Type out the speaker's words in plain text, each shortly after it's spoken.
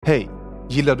Hej!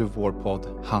 Gillar du vår podd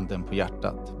Handen på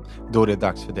hjärtat? Då är det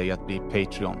dags för dig att bli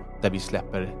Patreon, där vi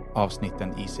släpper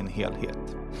avsnitten i sin helhet.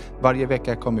 Varje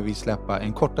vecka kommer vi släppa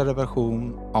en kortare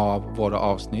version av våra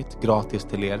avsnitt gratis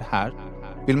till er här.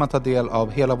 Vill man ta del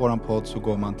av hela våran podd så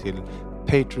går man till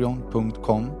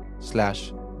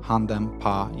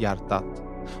patreon.com/handenpahjärtat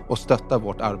och stöttar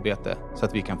vårt arbete så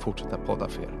att vi kan fortsätta podda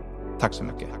för er. Tack så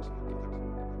mycket!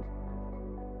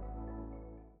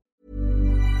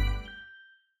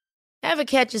 Ever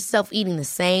catch yourself eating the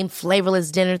same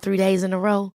flavorless dinner 3 days in a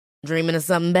row? Dreaming of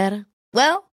something better?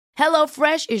 Well,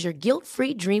 HelloFresh is your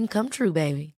guilt-free dream come true,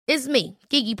 baby. It's me,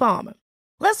 Keke Palmer.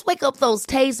 Let's wake up those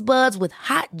taste buds with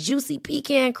hot, juicy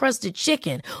pecan-crusted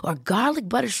chicken or garlic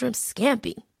butter shrimp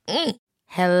scampi.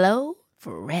 Hello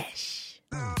Fresh.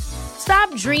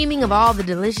 Stop dreaming of all the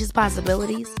delicious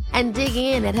possibilities and dig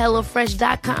in at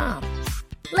HelloFresh.com.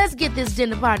 Let's get this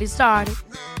dinner party started.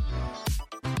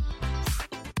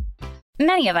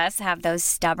 Many of us have those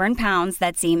stubborn pounds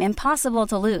that seem impossible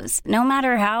to lose, no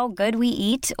matter how good we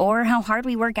eat or how hard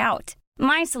we work out.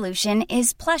 My solution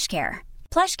is PlushCare.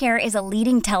 PlushCare is a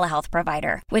leading telehealth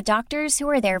provider with doctors who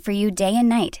are there for you day and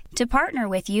night to partner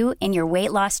with you in your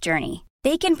weight loss journey.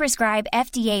 They can prescribe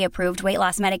FDA-approved weight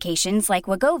loss medications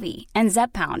like Wegovy and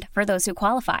Zepbound for those who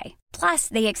qualify. Plus,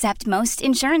 they accept most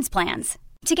insurance plans.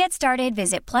 To get started,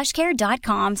 visit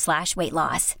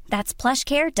plushcare.com/weightloss. That's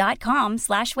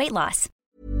plushcare.com/weightloss.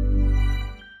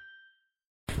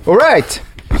 All right.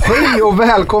 Hej och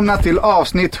välkomna till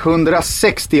avsnitt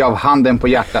 160 av Handen på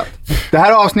hjärtat. Det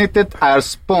här avsnittet är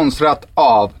sponsrat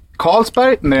av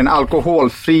Carlsberg med den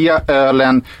alkoholfria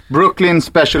ölen Brooklyn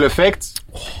Special Effects.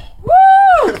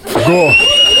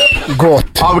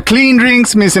 Gott. Av Clean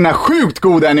Drinks med sina sjukt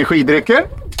goda energidrycker.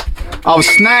 Av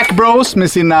Snack Bros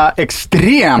med sina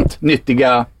extremt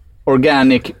nyttiga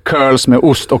organic curls med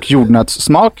ost och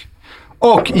jordnötssmak.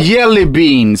 Och Jelly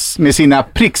Beans med sina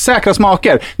pricksäkra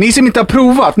smaker. Ni som inte har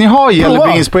provat, ni har Jelly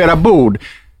Beans på era bord.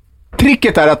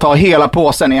 Tricket är att ta hela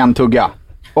påsen i en tugga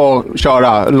och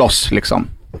köra loss liksom.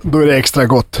 Då är det extra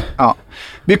gott. Ja.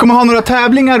 Vi kommer ha några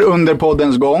tävlingar under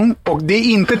poddens gång. Och det är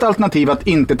inte ett alternativ att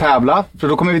inte tävla. För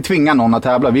då kommer vi tvinga någon att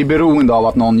tävla. Vi är beroende av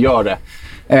att någon gör det.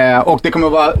 Och det kommer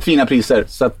vara fina priser.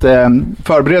 Så att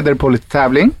förbered er på lite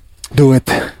tävling. Do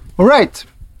it. All right.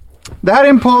 Det här är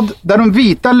en podd där de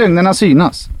vita lögnerna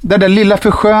synas. Där det lilla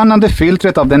förskönande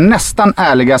filtret av den nästan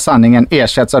ärliga sanningen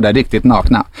ersätts av det riktigt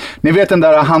nakna. Ni vet den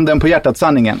där handen på hjärtat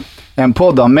sanningen. En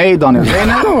podd av mig, Daniel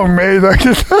Reiner. Och mig,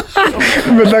 Lucky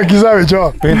Savage,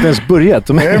 ja. Vi har inte ens börjat.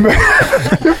 Och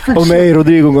mig,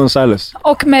 Rodrigo González.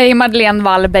 Och mig, Madeleine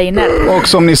Wallbeiner. Och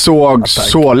som ni såg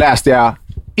så läste jag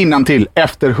innantill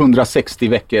efter 160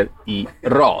 veckor i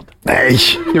rad. Nej.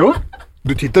 Jo.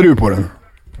 Du tittar du på den?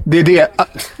 Det är det.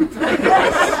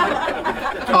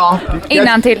 Ja.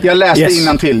 Innantill. Jag läste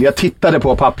innantill. Jag tittade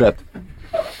på pappret.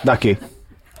 Ducky.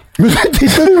 Men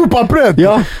tittar du på pappret?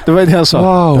 Ja, det var det jag sa.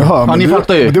 Wow. Jaha, ja, ni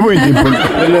fattar ju. Det var inte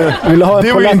imponerande. Vill ha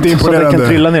det var inte imponerande. Så att den kan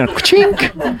trilla ner.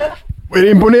 Chink! Är det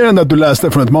imponerande att du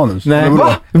läste från ett manus? Nej.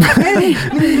 Va? Nej.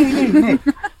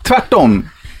 Tvärtom.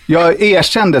 Jag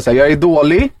erkände så här, jag är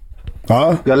dålig.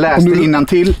 Ja. Jag läste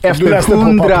innantill efter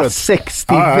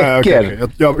 160 veckor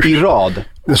i rad.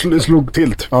 Det slog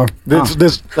tilt. Ja.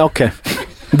 Okej.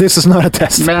 This is not a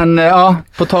test. Men ja,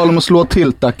 på tal om att slå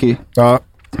tilt, Ducky. Ja.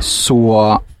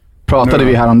 Så pratade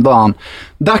vi häromdagen.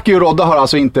 Ducky och Rodda har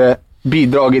alltså inte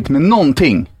bidragit med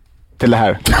någonting till det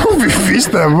här.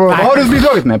 Visst det. Vad har du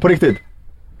bidragit med på riktigt?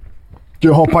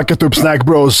 Jag har packat upp Snack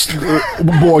Bros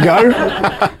bågar.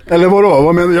 Eller vadå?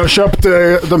 Jag har köpt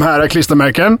de här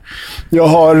klistermärken. Jag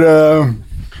har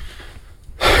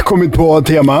kommit på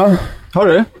tema. Har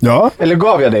du? Ja. Eller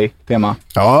gav jag dig tema?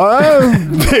 Ja,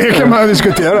 det kan man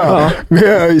diskutera. Ja. Vi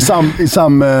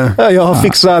är jag har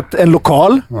fixat en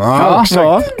lokal. Ja.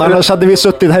 Annars hade vi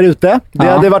suttit här ute. Det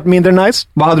hade varit mindre nice.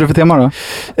 Vad hade du för tema då?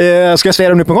 Ska jag säga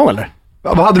dem nu på en gång eller?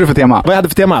 Vad hade du för tema? Vad jag hade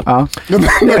för tema? Ja.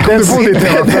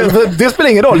 Det spelar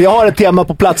ingen roll. Jag har ett tema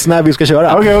på plats när vi ska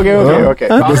köra. Okej.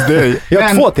 Jag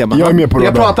har 2 teman. Jag är med på det.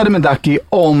 Jag pratade med Ducky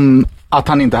om att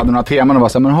han inte hade några teman och var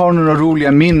så här, men har du några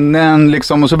roliga minnen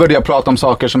liksom? Och så började jag prata om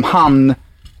saker som han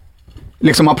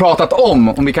liksom har pratat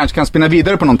om vi kanske kan spinna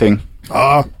vidare på någonting.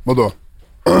 Ja, vadå?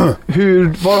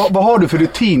 Vad har du för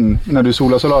rutin när du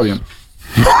solar solarium?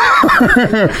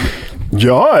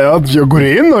 Ja, jag går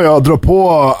in och jag drar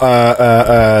på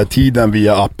tiden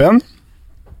via appen.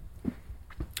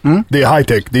 Det är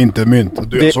high-tech, det är inte mynt.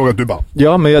 Jag såg att du bara...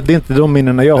 Ja, men det är inte de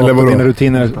minnena jag har på dina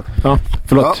rutiner. Ja,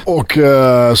 förlåt. Ja, och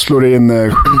slår in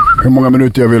hur många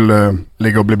minuter jag vill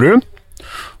ligga och bli brun.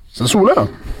 Sen solar jag.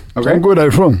 Okay. Sen går jag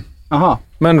därifrån. Aha.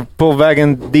 Men på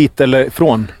vägen dit eller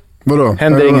från? Vadå?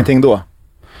 Händer ingenting då?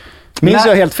 Minns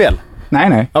jag helt fel?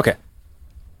 Nej. Okej.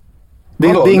 Det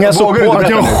är inga så att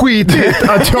jag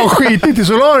har skitit i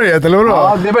solariet, eller vadå?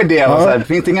 Ja, det var det jag var så här.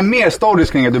 Finns det inga mer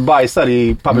stories kring att du bajsar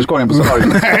i papperskorgen på solariet?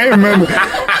 Nej, men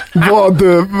vad...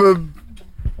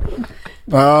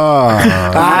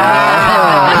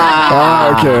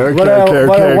 Okej.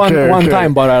 Var det one time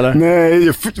bara, eller?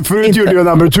 Nej, förut gjorde jag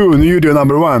number 2, nu gjorde jag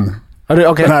number 1.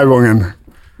 Okay. Den här gången.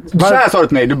 Så här sa du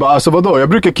till mig, du bara, alltså vadå? Jag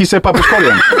brukar kissa i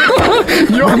papperskorgen.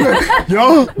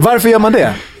 Ja. Varför gör man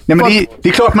det? Nej, men det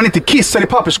är klart man inte kissar i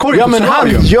papperskorgen. Ja, men han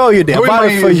gör ju det.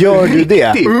 Varför gör du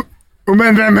det?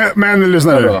 Men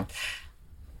lyssna nu.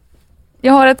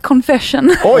 Jag har ett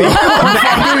confession. Oj! Vad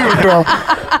har du gjort då?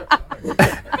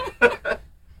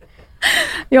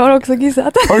 Jag har också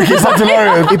kissat. Har du kissat till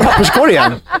lagret? I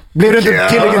papperskorgen? Blev du inte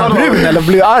tillräckligt brun eller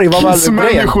blev du arg? Vad var grejen?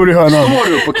 Människor i hörnan. Står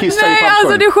du upp och kissar i Nej, papperskorgen?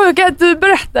 alltså det sjuka är att du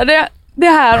berättade det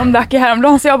här om Ducky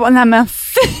häromdagen, så jag bara, nej men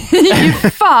fy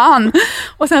fan.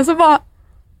 Och sen så bara...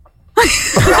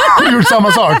 Har du gjort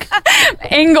samma sak?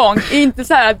 En gång, inte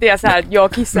så här att det är så här att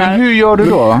jag kissar. Men hur gör du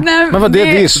då? Nej, Men vad det är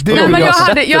nej, men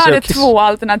jag hade 2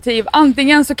 alternativ.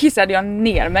 Antingen så kissade jag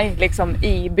ner mig liksom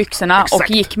i byxorna och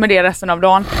gick med det resten av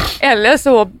dagen. Eller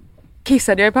så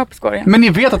kissade jag i papperskorgen. Men ni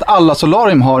vet att alla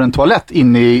solarium har en toalett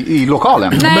inne i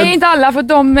lokalen? Nej, inte alla, för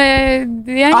de...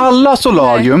 Alla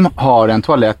solarium har en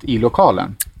toalett i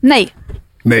lokalen. Nej,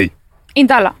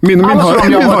 inte alla. Min Alla har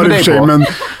som jag har var i och med för sig, dig på. men...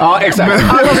 Ja, exakt.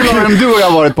 Alla solarium du och jag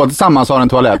har varit på tillsammans har en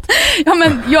toalett. Ja,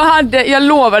 men jag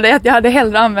lovade att jag hade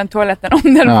hellre använt toaletten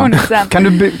om det hade funnits sen.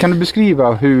 Kan du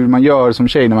beskriva hur man gör som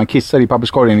tjej när man kissar i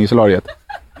papperskorgen i solariet?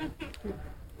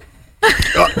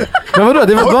 Men vadå?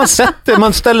 Det var man sätter,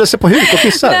 man ställer sig på huk och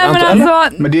kissar. Nej, men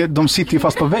alltså, Men de sitter ju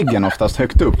fast på väggen oftast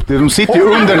högt upp. De sitter ju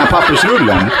under den här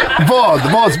pappersrullen.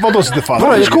 Vad då sitter fast?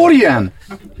 Papperskorgen!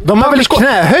 De har väl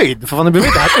knähöjd? För fan, det blir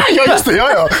inte här. Ja, just det,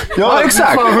 ja,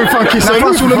 exakt. Hur fan kissar När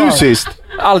fan du? solade du sist?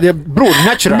 Aldrig, bror,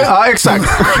 natural. Ja, exakt.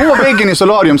 På väggen i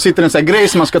solarium sitter en sån här grej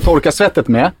som man ska torka svettet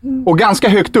med. Och ganska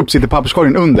högt upp sitter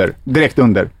papperskorgen under. Direkt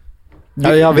under.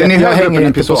 Ja, jag hänger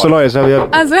inte på solariet.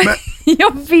 alltså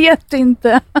jag vet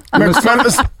inte.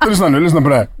 Men lyssna på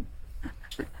det här.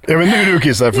 Jag vet inte hur du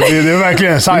kissar, för det är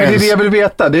verkligen science. Men det är det jag vill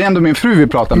veta. Det är ändå min fru vi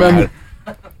pratar med här.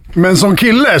 Men som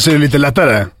kille så är det lite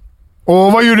lättare.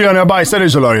 Och vad gjorde jag när jag bajsade i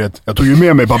solariet? Jag tog ju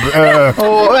med mig papper. Vänta,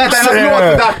 en applåd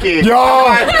för Ducky!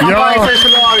 Ja! Bajsar i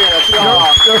solariet! Ja.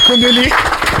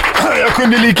 Jag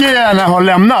kunde lika gärna ha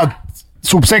lämnat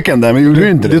sopsäcken där, men gjorde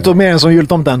inte det. Du tog med en som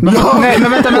jultomten. Ja, Nej,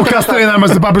 men vänta. och kastade i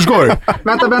närmaste papperskorg.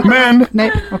 Vänta. Men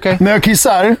Nej, okej. när jag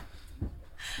kissar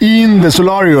in the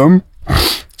solarium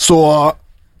så...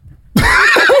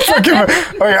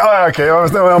 Okej,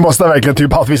 jag måste verkligen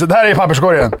typ halvvisa. Det här är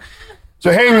papperskorgen. Så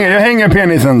jag hänger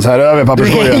penisen så här över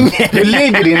papperskorgen. Du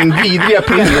lägger din vidriga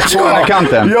penis på den här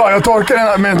kanten. Ja, jag torkar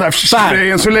den med den här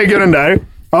sprayen, så lägger jag den där.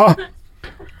 Ja.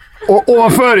 Och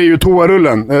ovanför är ju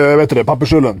toarullen,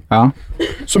 pappersrullen. Ja.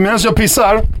 Så medan jag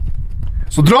pissar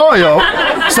så drar jag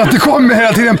så att det kommer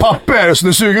hela tiden papper så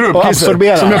det suger upp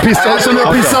kisset. Som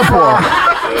jag pissar på.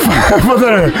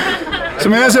 Fattar du? Så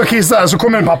medan jag kissar så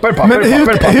kommer en papper. Men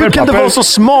hur kan det vara så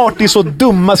smart i så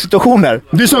dumma situationer?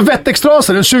 Det är som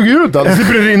vettextraser, den suger ut allt. Det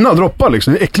slipper det rinna och droppa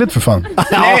liksom. Det är äckligt för fan.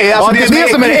 Nej, alltså det är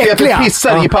det som är äckligt. Du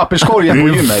pissar i papperskorgen på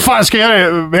gymmet. Fan ska jag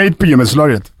göra det? Jag är inte på gymmet.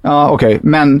 Ja, okej.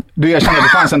 Men du erkänner att det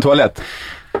fanns en toalett.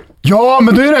 Ja,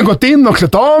 men då är den gått in och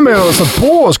klätt av mig och satt på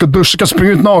och ska duscha, ska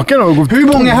springa ut naken och gå. Hur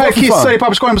många här kissar i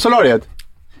papperskorgen på solariet?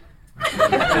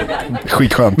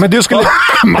 Skitskönt. Men du skulle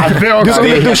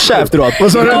duscha efteråt.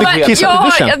 Och så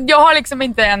jag har liksom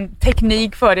inte en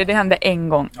teknik för det. Det hände en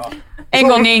gång. En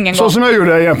gång är ingen gång. Så som jag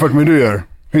gjorde jämfört med hur du gör.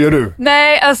 Hur gör du?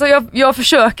 Nej, alltså jag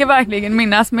försöker verkligen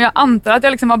minnas, men jag antar att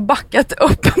jag liksom har backat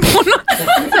upp på något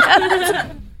sätt.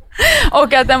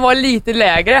 Och att den var lite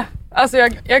lägre. Alltså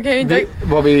jag kan ju inte...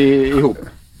 Var vi ihop?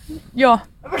 Ja.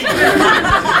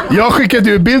 Jag skickade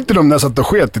ju bild till dem när jag satt och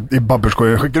sket i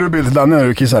papperskorgen. Skickade du bild till Danne när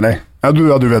du kissade? Nej. Ja,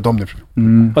 du vet om det.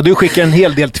 Och du skickar en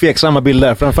hel del tveksamma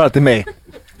bilder, framförallt till mig.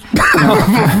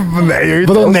 Nej, jag är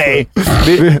inte. Vadå nej?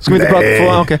 Ska vi inte prata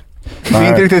på... Okej. Vi är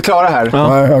inte riktigt klara här.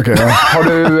 Ja. Nej, okej. Ja. Har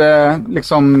du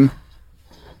liksom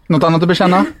något annat att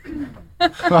bekänna?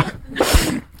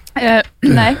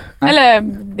 Nej. Eller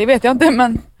det vet jag inte,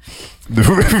 men... Du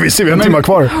får vi se, vi har en timme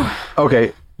kvar.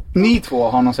 Okej. Ni två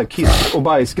har någon sån här kiss- och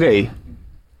bajsgrej.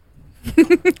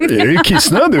 Jag är ju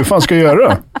kissnödig, hur fan ska jag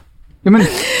göra? Ja, men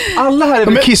alla här är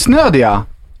väl kissnödiga?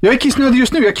 Jag är kissnödig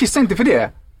just nu, jag kissar inte för det.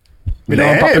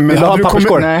 Nej, men hade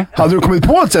du kommit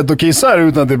på ett sätt att kissa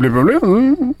utan att det blir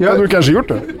problem? Hade du kanske gjort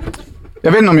det?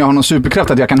 Jag vet inte om jag har någon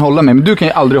superkraft att jag kan hålla mig, men du kan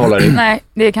ju aldrig hålla dig. Nej,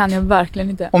 det kan jag verkligen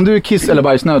inte. Om du är kiss- eller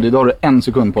bajsnödig, då har du 1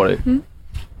 sekund på dig.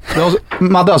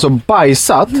 Madde har alltså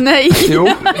bajsat. Nej. Jo.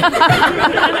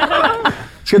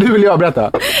 Ska du eller jag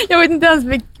berätta? Jag vet inte ens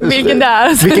vilken det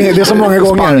är. Det är så många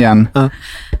gånger. Spanien.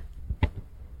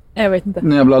 Jag vet inte.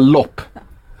 En jävla lopp.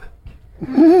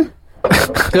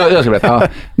 Jag ska berätta. Ja.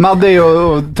 Madde är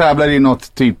och tävlar i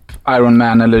något typ Iron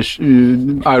Man eller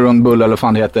Iron Bull eller vad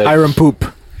fan det heter. Iron Poop.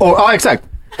 Ja, exakt.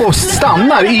 Och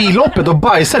stannar i loppet och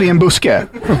bajsar i en buske.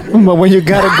 When you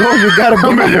gotta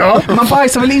go. Ja. Man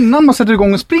bajsar väl innan man sätter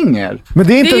igång och springer? Men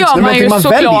det är inte Det gör man ju man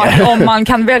såklart väljer. om man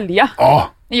kan välja. Ja.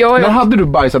 Men hade du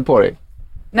bajsat på dig?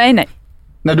 Nej.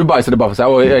 När du bajsade bara för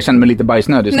så här, jag känner mig lite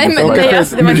bajsnödig. Nej, men nej,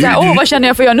 alltså, det var inte såhär, vad känner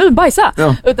jag för jag nu? Bajsa.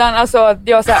 Ja. Utan alltså,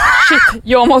 jag såhär, shit,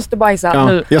 jag måste bajsa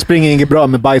nu. Jag springer inget bra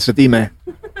med bajset i mig.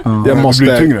 Jag måste...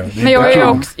 bli tyngre. Men jag är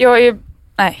också,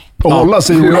 nej. Och hålla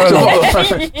sig i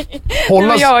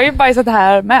Men jag har ju bajsat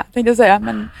här med, tänkte jag säga.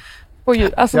 Men på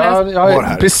ljud. Alltså,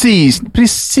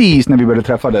 precis när vi började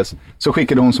träffades så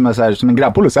skickade hon som en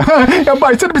grabbpolare och sa, jag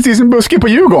bajsade precis en buske på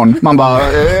Djurgården. Man bara,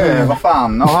 vad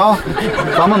fan, jaha,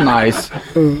 fan vad nice.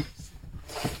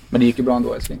 Men det gick ju bra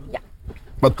ändå, älskling.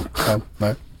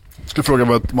 Nej. Jag skulle fråga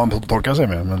vad man torkar sig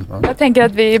med. Men, Jag tänker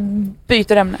att vi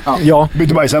byter ämne. Ja.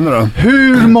 Byter bajsämne då.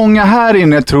 Hur många här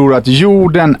inne tror att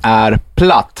jorden är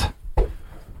platt?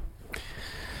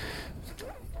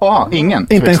 Ingen.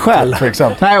 Inte en själ.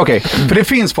 Nej, okej. För det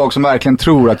finns folk som verkligen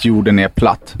tror att jorden är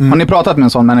platt. Har ni pratat med en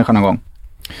sån människa någon gång?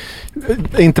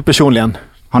 Inte personligen.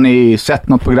 Har ni sett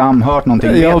något program, hört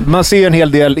någonting? Ja, man ser en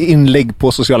hel del inlägg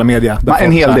på sociala medier.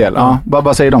 En hel del, ja.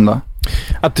 Vad säger de då?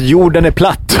 Att jorden är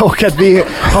platt och att vi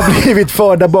har blivit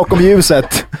förda bakom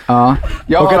ljuset. Ja.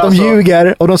 Och att de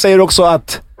ljuger. Och de säger också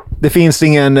att det finns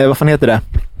ingen, vad fan heter det?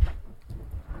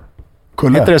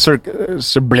 Kulle. Heter det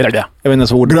jag vet inte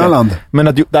ens ordet. Grönland. Men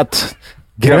att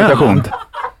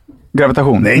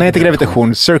Gravitation. Nej, inte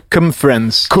gravitation.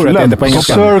 Circumference. Kullen. På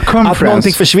engelska. Circumference. Att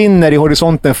någonting försvinner i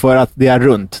horisonten för att det är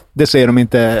runt. Det säger de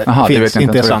inte. Aha, finns. det vet jag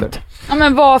inte är ens sant. Ja,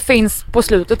 men vad finns på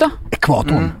slutet då?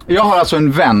 Ekvatorn. Jag har alltså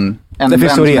en vän. En Det vän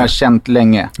finns som teorier. jag har känt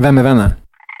länge. Vem är vännen?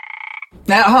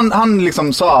 Nej, han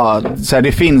liksom sa så här,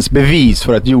 det finns bevis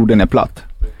för att jorden är platt.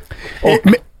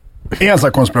 En sån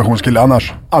här konspirationskille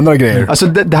annars. Andra grejer. Alltså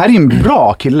det här är en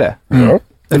bra kille.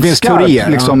 Det finns Skarp, teorier.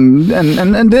 liksom,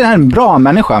 det här är en bra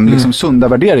människa med liksom sunda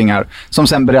värderingar som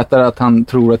sen berättar att han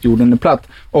tror att jorden är platt.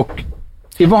 Och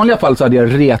i vanliga fall så hade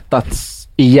jag retats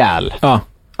ihjäl. Ja.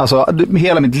 Alltså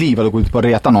hela mitt liv hade gått ut på att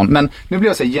reta någon. Men nu blir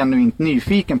jag så genuint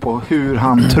nyfiken på hur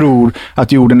han tror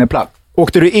att jorden är platt.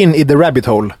 Åkte du in i the rabbit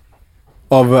hole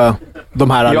av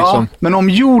de här Ja, liksom? men om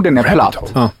jorden är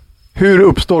platt, Ja. hur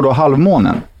uppstår då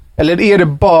halvmånen? Eller är det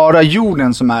bara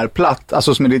jorden som är platt?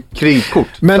 Alltså som är ett krigkort?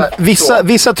 Men Så här,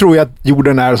 vissa tror ju att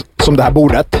jorden är som det här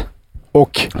bordet.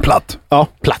 Och Platt. ja,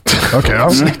 platt. Okej,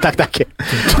 ja. Tack.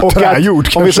 Och Träjord,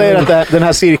 att, om vi kanske. säger att den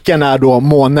här cirkeln är då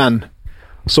månen.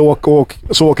 Så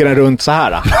åker den runt så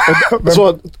här. Och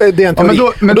så, det är en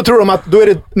teori. men då tror de att då är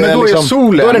det, Men då är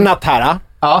solen. Då är det natt här.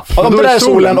 Ja, Och då det där är är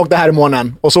solen och det här är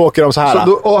månen. Och så åker de så här.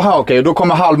 Så då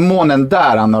kommer halvmånen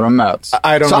där när de möts. I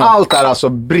don't Så know. allt är alltså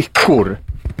brickor.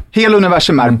 Hela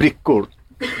universum är brickor.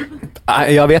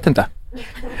 Nej, jag vet inte.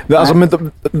 Alltså,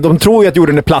 men de tror ju att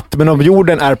jorden är platt, men om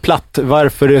jorden är platt,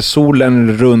 varför är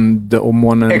solen rund och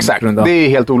månen Exakt, rund? det är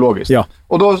helt ologiskt. Ja.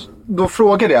 Och då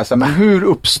frågade jag så här, men hur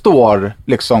uppstår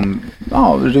liksom,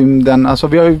 rymden? Alltså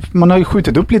man har ju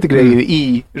skjutit upp lite grejer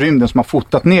i rymden som har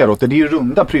fotat neråt. Det är ju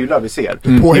runda prylar vi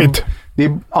ser. Påhitt. Det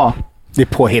är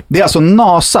påhitt. Det är alltså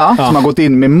NASA som har gått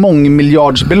in med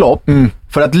mångmiljardsbelopp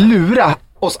för att lura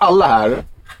oss alla här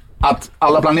att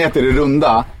alla planeter är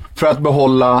runda för att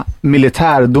behålla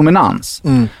militär dominans.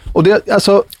 Och det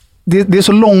är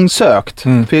så långsökt.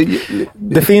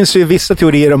 Det finns ju vissa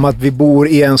teorier om att vi bor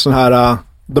i en sån här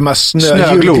de här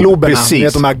snögloberna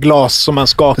med de här glas som man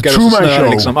skakar och Truman snör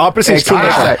Show. liksom. Ja, precis.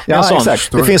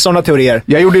 Exakt. Det finns sådana teorier.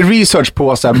 Jag gjorde research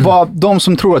på så här, de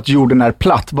som tror att jorden är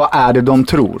platt, vad är det de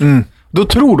tror? Då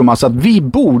tror de alltså att vi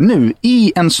bor nu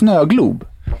i en snöglob.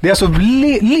 Det är alltså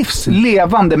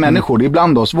livslevande människor, det är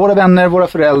bland oss. Våra vänner, våra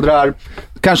föräldrar,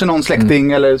 kanske någon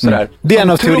släkting eller sådär. Det är en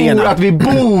av tror teorierna. att vi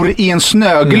bor i en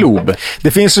snöglob.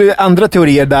 Det finns ju andra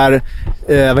teorier där,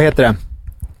 vad heter det?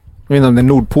 Jag vet inte om det är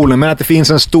Nordpolen, men att det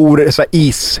finns en stor så här,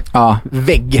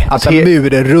 isvägg. Att en mur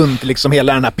runt liksom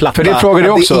hela den här platta. För det frågar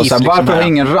jag också, så här, varför liksom har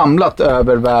ingen ramlat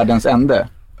över världens ände?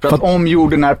 För att om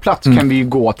jorden är platt kan vi ju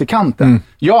gå till kanten.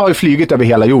 Jag har ju flygit över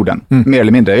hela jorden, mer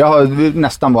eller mindre. Jag har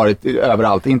nästan varit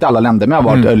överallt, inte alla länder, men jag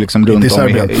har varit liksom runt om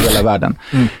i hela världen.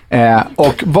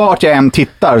 Och vart jag än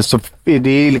tittar så är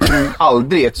det liksom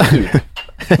aldrig ett stup.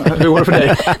 Hur går det för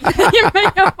dig? Men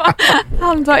jag bara,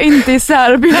 han tar inte i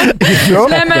Serbien.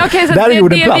 Nej, men okej, så det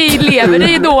vi lever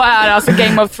i då är alltså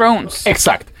Game of Thrones.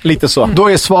 Exakt. Lite så.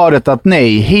 Då är svaret att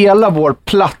nej, hela vår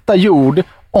platta jord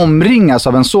omringas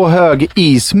av en så hög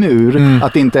ismur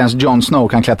att inte ens Jon Snow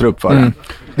kan klättra upp för den.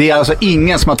 Det är alltså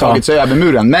ingen som har tagit sig över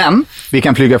muren, men vi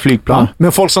kan flyga flygplan. Ja.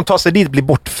 Men folk som tar sig dit blir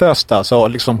bortfösta så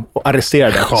liksom, och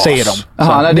arresterade, säger de.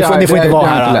 Aha, nej, ni får inte vara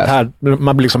här.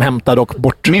 Man blir liksom hämtad och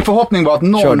bort. Min förhoppning var att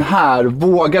någon här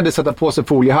vågade sätta på sig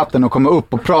foliehatten och komma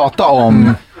upp och prata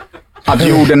om att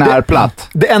jorden är platt.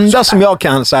 Det enda som jag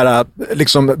kan så här,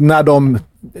 liksom,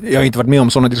 jag har inte varit med om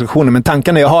sådana diskussioner, men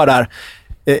tankarna jag har är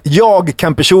jag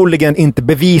kan personligen inte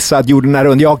bevisa att jorden är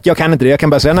rund. Jag kan inte det. Jag kan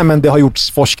bara säga, nej, men det har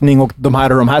gjorts forskning och de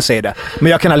här säger det.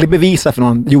 Men jag kan aldrig bevisa för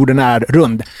någon jorden är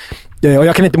rund. Och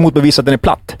jag kan inte motbevisa att den är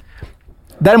platt.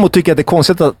 Däremot tycker jag att det är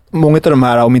konstigt att många av de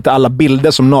här, om inte alla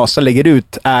bilder som NASA lägger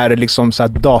ut, är liksom så här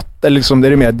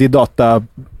det är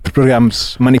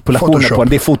dataprogramsmanipulationer på det.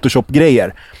 Det är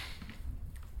Photoshop-grejer.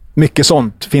 Mycket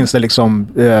sånt finns det liksom.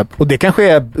 Och det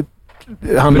kanske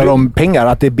handlar om pengar,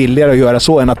 att det är billigare att göra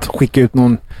så än att skicka ut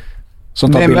någon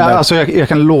som tar bilder. Men alltså jag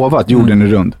kan lova att jorden är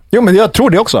rund. Jo, men jag tror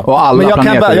det också. Och alla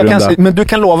planeter är runda. Men du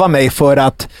kan lova mig för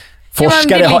att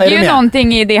forskare har... Det ligger ju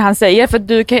någonting i det han säger, för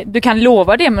du kan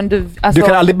lova det, men du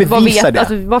kan aldrig bevisa det.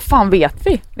 Alltså, vad fan vet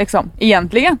vi liksom,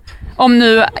 egentligen? Om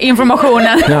nu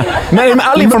informationen... Ja. Men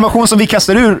all information som vi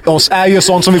kastar ur oss är ju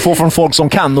sånt som vi får från folk som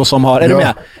kan och som har... Är du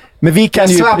med? Men vi kan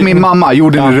ju... Slapp min mamma,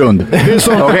 jorden är rund. Det är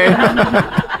som... Okay.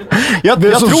 jag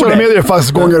tror sociala medier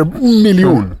fast gånger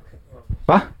miljon.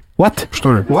 Va? What?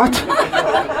 Förstår du? What?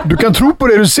 Du kan tro på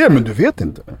det du ser, men du vet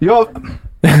inte. Ja.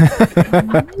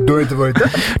 Du har inte varit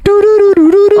där.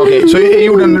 Okej, så är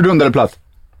jorden rund eller platt?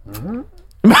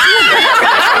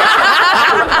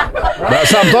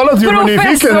 Samtalet gjorde mig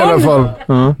nyfiken i alla fall.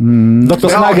 Dr.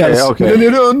 Snaggers. Okay. Den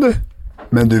är rund,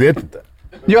 men du vet inte.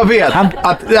 Jag vet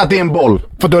att det är en boll.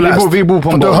 För du har läst. Vi bor på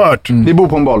en boll. Du har hört. Vi bor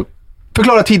på en boll.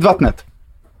 Förklara tidvattnet.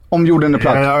 Om jorden är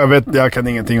platt. Jag kan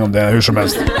ingenting om det hur som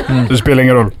helst. Det spelar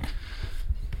ingen roll.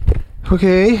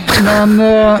 Okej, men...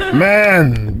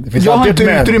 Men! Det finns jag har inte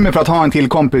utrymme för att ha en till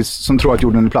kompis som tror att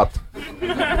jorden är platt.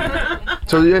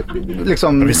 Så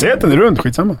liksom... Vi säger att den är rund,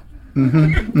 skitsamma.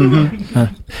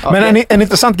 Men en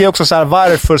intressant grej också så här,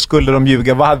 varför skulle de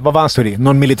ljuga? Vad var hans teori?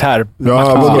 Någon militär?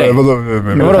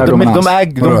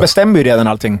 De bestämmer ju redan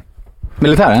allting.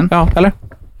 Militären? Ja, eller?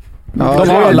 Ja,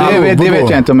 det vet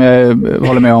jag inte om jag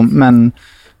håller med om,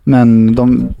 men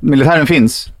militären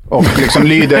finns och liksom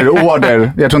lyder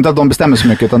order. Jag tror inte att de bestämmer så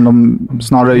mycket, utan de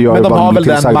snarare gör vad de har väl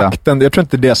den makten. Jag tror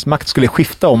inte deras makt skulle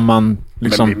skifta om man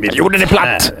liksom... Jorden är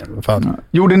platt!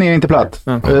 Jorden är inte platt.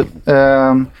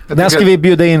 När ska vi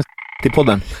bjuda in till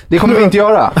podden? Det kommer vi inte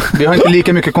göra. Vi har inte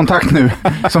lika mycket kontakt nu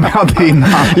som vi hade innan.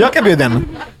 Jag kan bjuda in.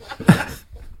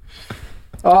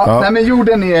 Nej, men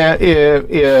jorden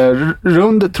är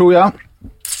rund, tror jag.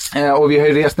 Och vi har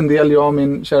ju rest en del. Jag och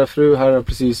min kära fru här har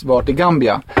precis varit i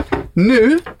Gambia.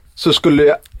 Nu så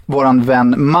skulle våran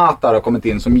vän Matar ha kommit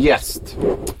in som gäst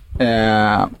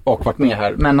och varit med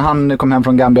här. Men han kom hem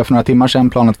från Gambia för några timmar sedan.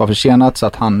 Planet var försenat så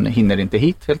att han hinner inte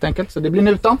hit helt enkelt. Så det blir en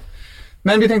utan.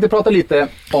 Men vi tänkte prata lite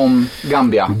om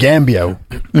Gambia. Gambia. Är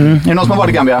det någon som har varit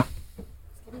i Gambia?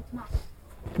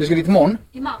 Du ska dit imorgon?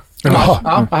 I mars.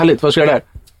 Ja, härligt. Vad ska du där?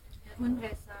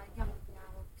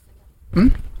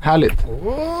 Härligt.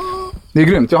 Det är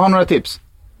grymt. Jag har några tips.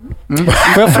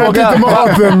 Får jag fråga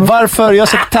varför jag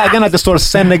sett taggarna att det står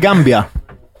Senegambia?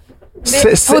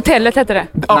 Hotellet heter det.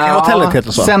 Okej, hotellet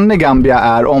heter så. Senegambia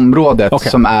är området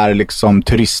som är liksom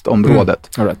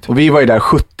turistområdet. Och vi var ju där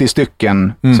 70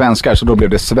 stycken svenskar, så då blev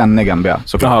det Svenegambia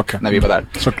såklart när vi var där.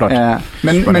 Såklart.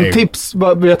 Men tips,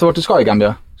 vet du vart du ska i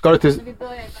Gambia? Ska du till... Vi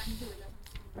börjar i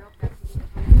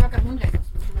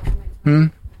Banjul.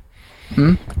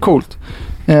 Coolt.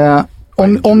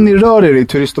 Om ni rör er i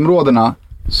turistområdena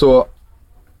så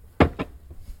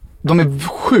de är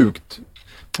sjukt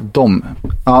de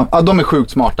är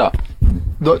sjukt smarta.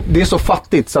 Det är så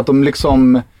fattigt så att de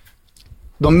liksom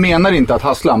de menar inte att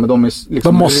hassla, men de är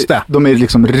liksom, de är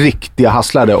liksom riktiga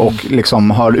hasslare och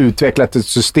liksom har utvecklat ett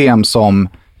system som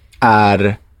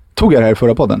är... Tog jag det här i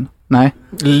förra podden? Nej.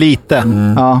 Lite.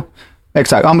 Ja.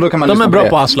 Exakt. Ja, men då kan man de är bra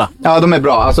på att hassla. Ja, de är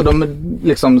bra. Alltså de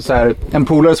liksom så här, en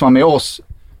polare som var med oss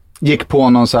gick på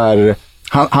någon så här,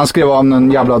 han skrev av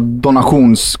en jävla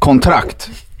donationskontrakt.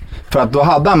 För att då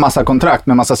hade han massa kontrakt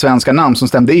med massa svenska namn som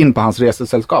stämde in på hans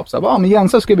resesällskap. Så men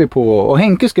Jensa skrev vi på och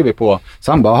Henke skrev vi på.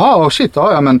 Så han bara, shit,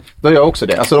 ja, men då gör jag också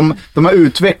det. Alltså de har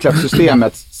utvecklat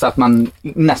systemet så att man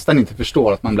nästan inte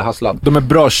förstår att man blir hasslad. De är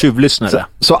bra tjuvlyssnare.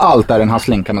 Så allt är en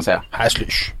hassling kan man säga.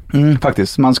 Hasslish.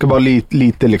 Faktiskt. Man ska vara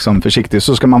lite liksom försiktig.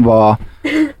 Så ska man vara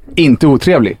inte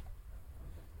otrevlig.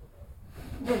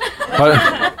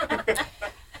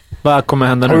 Vad kommer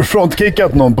hända nu? Har du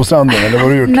frontkickat någon på stranden eller vad har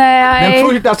du gjort?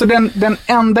 Nej. Den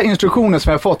enda instruktionen som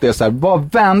jag har fått är så här: var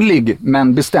vänlig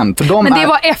men bestämd. För men det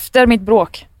var efter mitt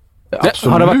bråk.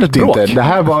 Absolut har det varit ett bråk? Inte. Det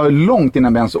här var långt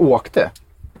innan vi ens åkte.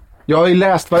 Jag har ju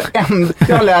läst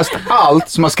allt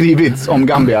som har skrivits om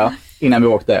Gambia innan vi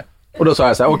åkte. Och då sa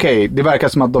jag så här: okej, det verkar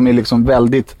som att de är liksom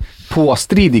väldigt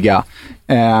påstridiga.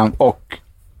 Och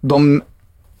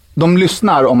de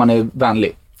lyssnar om man är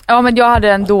vänlig. Ja, men jag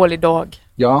hade en dålig dag.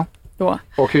 Ja. Då.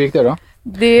 Och hur gick det då?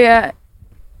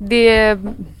 Det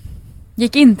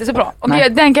gick inte så bra. Och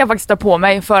den kan jag faktiskt ta på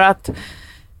mig för att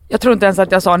jag tror inte ens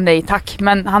att jag sa nej tack.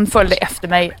 Men han följde efter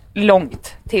mig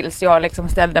långt tills jag liksom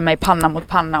ställde mig panna mot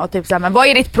panna och typ så här: men vad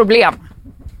är ditt problem?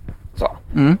 Så.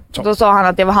 Då sa han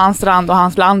att det var hans strand och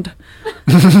hans land.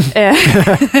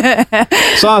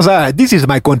 Så han sa, this is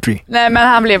my country. Nej, men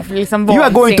han blev liksom vansinnig. You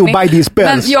are going to buy these pills.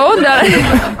 Men jag undrar...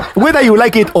 Whether you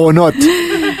like it or not.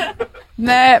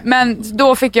 Nej, men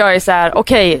då fick jag ju så här: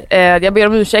 okej, jag ber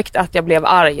om ursäkt att jag blev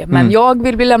arg. Men jag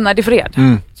vill bli lämnad i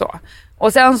fred. Så.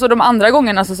 Och sen så de andra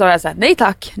gångerna så sa jag så här: nej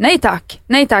tack, nej tack,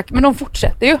 nej tack. Men de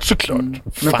fortsätter ju. Såklart.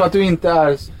 Men för att du inte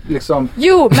är liksom...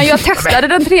 Jo, men jag testade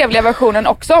den trevliga versionen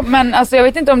också. Men alltså jag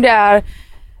vet inte om det är...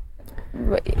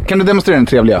 Kan du demonstrera den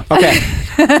trevliga? Okej.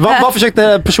 Vad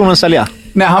försökte personen sälja?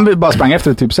 Nej, han bara sprang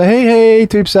efter typ så här: hej,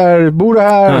 typ så här: bor du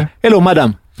här? Hello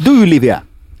madam, do you live here?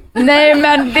 Nej,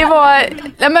 men det var...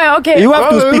 Nej, men okej. You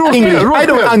have to speak English. I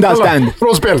don't understand.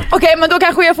 Rollspel. Okej, men då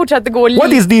kanske jag fortsätter gå lite...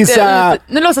 What is this?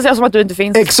 Nu låtsas jag som att du inte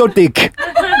finns. Exotic.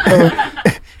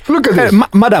 Look at this.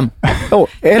 Madam. Oh,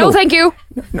 hello. No, thank you.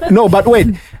 No, but wait.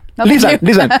 No,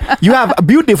 listen. You have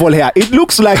beautiful hair. It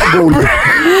looks like gold.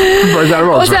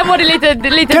 Och sen var det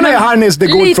lite Can I harness the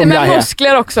gold lite from med your hair?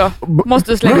 muskler också.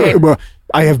 Måste du slänga in.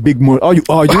 I have big muscles.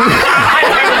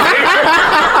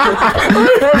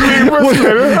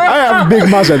 I have big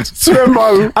muscles.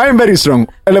 I am very strong.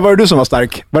 Eller var det du som var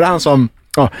stark? Var det han som...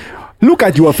 Oh. Look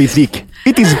at your physique.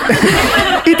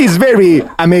 It is very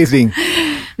amazing.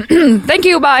 Thank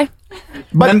you, bye.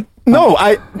 But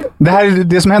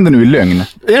det som händer nu är lögn.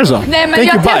 Är det så? Nej,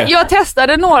 men jag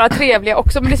testade några trevliga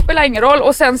också, men det spelar ingen roll.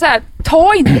 Och sen så här: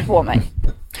 ta inte på mig.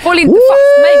 Håll inte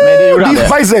fast mig. Nej, det gjorde han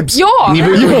These biceps. Ja!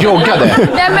 Ni joggade.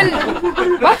 Nej, men...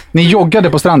 Va? Ni joggade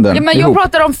på stranden. Ja, men jag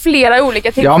pratar om flera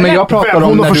olika tillfällen. Ja, men jag pratar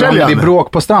om när du hade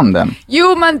bråk på stranden.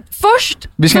 Jo, men först...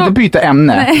 Vi ska inte byta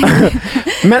ämne.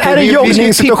 Men är det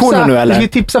joggningssituationen nu eller? Vi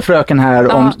ska tipsa fröken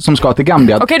här som ska till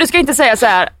Gambia. Okej, du ska inte säga så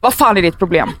här: vad fan är ditt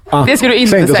problem? Det ska du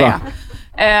inte säga.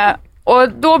 Och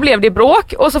då blev det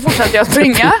bråk och så fortsatte jag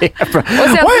springa. Och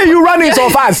sen... Why are you running so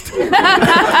fast?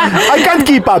 I can't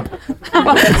keep up.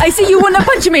 I see you wanna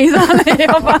punch me.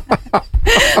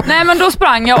 Nej, men då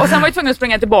sprang jag och sen var jag tvungen att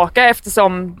springa tillbaka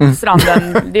eftersom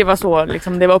stranden, det var så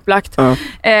liksom, det var upplagt.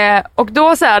 Och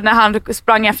då så här, när han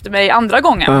sprang efter mig andra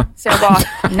gången så jag bara: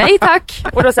 nej tack.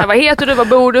 Och då så här: vad heter du, vad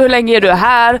bor du, hur länge är du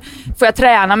här? Får jag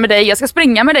träna med dig? Jag ska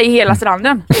springa med dig hela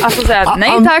stranden. Alltså så här: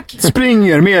 nej tack.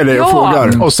 Springer med dig och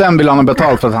frågar. Och sen vill han ha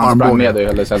betalt för att han sprang med dig i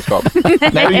hela sällskap.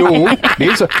 Nej, jo, det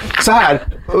är så här.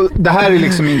 Det här är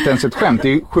liksom inte ens ett skämt.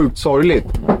 Det är sjukt sorgligt.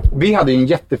 Vi hade ju en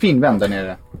jättefin vän där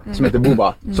nere som heter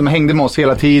Boba, som hängde med oss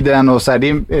hela tiden och så här, det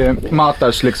är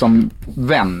Matars liksom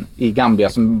vän i Gambia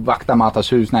som vaktar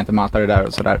Matars hus när inte Matar är där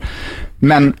och sådär.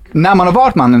 Men när man har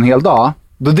varit med en hel dag,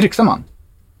 då dricksar man.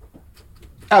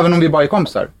 Även om vi bara är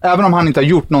kompisar. Även om han inte har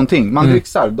gjort någonting. Man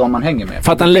dricksar de man hänger med.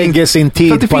 För att han lägger sin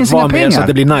tid på att vara med så att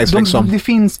det blir nice liksom. Det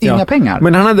finns inga pengar.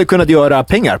 Men han hade kunnat göra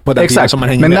pengar på den tiden som man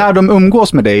hänger med. Men när de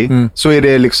umgås med dig så är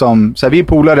det liksom så här, vi är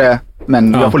polare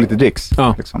men jag får lite dricks.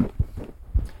 Liksom.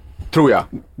 Tror jag.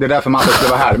 Det är därför man skulle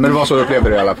vara här. Men det var så jag upplevde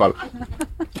det i alla fall.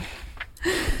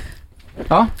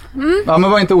 Ja. Ja,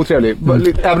 men var inte otrevlig.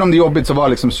 Även om det är jobbigt så var det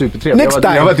liksom supertrevlig.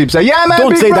 Jag var typ såhär: yeah man,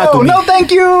 don't say that to me. No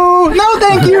thank you. No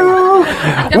thank you.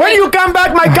 When you come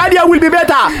back my cardio will be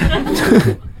better.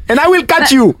 And I will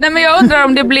catch you. Nej, men jag undrar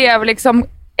om det blev liksom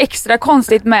extra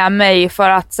konstigt med mig för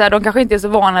att så här, de kanske inte är så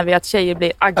vana vid att tjejer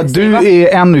blir aggressiva. Du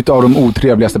är en utav de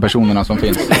otrevligaste personerna som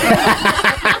finns.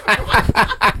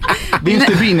 Din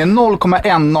stubin är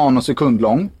 0,1 nanosekund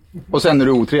lång och sen är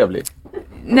du otrevlig.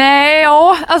 Nej,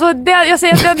 ja, alltså jag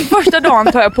säger att den första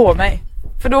dagen tar jag på mig.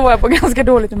 För då var jag på ganska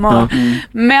dåligt humör.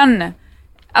 Men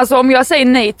alltså om jag säger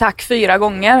nej tack 4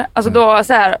 gånger, alltså då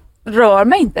så här: rör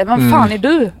mig inte. Men fan är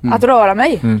du att röra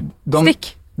mig?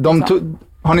 Stick.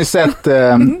 Har ni sett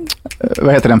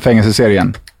vad heter den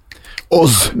fängelseserien?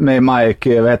 Oz. Med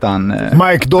Mike, vad heter han?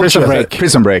 Mike Dodger.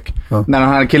 Prison Break. När den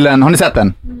här killen, har ni sett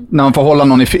den? När man får hålla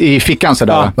någon i fickan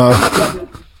sådär.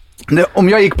 Om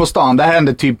jag gick på stan, det här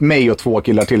hände typ mig och 2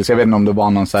 killar till, så jag vet inte om det var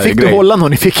någon så här Fick grej. du hålla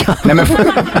någon i fickan? Nej, men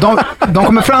de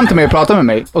kommer fram till mig och pratar med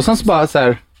mig. Och sen så bara så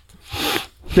här...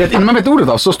 Innan man vet ordet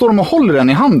av så står de och håller den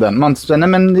i handen. Man säger, nej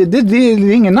men det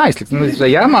är ingen nice liksom. Så,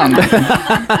 ja man.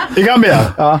 I Gambia?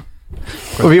 Ja.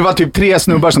 Och vi var typ 3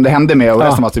 snubbar som det hände med. Och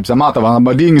resten var typ så här, Mata, han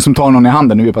bara, det är ingen som tar någon i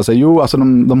handen. Och vi bara säger, jo alltså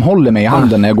de håller mig i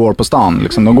handen när jag går på stan.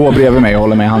 Liksom. De går bredvid mig och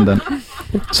håller mig i handen.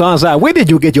 Så han sa, where did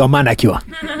you get your manicure?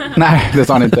 Nej, det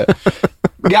sa han inte.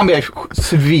 Gambia är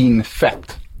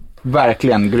svinfett.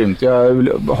 Verkligen grymt. Jag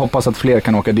hoppas att fler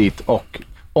kan åka dit. Och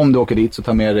om du åker dit så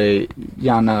ta med dig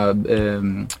gärna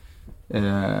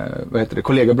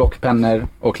kollegablock, pennor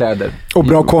och kläder. Och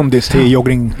bra kondis till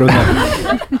joggingrundan.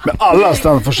 Men alla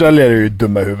strandförsäljare är ju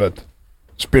dumma i huvudet.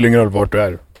 Spelar ingen roll vart du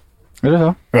är. Är det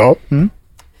så? Ja.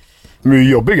 De är ju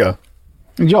jobbiga.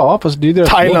 Ja, fast det är deras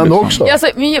Thailand jobb, också. Alltså,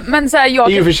 men så här,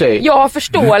 jag har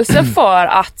förståelse för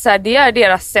att så här, det är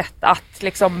deras sätt att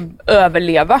liksom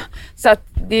överleva. Så att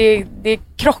det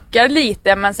krockar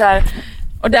lite, men så här,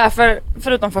 och därför,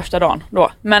 förutom första dagen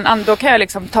då. Men då kan jag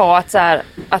liksom ta att så här,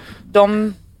 att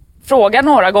de frågar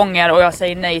några gånger och jag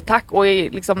säger nej tack. Och i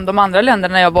liksom de andra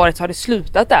länderna jag varit har det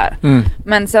slutat där.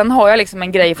 Men sen har jag liksom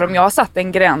en grej, för om jag har satt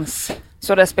en gräns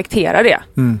så respekterar det.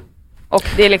 Och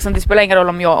det är liksom, det spelar ingen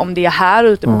roll om det är här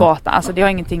ute på gatan. Alltså det har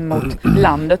ingenting mot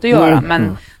landet att göra.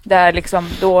 Men där liksom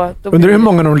då Undrar hur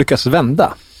många de lyckas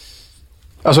vända?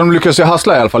 Alltså de lyckas ju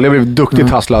hassla i alla fall. Jag blev duktigt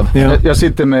hasslad. Ja. Jag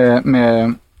sitter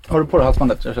med... Har du på det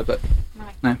halsbandet jag köpte?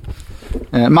 Nej.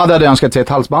 Madde hade önskat sig ett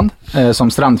halsband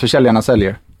som strandförsäljarna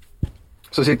säljer.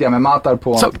 Så sitter jag med matar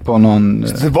på någon...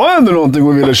 Det var ändå någonting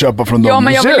hon ville köpa från dem. Ja,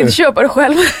 men jag vill inte köpa det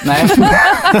själv. Nej.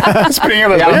 Springa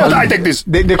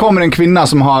det kommer en kvinna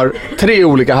som har 3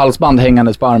 olika halsband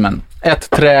hängandes på armen. Ett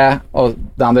trä, och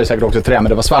det andra är säkert också trä, men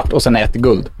det var svart, och sen ett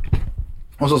guld.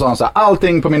 Och så sa han så här,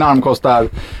 allting på min arm kostar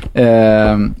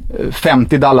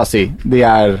 $50. Det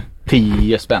är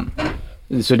 10 spänn.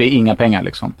 Så det är inga pengar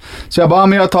liksom. Så jag bara,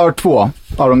 men jag tar 2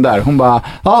 av dem där. Hon bara,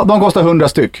 ja, de kostar 100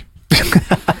 styck.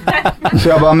 Så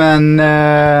jag bara, men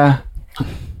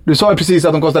du sa ju precis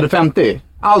att de kostade 50.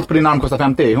 Allt på din arm kostar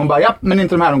 50. Hon bara, ja, men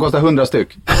inte de här, de kostar 100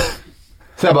 styck.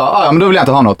 Så jag bara, ja, men då vill jag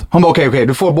inte ha något. Hon bara, okej,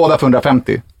 du får båda för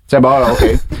 150. Så jag bara, ja,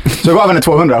 okej. Så jag gav henne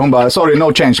 200. Hon bara, sorry,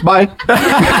 no change, bye.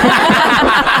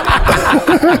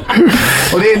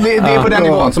 Och det är på den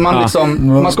nivån. Så man liksom,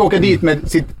 man ska åka dit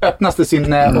med sitt öppnaste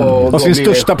sinne och sin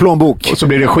största plånbok. Och så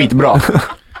blir det skitbra.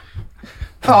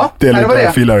 Ja, det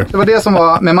var det som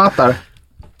var med Matar.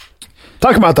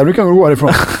 Tack Matar, du kan gå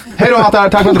härifrån. Hej då Matar,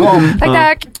 tack för att du kom.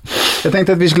 Tack. Jag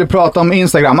tänkte att vi skulle prata om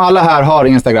Instagram. Alla här har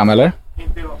Instagram, eller?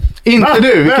 Inte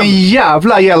du, vilken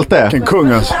jävla hjälte. Vilken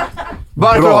kung alltså.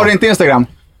 Varför har du inte Instagram?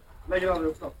 Lägger aldrig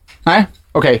upp något. Nej,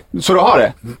 okej. Så du har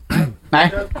det?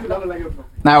 Nej.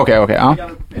 Nej, okej, ja.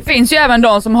 Det finns ju även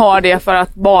de som har det för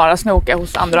att bara snoka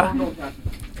hos andra.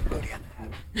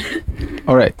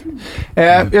 All right.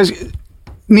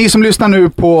 Ni som lyssnar nu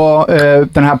på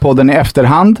den här podden i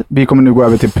efterhand, vi kommer nu gå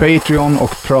över till Patreon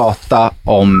och prata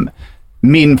om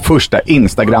min första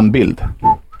Instagram-bild.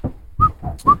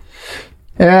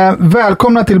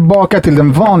 Välkomna tillbaka till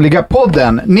den vanliga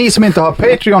podden. Ni som inte har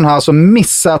Patreon har alltså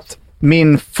missat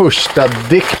min första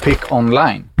dickpic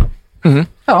online.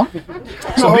 Ja.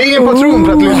 Så bli en patron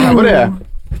för att lyssna på det.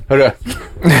 Hörru,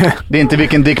 det är inte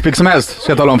vilken dickpic som helst,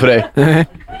 ska jag tala om för dig.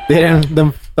 Det är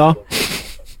den ja.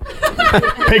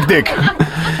 Pig dick.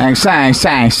 Sang.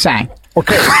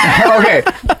 Okej.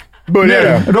 Börjar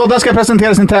det. Rodda ska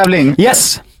presentera sin tävling.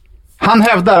 Yes. Han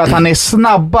hävdar att han är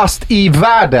snabbast i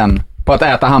världen på att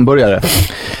äta hamburgare.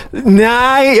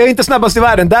 Nej, jag är inte snabbast i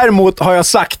världen. Däremot har jag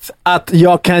sagt att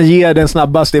jag kan ge den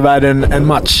snabbaste i världen en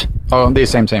match. Ja, det är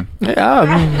same. Ja,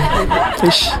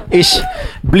 ish.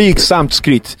 Blygsamt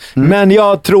skryt. Men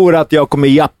jag tror att jag kommer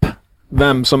japp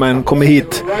vem som än kommer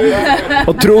hit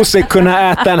och tror sig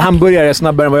kunna äta en hamburgare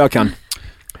snabbare än vad jag kan.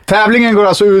 Tävlingen går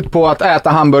alltså ut på att äta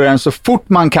hamburgaren så fort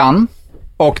man kan.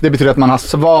 Och det betyder att man har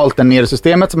svalt den ner i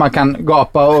systemet så man kan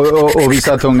gapa och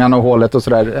visa tungan och hålet och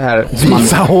sådär. Här,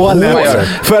 visa hålet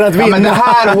för att vinna. Ja, men det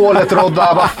här hålet,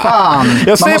 Rodda, vad fan.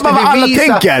 Jag ser bara vad alla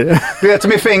tänker. Du vet,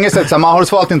 som i fängelset, så man har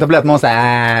svalt en tablett, man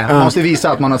måste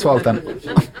visa att man har svalt den.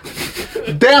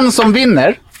 Den som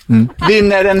vinner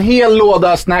en hel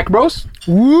låda Snack Bros,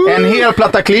 en hel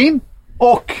platta Clean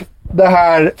och det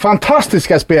här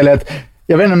fantastiska spelet,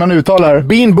 jag vet inte om man uttalar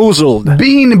Bean Boozled.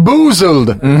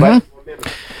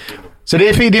 Så det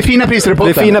är fina priser i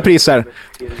potten. Det är fina priser.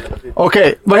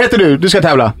 Okej, vad heter du? Du ska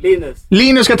tävla.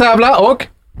 Linus ska tävla och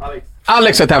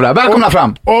Alex ska tävla. Välkomna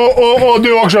fram. Och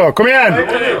du också. Kom igen.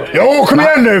 Jo, kom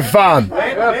igen nu, fan.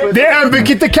 Det är en vilket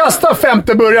inte kasta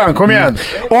femte början. Kom igen.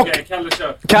 Och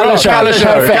Kalle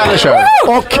kör.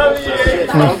 Och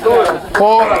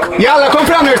Jalla, kom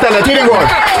fram nu istället. Tiden går.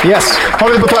 Yes. Har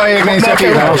vi på att ta egna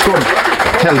initiativ här.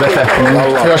 Helvete.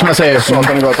 Gör som jag säger.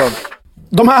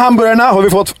 De här hamburgarna har vi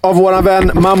fått av våran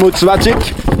vän Mahmoud Svajic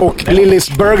och Lillis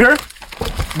Burger.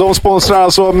 De sponsrar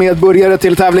alltså med burgare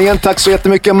till tävlingen. Tack så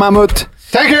jättemycket, Mahmoud.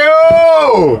 Thank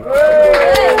you!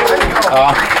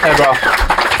 Ja, det är bra.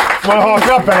 Var det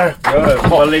haklapp eller?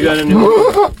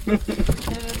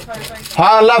 Har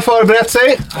alla förberett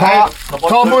sig?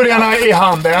 Ta burgarna i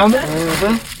handen.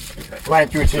 1,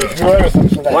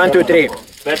 2, 3.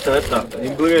 Men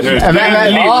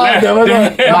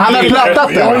han har plattat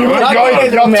det. Jag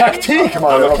har taktik,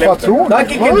 man. Vad tror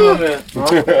du?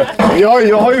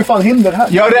 Jag har ju fan hinder här.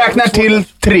 Jag räknar till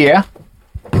 3.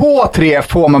 På 3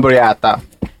 får man börja äta.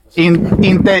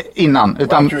 Inte innan,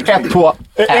 utan 1, 2,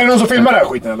 1. Är det någon som filmar det här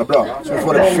skiten eller? Bra, så vi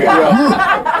får det fel.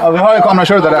 Ja, vi har ju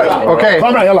kamerakörda där. Okej.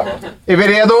 Är vi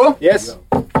redo? Yes.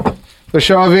 Då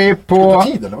kör vi på...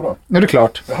 Tid, eller vadå? Nu är det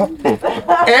klart.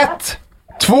 1,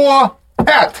 2,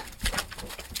 1.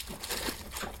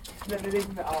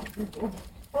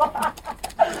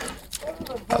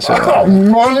 Alltså,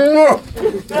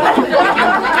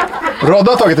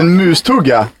 Rodda har tagit en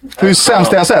mustugga. Det är ju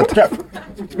sämst jag sett.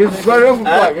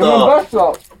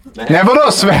 Nej,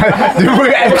 vadå Sven? Du får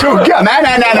ju en tugga.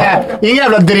 Nej. Ingen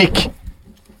jävla dryck.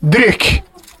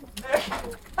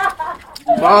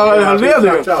 Han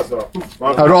leder ju.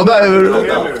 Ja, Rodda...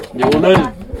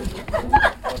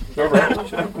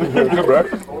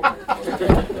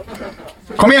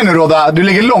 Kom igen nu Rodda, du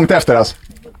ligger långt efter oss.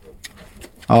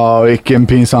 Ja, vilken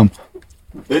pinsam.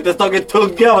 Du har inte tagit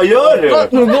tugga, vad gör du?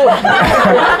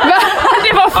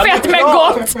 Det var fett med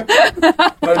gott.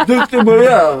 Vad duktig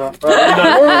början.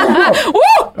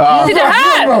 Det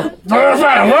här!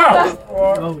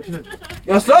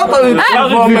 Jag sa att du Vi har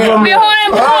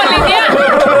en pålinje.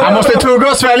 Han måste tugga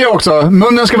och svälja också.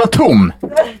 Munnen ska vara tom.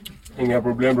 Inga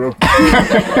problem, bro.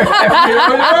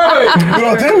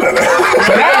 Dra till eller?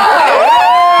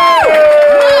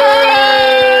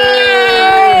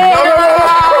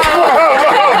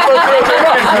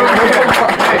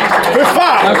 Hur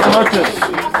fan?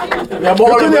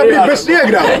 Jag kunde bli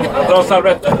besegrad.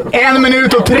 1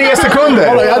 minut och 3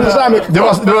 sekunder. Det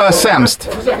var sämst.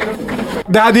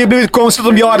 Det hade ju blivit konstigt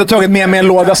om jag hade tagit med mig en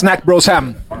låda Snack Bros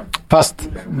hem. Fast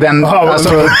den, alltså,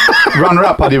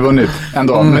 runner-up hade ju vunnit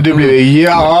ändå. Men du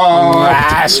blev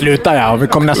Sluta ja, vi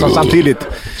kom nästan samtidigt.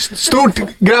 Stort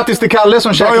grattis till Kalle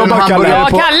som käkade en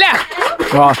hamburgare på... Kalle!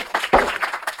 Ja.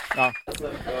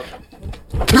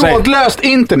 Trådlöst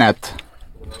internet.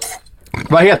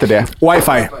 Vad heter det?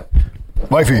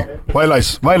 Wifi.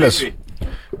 Wireless.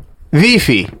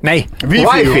 Wifi. Nej.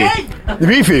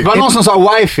 Wifi. Var det någon som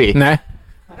sa wifi? Nej.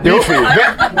 Jo.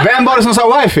 Vem var det som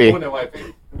sa wifi?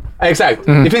 Exakt.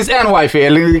 Det finns en wifi,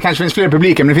 eller det kanske finns fler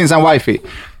publiker, men det finns en wifi.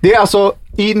 Det är alltså,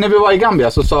 när vi var i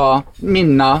Gambia så sa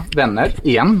mina vänner,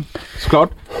 igen såklart,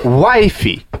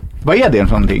 wifi. Vad är det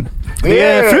för någonting? Det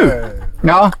är fru.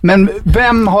 Ja, men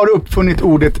vem har uppfunnit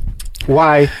ordet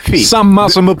wifi? Samma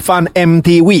som uppfann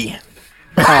MTV.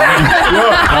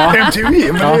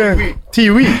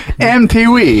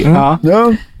 MTV. Ja.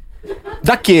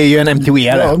 Ducky är ju en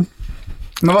MTV-are.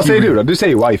 Men vad säger du då? Du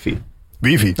säger wifi.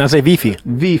 Wifi. Han säger wifi.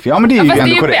 Wifi, ja men det är ju Fast det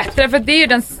ändå är ju korrekt. bättre för det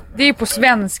är ju på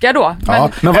svenska då.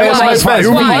 Men vad är som är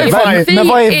svenska? Wifi Men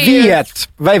vad är är ju- vet?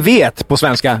 Vad är vet på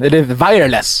svenska? Är det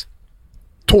wireless?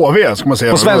 Tåv ska man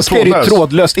säga. På svenska är det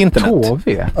trådlöst internet. Tåv?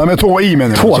 Ja, men tå-i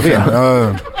menar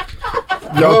jag.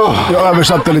 Jag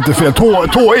översatte lite fel.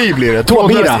 Tå-i blir det.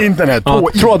 Trådlöst internet. Ja,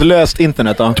 trådlöst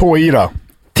internet då. Tå-ira.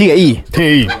 TI.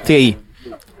 TI.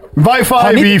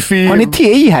 Wifi, wifi. Har ni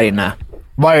TI här inne?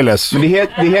 Wireless. Men det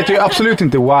heter ju absolut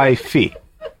inte wifi.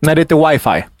 Nej, det heter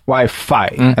wifi.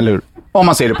 Wifi, eller hur? Om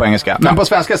man säger det på engelska. Men på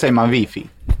svenska säger man wifi.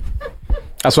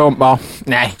 Alltså, ja.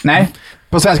 Nej.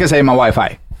 På svenska säger man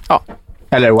wifi. Ja.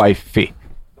 Eller wifi.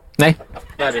 Nej.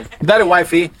 Där är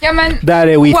wifi. Ja, men Där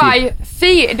är wifi.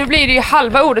 wifi, då blir det ju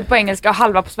halva ordet på engelska och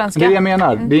halva på svenska. Det är det jag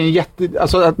menar. Det är en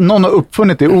alltså att någon har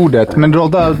uppfunnit det ordet, men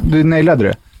Rodda, du nailade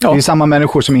det. Ja. Det är samma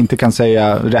människor som inte kan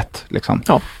säga rätt, liksom.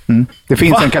 Ja. Det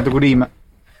finns en kategori med...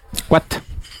 What?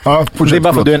 Ja, det är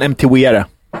bara för att du är en MTV-are.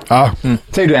 Ja.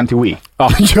 Säger du MTV? Ja,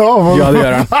 det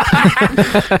gör han.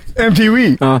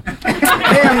 MTV. Ja.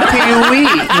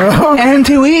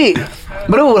 MTV!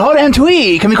 Bror, har du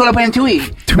MTV? Kan vi kolla på MTV?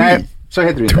 Nej, så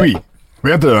heter det inte. Twi.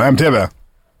 Vad heter det? MTV?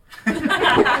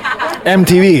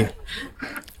 MTV.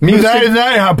 Men det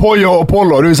där är här Pojo och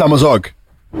Polo, det är samma sak.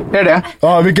 Är det?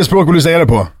 Ja, vilket språk vill du säga det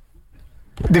på?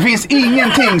 Det finns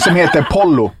ingenting som heter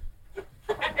pollo.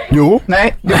 Jo.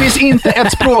 Nej, det finns inte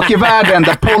ett språk i världen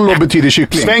där pollo betyder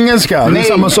kyckling. Svengelska, det är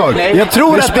samma sak. Nej. Jag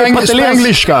tror att det är på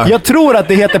italienska. Jag tror att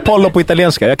det heter pollo på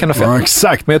italienska. Jag kan ha fel. Ja,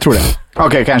 exakt. Men jag tror det.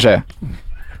 Okej, kanske.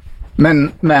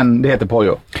 Men det heter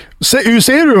pollo. Hur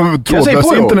säger du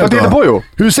trådlöst internet då? Det heter pollo.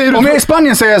 Hur säger du? Om jag i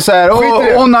Spanien säger så här,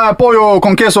 una pollo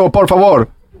con queso, por favor.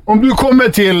 Om du kommer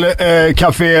till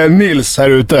Café Nils här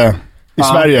ute i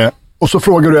Sverige och så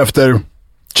frågar du efter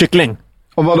kyckling.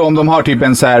 Och vad om de har typ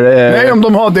en så här... Nej, om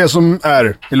de har det som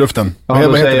är i luften. Ja,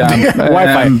 då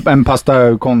säger en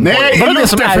pasta con... Nej, vad är det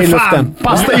som är i luften?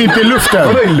 Pasta är inte i luften.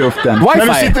 Vad är i luften? Wifi. När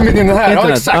du sitter med din här. Internet.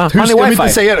 Ja, exakt. Ja, Hur ska vi inte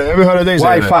säga det? Jag vill höra dig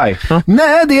säga Wi-Fi. det.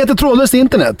 Nej, det heter trådlöst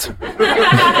internet.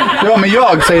 Ja, men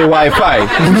jag säger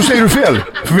wifi. Och då säger du fel.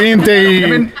 För vi är inte i...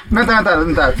 Men, vänta.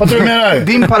 Fattar du vad jag menar?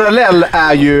 Din parallell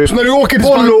är ju... Så när du åker till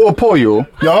pollo och pollo.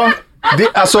 Ja. Det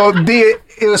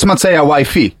är som att säga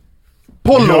wifi.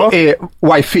 Pollo är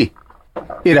wifi.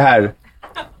 I det här.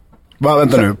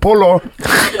 Vänta nu.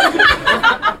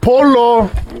 Pollo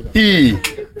i...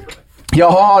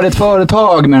 Jag har ett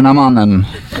företag med den här mannen.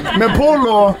 Men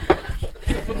pollo...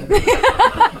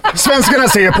 Svenskarna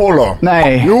säger pollo.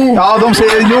 Nej. Jo. Ja, de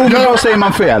säger... Jo, men då säger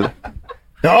man fel.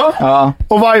 Ja.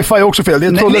 Och wifi är också fel. Det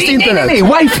är trådlöst internet. Nej,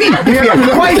 wifi! Det är fel.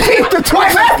 Wifi!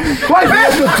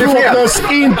 Wifi är trådlöst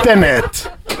internet.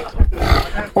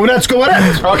 Om det ska vara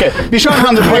rätt. Okej, vi kör en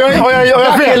handuppräckning.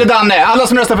 Duck eller Danne? Alla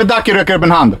som röstar för Duck röker upp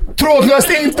en hand. Trådlöst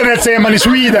internet säger man i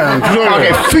Sweden.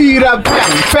 Okej,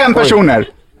 5 personer.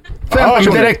 5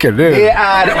 personer. Det räcker. Det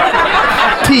är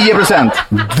 10%.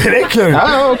 Det räcker.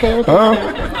 Ja, okej. Ja.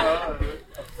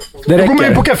 Du kommer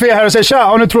in på café här och säger tja,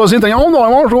 har ni trådlöst internet?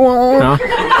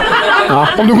 Ja.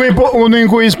 Om du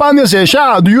går in i Spanien och säger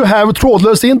tja, do you have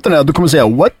trådlöst internet? Du kommer säga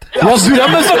what? Ja,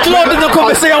 men såklart att de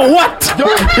kommer säga what?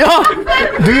 Ja.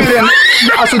 Du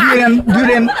är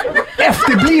den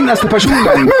efterblivnaste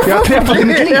personen jag har träffat i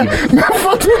mitt liv. Men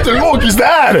fattar du inte hur logiskt det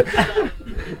är?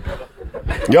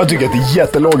 Jag tycker att det är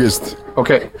jättelogiskt.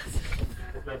 Okej.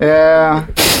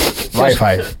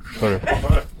 Wifi.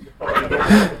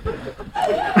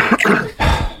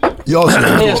 Jag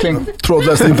ser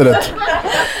trådlöst internet.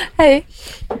 Hej.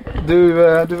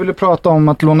 Du ville prata om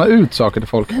att låna ut saker till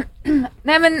folk.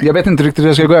 Nej, men... Jag vet inte riktigt hur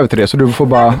jag ska gå över till det, så du får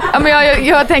bara... Ja, men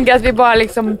jag tänker att vi bara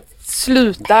liksom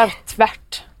slutar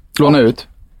tvärt. Låna ut?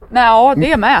 Nej, ja,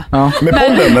 det är med. Ja. Med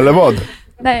podden, eller vad?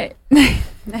 Nej.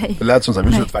 Det lät som så här,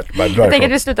 vi slutar tvärt. Jag tänker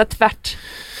att vi slutar tvärt.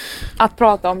 Att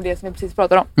prata om det som vi precis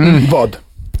pratade om. Vad?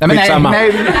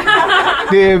 Nej.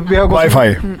 Vi har gått...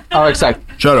 Wifi. Ja, exakt.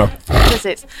 Kör då.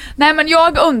 Precis. Nej, men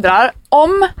jag undrar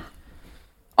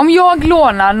om jag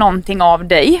lånar någonting av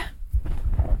dig,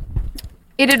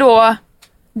 är det då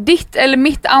ditt eller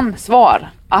mitt ansvar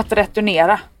att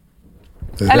returnera?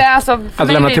 Eller alltså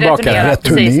att lämna tillbaka.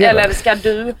 Precis. Eller ska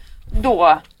du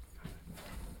då...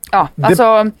 Ja,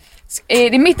 alltså... Är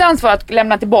det mitt ansvar att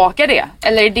lämna tillbaka det?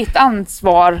 Eller är det ditt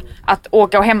ansvar att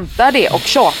åka och hämta det och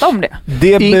tjata om det?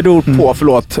 Det beror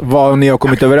på, vad ni har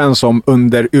kommit överens om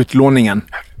under utlåningen.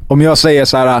 Om jag säger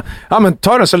så här, ja men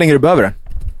ta den så länge du behöver den.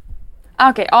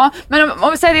 Okej, ja. Men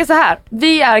om vi säger det så här.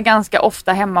 Vi är ganska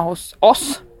ofta hemma hos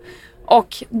oss.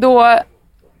 Och då,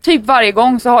 typ varje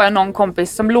gång så har jag någon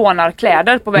kompis som lånar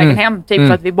kläder på vägen hem. Typ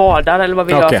för att vi badar eller vad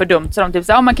vi gör för dumt. Så de typ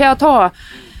säger, kan jag ta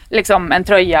liksom en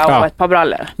tröja och ett par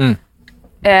brallor?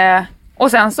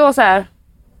 Och sen så här,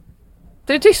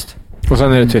 det är tyst. Och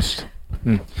sen är det tyst.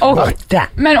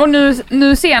 Och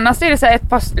nu senast är det så här ett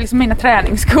par liksom mina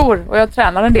träningsskor och jag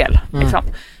tränar en del liksom.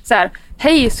 Så här,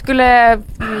 hej, skulle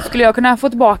jag kunna få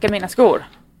tillbaka mina skor?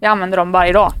 Jag använder dem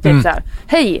varje dag. Typ så här,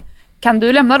 hej, kan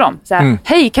du lämna dem? Så här,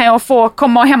 hej, kan jag få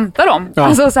komma och hämta dem? Ja.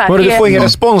 Alltså, så här, du får ingen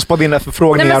respons på dina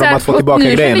förfrågningar om att få tillbaka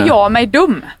grejerna. Nu känner jag mig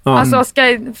dum. Alltså,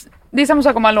 det är samma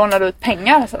sak om man lånar ut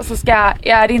pengar. Så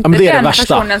är det inte den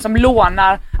personen som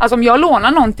lånar. Alltså om jag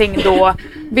lånar någonting, då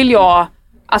vill jag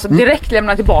direkt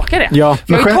lämna tillbaka det. Ja.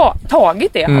 Jag har ju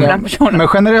tagit det av den personen. Men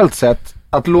generellt sett,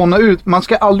 att låna ut, man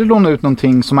ska aldrig låna ut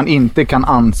någonting som man inte kan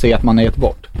anse att man har gett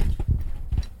bort.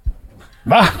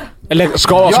 Va? Eller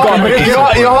ska det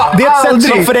är ett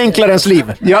sätt som förenklar ens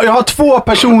liv. Jag har 2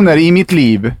 personer i mitt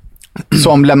liv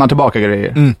som lämnar tillbaka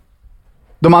grejer.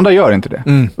 De andra gör inte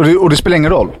det. Och det spelar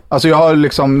ingen roll. Alltså jag har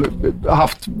liksom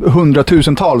haft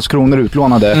 100,000-tals kronor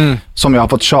utlånade som jag har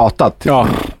fått tjatat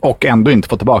och ändå inte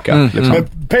fått tillbaka. Liksom.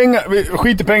 Men pengar,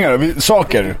 skit i pengar,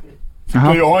 saker.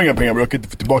 Jag har inga pengar, men jag kan inte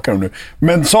få tillbaka dem nu.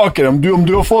 Men saker, om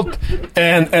du har fått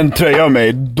en tröja av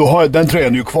mig, då har den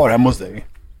tröjan ju kvar hemma hos dig.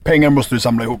 Pengar måste du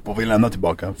samla ihop och vill lämna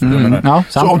tillbaka.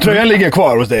 Så om tröjan ligger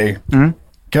kvar hos dig,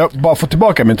 kan jag bara få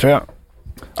tillbaka min tröja?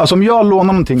 Alltså om jag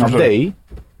lånar någonting av dig,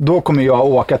 då kommer jag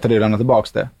åka till det och lämna tillbaka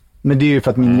det. Men det är ju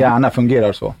för att min hjärna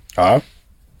fungerar så. Ja.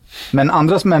 Men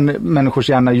andras människors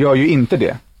hjärna gör ju inte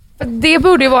det. Det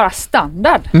borde ju vara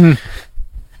standard.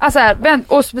 Alltså här,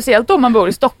 och speciellt om man bor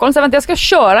i Stockholm. Så jag ska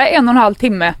köra 1,5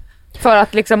 timme för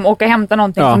att liksom åka och hämta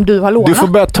någonting som du har lånat. Du får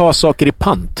börja ta saker i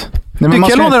pant. Nej, du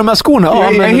kan låna de här skorna.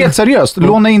 Jag är helt seriöst.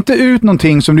 Låna inte ut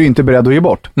någonting som du inte är beredd att ge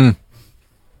bort.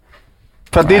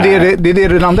 För att det är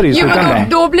det landar i. Jo, men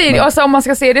då blir det, alltså, om man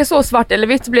ska se det så svart eller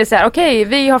vitt så blir det så här: okej,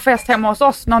 vi har fest hemma hos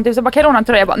oss. Någonting så bara, kan jag låna en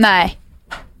tröja? Bara, nej.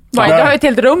 Bara, jag har ju ett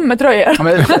helt rum med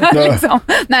tröjor. Liksom.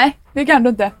 Nej, det kan du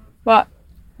inte. Bara,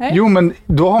 jo, men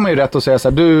då har man ju rätt att säga så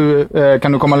här: du,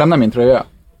 kan du komma och lämna min tröja?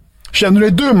 Känner du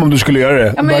dig dum om du skulle göra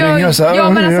det? Ja, men bara ringa så här,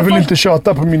 jag vill inte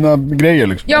tjata på mina grejer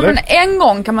liksom. Ja, men en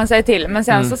gång kan man säga till. Men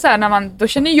sen så här, när man, då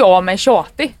känner jag mig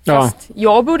tjatig. Fast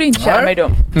jag borde inte känna mig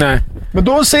dum. Nej. Men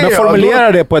då säger jag...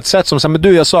 formulera det på ett sätt som säger, men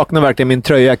du, jag saknar verkligen min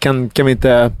tröja. Kan vi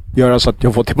inte göra så att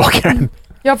jag får tillbaka den?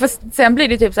 Ja, för sen blir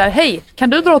det typ så här: hej, kan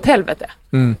du dra åt helvete?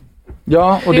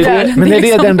 Ja, och det är men är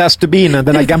det den där stubinen,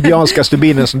 den där gambianska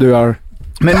stubinen som du har...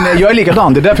 Men jag är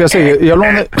likadan, det är därför jag säger jag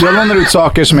lånar ut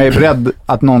saker som jag är beredd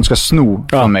att någon ska sno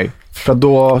från mig. För att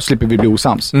då slipper vi bli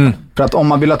osams. För att om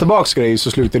man vill ha tillbaka grejer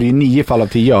så slutar det i 9 fall av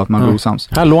 10 att man blir osams.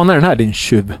 Här, lånar den här, din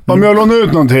tjuv. Om jag lånar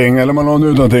ut någonting, eller man lånar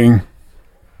ut någonting,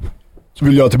 så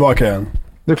vill jag tillbaka igen.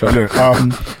 Det är klart. Ja.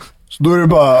 Så då är det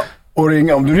bara att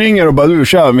ringa. Om du ringer och bara, du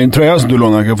kör min tröja som du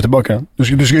lånar, kan jag få tillbaka.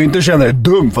 Du ska ju inte känna dig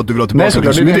dum för att du vill ha tillbaka. Nej,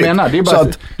 såklart, det är det jag menar. Det är bara så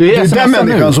att det är den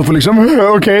människan som får liksom,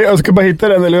 okej, jag ska bara hitta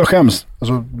den eller jag skäms.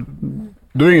 Alltså,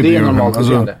 du är det är normalt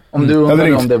beteende. Om du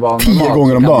undrar om det var 10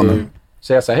 gånger om dagen.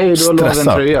 Säga så här: hej, du har lånat en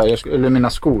tröja, eller mina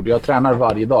skor. Jag tränar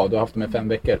varje dag, du har haft dem i 5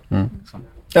 veckor. Liksom.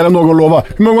 Eller någon lovar.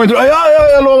 Hur många gånger?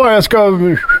 Jag lovar, jag ska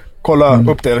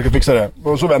kolla upp det, jag ska fixa det.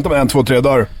 Och så väntar man 1, 2, 3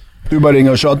 dagar. Du bara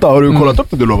ringer och tjata. Har du kollat upp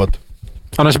det du lovat?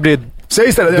 Annars blir det... Säg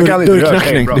istället, jag kan inte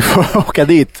dörrknackning. Du får åka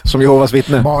dit som Jehovas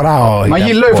vittne. Man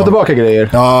gillar ju att få tillbaka grejer.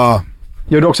 Ja.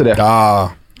 Gör du också det?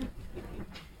 Ja.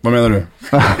 Vad menar du?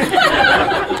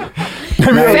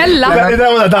 Fälla. Det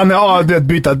där var Danne, det är ett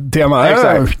byta tema.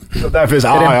 Exakt. Därför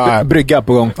är det brygga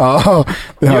på gång. Ja,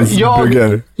 det är hans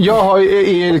brygger. Jag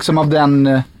är liksom av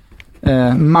den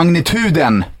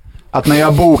magnituden att när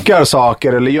jag bokar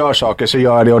saker eller gör saker så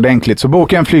gör jag det ordentligt. Så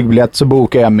bokar jag en flygbiljett så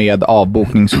bokar jag med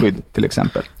avbokningsskydd till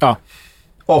exempel. Ja.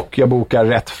 Och jag bokar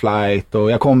rätt flight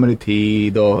och jag kommer i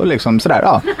tid och liksom sådär.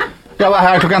 Ja. Jag var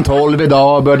här klockan 12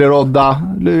 idag och började rodda.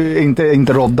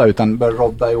 Inte rodda utan började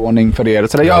rodda i ordning för er.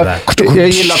 Så jag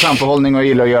gillar framförhållning och jag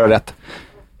gillar att göra rätt.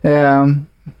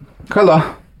 Själv då?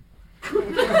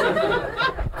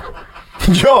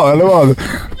 Ja, eller vad?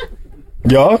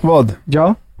 Ja, vad?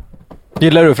 Ja.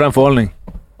 Gillar du framförhållning?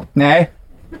 Nej.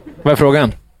 Vad är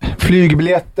frågan?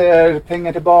 Flygbiljetter,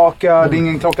 pengar tillbaka, det är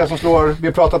ingen klocka som slår. Vi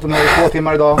har pratat om det i 2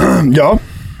 timmar idag. Ja.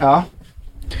 Ja.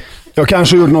 Jag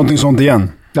kanske gjort någonting sånt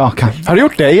igen. Ja, kanske. Har du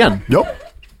gjort det igen? Ja.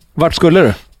 Vart skulle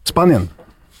du? Spanien.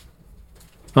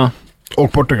 Ja.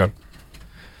 Och Portugal.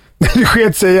 Det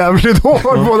sket sig jävligt hårt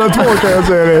båda två, kan jag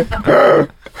säga det.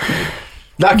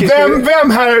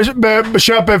 Vem här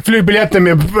köper flygbiljetter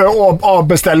med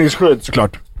avbeställningsskydd,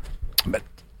 såklart?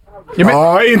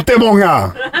 Ja, inte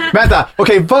många. Vänta,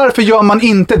 okej, varför gör man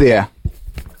inte det?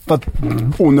 För att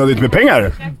onödigt med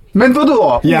pengar. Men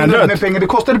vadå? Onödigt med pengar, det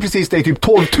kostade precis dig typ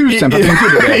 12 000 för att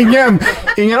inte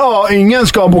det. Ingen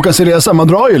ska boka sig resa, man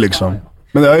drar ju liksom.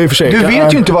 Men det är ju för sig. Du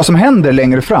vet ju inte vad som händer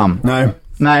längre fram.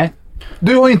 Nej.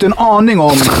 Du har ju inte en aning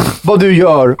om vad du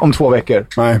gör om 2 veckor.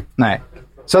 Nej.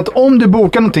 Så att om du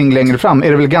bokar någonting längre fram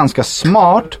är det väl ganska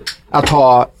smart att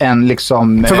ha en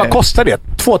liksom... För vad kostar det?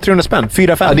 200-300 spänn?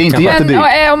 4-5? Ja, det är inte jättedyrt.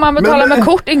 Om man betalar med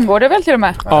kort ingår det väl till och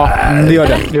med? Ja, det gör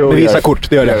det. Det visar kort,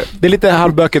 det gör det. Det är lite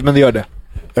halvbökigt, men det gör det.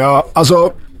 Ja,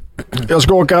 alltså... Jag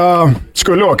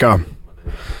skulle åka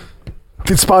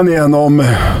till Spanien om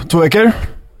 2 veckor.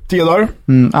 10 dagar.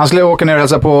 Han skulle åka ner och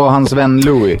hälsa på hans vän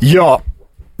Louis. Ja.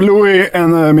 Louis,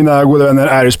 en av mina goda vänner,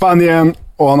 är i Spanien.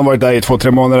 Och han har varit där i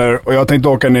 2-3 månader. Och jag tänkte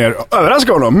åka ner och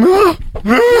överraska honom.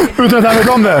 Utan att han vet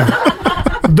om det.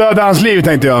 Döda hans liv,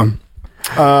 tänkte jag.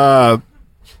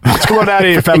 Ska vara där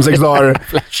i 5-6 dagar.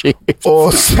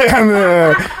 Och sen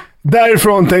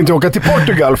därifrån tänkte jag åka till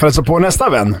Portugal för att hälsa på nästa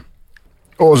vän.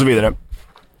 Och så vidare.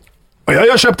 Och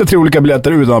jag köpte 3 olika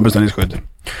biljetter utan beställningsskydd.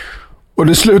 Och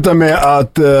det slutar med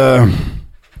att...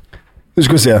 nu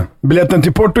ska vi se. Biljetten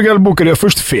till Portugal bokade jag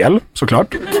först fel,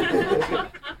 såklart.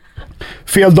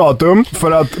 Fel datum,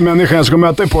 för att människan jag ska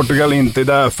möta i Portugal inte är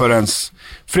där förrän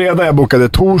fredag. Jag bokade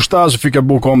torsdag, så fick jag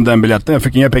boka om den biljetten. Jag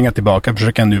fick inga pengar tillbaka,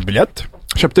 försöka en ny biljett.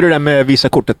 Köpte du den med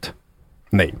Visa-kortet?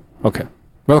 Nej. Okej.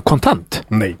 Var det kontant?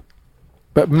 Nej.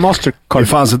 Mastercard. Det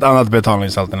fanns ett annat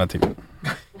betalningsalternativ.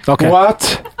 Okay.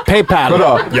 What? PayPal.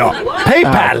 Vadå? Ja.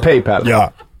 PayPal? PayPal.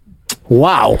 Ja.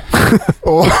 Wow.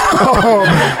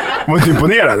 Var du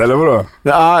imponerad, eller vadå?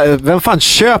 Ja, vem fan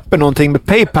köper någonting med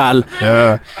PayPal?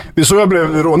 Ja. Det är så jag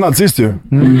blev rånad sist ju.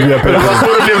 Det var så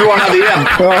du blev rånad igen.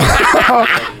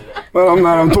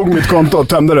 När de tog mitt konto och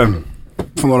tömde det.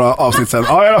 För några avsnitt sedan.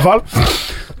 Ja, i alla fall.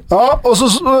 Ja, och så...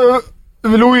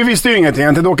 Louis visste ju ingenting.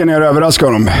 Jag tänkte åka ner och överraska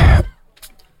honom.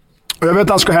 Och jag vet att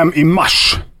han ska hem i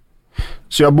mars.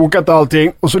 Så jag har bokat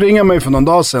allting. Och så ringer han mig för någon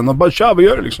dag sedan. Och bara, tja, vad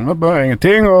gör du liksom? Jag behöver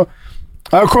ingenting. Och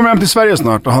jag kommer hem till Sverige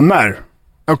snart. Och han, när?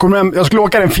 Jag skulle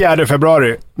åka den 4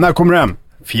 februari. När kommer du hem?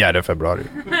 4 februari.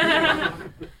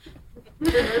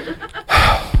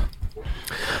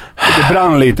 Det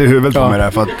brann lite i huvudet på mig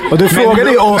där. För att, och du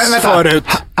frågade ju oss förut.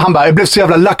 Han bara, jag blev så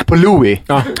jävla lack på Louis.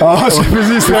 Ja, så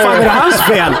precis. Men fan, är det hans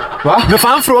fel? Va? Men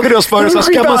fan frågade oss förut, så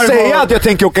ska man säga att jag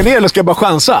tänker åka ner eller ska jag bara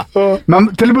chansa?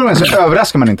 Men till att börja med så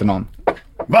överraskar man inte någon.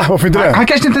 Va? Varför inte det? Han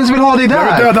kanske inte ens vill ha dig där.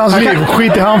 Jag vill döda hans liv.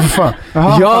 Skit i han för fan.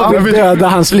 Jag vill döda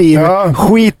hans liv. Ja.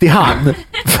 Skit i han.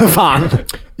 För fan.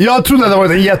 Jag trodde att det var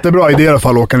en jättebra idé i alla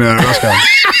fall att åka ner och överraska.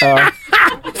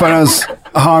 Förrän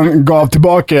han gav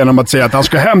tillbaka genom att säga att han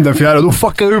ska hem den 4. Då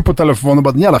fuckade jag upp på telefonen och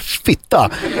bara, en jävla fitta.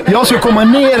 Jag ska komma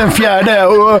ner den 4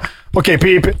 och... Okej,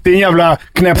 pip, din jävla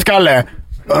knäppskalle.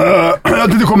 Jag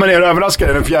tänkte komma ner och överraska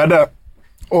dig den 4.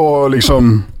 Och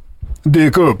liksom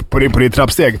dyka upp på ditt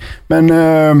trappsteg.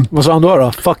 Men... vad sa han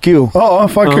då? Fuck you. Ja,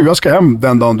 fuck you. Jag ska hem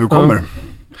den dagen du kommer.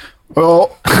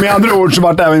 Och med andra ord så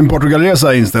var det även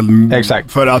Portugalresa inställd.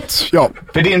 Exakt. För att, ja.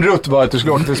 För din rutt var att du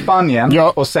skulle åka till Spanien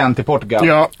och sen till Portugal.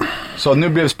 Ja. Så nu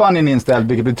blev Spanien inställd,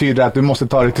 vilket betyder att du måste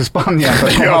ta dig till Spanien för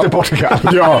att komma till Portugal.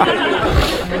 Ja.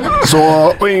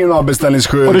 Så, och ingen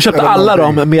avbeställningsskydd. Och du köpte alla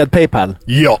dem med PayPal?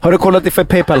 Ja. Har du kollat ifall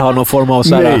PayPal har någon form av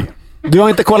så här? Nej. Du har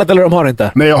inte kollat eller de har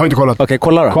inte? Nej, jag har inte kollat. Okej,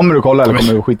 kolla då. Kommer du kolla eller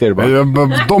kommer du skita i det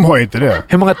bara? De har inte det.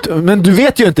 Hur många men du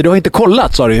vet ju inte, du har inte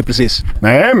kollat, sa du ju precis.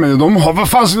 Nej, men de har... Vad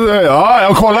fan... Ja,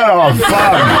 jag kollar då.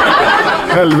 Fan.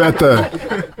 Helvete.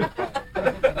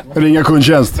 Ringa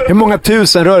kundtjänst. Hur många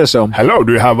tusen rör det sig om? Hello,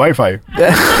 do you have wifi?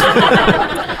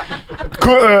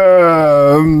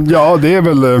 Ja, det är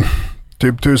väl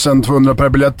typ 1200 per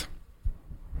biljett.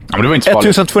 Ja, men det var inte så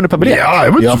farligt. 1200 per biljett? Ja, det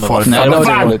var inte så farligt. Nej, det var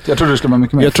inte farligt. Jag trodde det skulle vara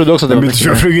mycket mer. Jag trodde också att det var mycket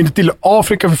mer. Jag flyger inte till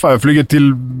Afrika för fan. Jag flyger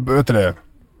till, vet du det?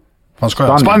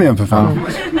 Spanien för fan.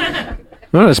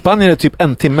 Ja. Spanien är typ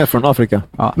 1 timme från Afrika.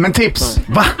 Ja. Men tips.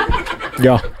 Va?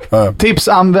 Ja. Tips,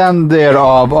 använd er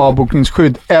av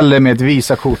avbokningsskydd eller med ett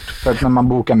visakort. För att när man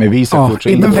bokar med visakort så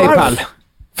inte PayPal.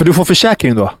 För du får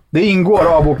försäkring då? Det ingår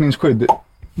avbokningsskydd.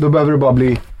 Då behöver du bara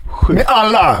bli sjuk. Med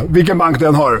alla, vilken bank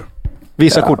den har.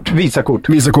 Visakort. Ja, visakort.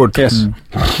 Visakort. Yes.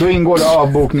 Då ingår det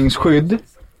avbokningsskydd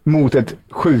mot ett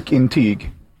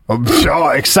sjukintyg.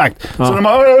 Ja, exakt. Så när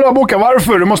man bokar,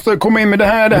 varför? Du måste komma in med det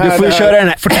här. Du får ju köra den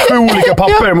här. 47 olika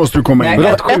papper måste du komma in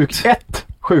med. Ett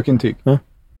sjukintyg.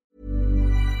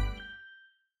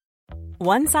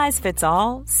 One size fits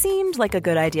all seemed like a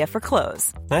good idea for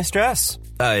clothes. Nice dress.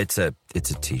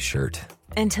 It's a t-shirt.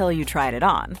 Until you tried it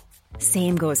on.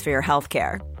 Same goes for your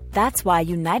healthcare. That's why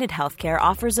United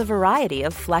Healthcare offers a variety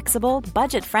of flexible,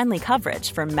 budget-friendly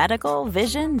coverage for medical,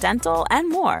 vision, dental, and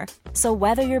more. So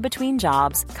whether you're between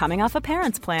jobs, coming off a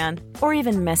parent's plan, or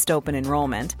even missed open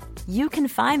enrollment, you can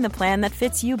find the plan that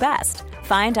fits you best.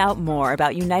 Find out more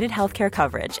about United Healthcare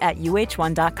coverage at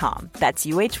uh1.com. That's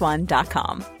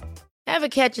uh1.com. Ever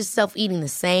catch yourself eating the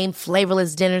same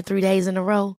flavorless dinner 3 days in a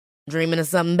row? Dreaming of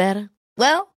something better?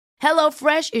 Well,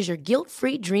 HelloFresh is your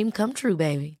guilt-free dream come true,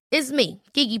 baby. It's me,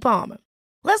 Keke Palmer.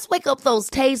 Let's wake up those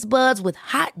taste buds with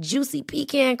hot, juicy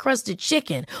pecan-crusted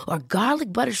chicken or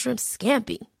garlic butter shrimp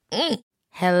scampi.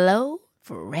 Hello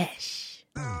Fresh.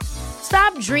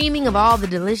 Stop dreaming of all the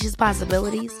delicious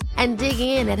possibilities and dig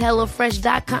in at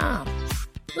HelloFresh.com.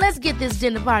 Let's get this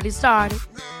dinner party started.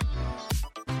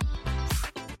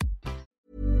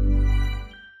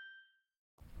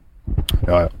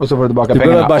 Ja. Och så får du tillbaka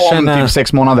pengarna om typ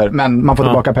 6 månader. Men man får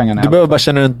tillbaka pengarna. Du behöver bara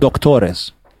känna en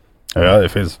doktores. Ja, det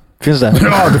finns. Finns det?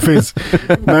 Ja, det finns.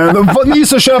 Men ni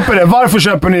som köper det, varför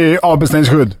köper ni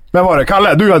avbeställningsskydd? Vem var det?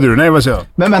 Kalle, du hade du. Nej, vad säger jag?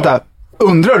 Men vänta,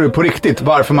 undrar du på riktigt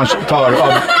varför man tar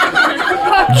av...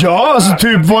 Ja, alltså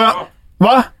typ vad jag...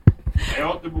 Va? Jag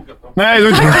har inte bokat något. Nej,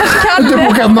 du har inte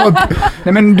bokat något.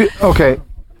 Nej, men du... Okej.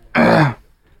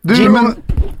 Du, men...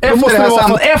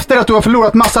 Efter att du har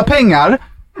förlorat massa pengar...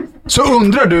 Så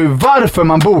undrar du varför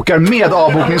man bokar med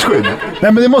avbokningsskydd?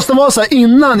 Nej, men det måste vara så här,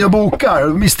 innan jag bokar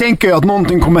misstänker jag att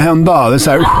någonting kommer hända. Det är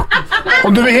så här,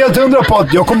 om du är helt 100 på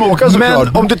att jag kommer åka såklart.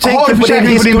 Men om du tänker på din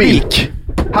historik.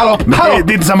 Hallå?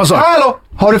 Det är inte samma sak. Hallå?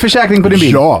 Har du försäkring på din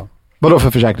bil? Ja. Vadå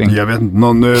för försäkring? Jag vet inte.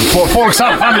 Någon...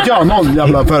 Folksam, fan vet jag. Någon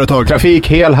jävla företag. Trafik,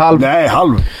 hel, halv? Nej,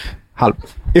 halv.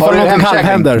 Ifall något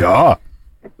händer. Ja.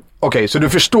 Okej, så du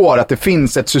förstår att det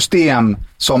finns ett system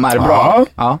som är bra?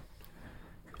 Ja.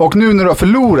 Och nu när du har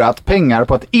förlorat pengar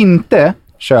på att inte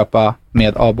köpa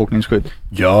med avbokningsskydd,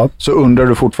 så undrar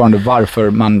du fortfarande varför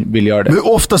man vill göra det. Men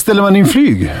ofta ställer man in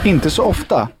flyg? Inte så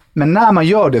ofta. Men när man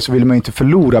gör det så vill man inte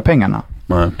förlora pengarna.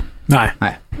 Nej.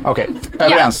 Okej,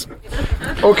 överens.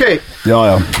 Okej.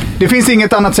 Ja. Det finns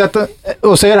inget annat sätt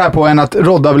att säga det här på än att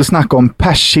Rodda vill snacka om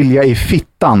persilja i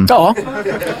fittan. Ja,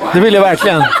 det vill jag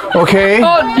verkligen. Okej.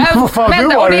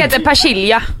 Vänta, och det heter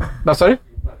persilja. Vad sa du?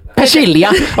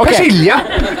 Persilja. Okay. Persilja?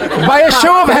 By a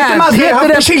show of hands. Heter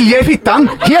det persilja i fittan?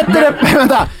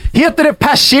 Heter det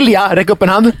persilja? Räck upp en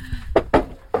hand.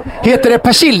 Heter det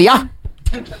persilja?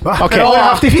 Okej. Har jag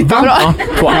haft i fittan? Ja,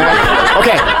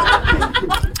 okej.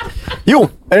 Jo,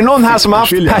 är det någon här som har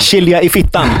haft persilja i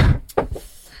fittan?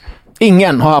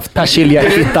 Ingen har haft persilja i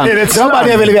fittan. Det var bara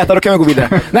det jag ville veta, då kan vi gå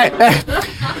vidare. Nej,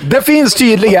 det finns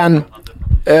tydligen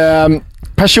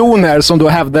personer som då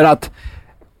hävdar att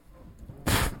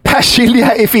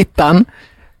persilja i fittan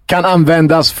kan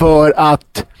användas för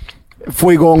att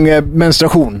få igång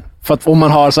menstruation. För att om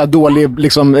man har så här dålig,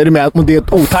 liksom, är det med att det är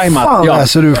ett otajmat. Vad fan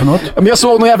läser du för något? Men jag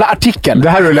såg någon jävla artikel. Det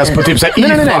här har du läst på typ så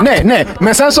här nej.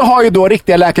 Men sen så har ju då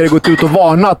riktiga läkare gått ut och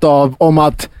varnat om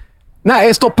att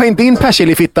nej, stoppa inte in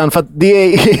persilja i fittan för att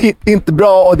det är inte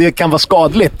bra och det kan vara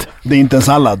skadligt. Det är inte en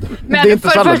sallad. Men det är inte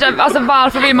för sallad. första, alltså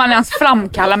varför vill man ens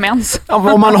framkalla mens?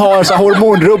 Om man har så här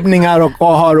hormonrubbningar och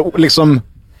har liksom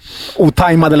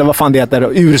otajmad eller vad fan det heter,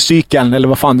 urcykeln eller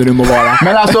vad fan det nu må vara.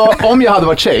 Men alltså, om jag hade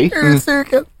varit tjej,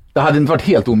 det hade inte varit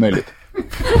helt omöjligt.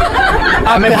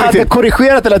 Att det hade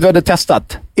korrigerat eller att vi hade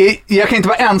testat? Jag kan inte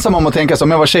vara ensam om att tänka så.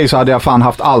 Om jag var tjej så hade jag fan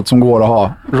haft allt som går att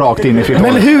ha rakt in i fittan.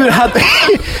 Men hur hade...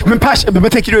 men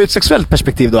tänker du ur ett sexuellt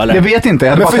perspektiv då eller? Jag vet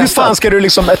inte. Men för hur fan ska du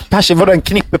liksom vadå, en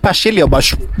knippe persilja och bara...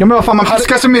 Ja men vad fan, man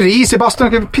piskar som med ris i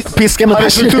bastun. Piska med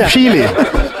persilja. Chili.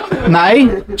 Nej.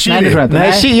 Chili. Nej, det tror jag inte.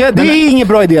 Nej, chili, det är ingen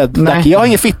bra idé. Jag har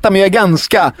ingen fitta, men jag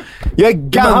är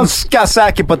ganska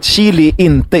säker på att chili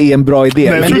inte är en bra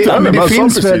idé. Nej, men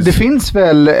det finns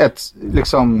väl ett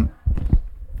liksom...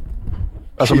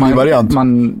 Alltså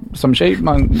man som tjej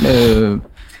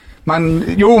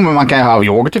jo men man kan ju ha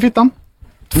yoghurt i fittan.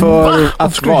 För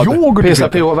att ska yoghurt pissa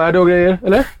pH-värde och grejer,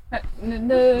 eller?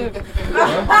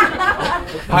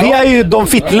 Vi är ju de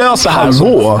fittlösa här.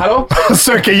 Hallå?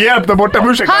 Söker hjälp där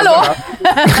borta. Hallå?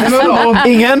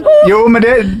 Ingen? Jo men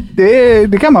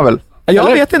det kan man väl?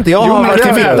 Jag vet inte, jag har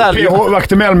varit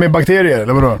Vaktimel med bakterier,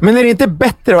 eller vadå? Men är det inte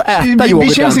bättre att äta yoghurt?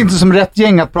 Det känns inte som rätt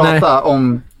gäng att prata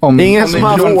om ingen som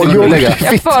har yoghurt.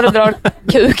 Jag föredrar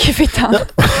kuk i fittan.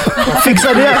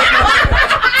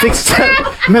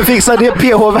 Fixar det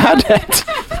pH-värdet?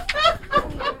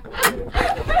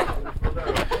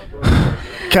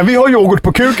 Kan vi ha yoghurt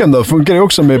på kuken då? Funkar det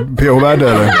också med pH-värde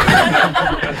eller?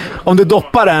 Om du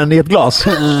doppar den i ett glas.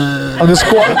 Om du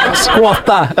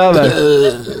skåta över.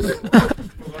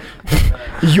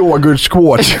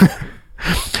 Yoghurt-squat.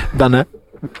 Danne,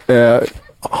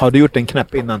 har du gjort en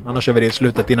knäpp innan? Annars kör vi det i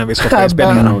slutet innan vi stoppar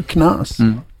inspelningen. Knas.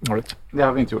 Det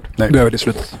har vi inte gjort. Nej. Då gör vi det i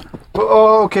slutet.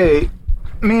 Okej.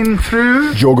 Min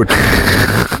fru... Yoghurt.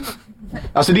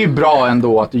 Alltså det är bra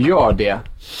ändå att du gör det.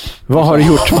 Vad har du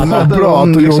gjort?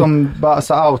 Hon liksom bara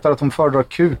så outar att hon föredrar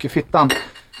kuk i fittan.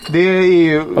 Det är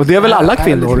ju... Och det är väl alla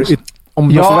kvinnor? Om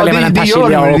det gör det, men det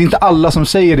är inte alla som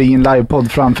säger det i en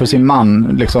livepodd framför sin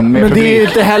man. Liksom, men det är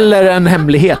inte heller en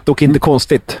hemlighet och inte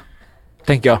konstigt.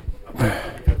 Tänker jag.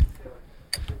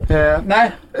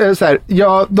 Nej, så här.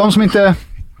 Ja, de som inte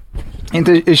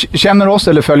känner oss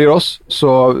eller följer oss,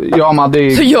 så jag och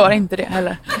Madde... Så gör inte det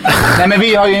heller. Nej, men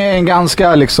vi har ju en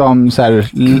ganska liksom så här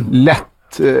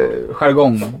lätt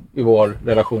jargong i vår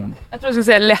relation. Jag tror du skulle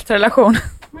säga lätt relation.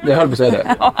 Jag höll på att säga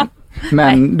det. Ja.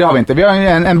 Men det har vi inte. Vi har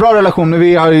en bra relation, men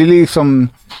vi har ju liksom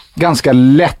ganska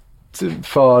lätt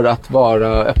för att vara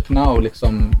öppna och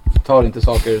liksom tar inte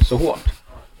saker så hårt.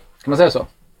 Kan man säga så?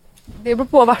 Det beror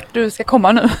på vart du ska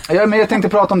komma nu. Ja, men jag tänkte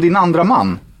prata om din andra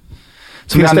man.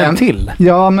 Finns det en till?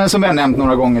 Ja, men som jag nämnt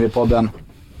några gånger i podden.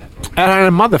 Är han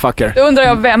en motherfucker? Då undrar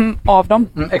jag vem av dem.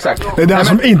 Exakt. Det är den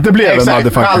som inte blev en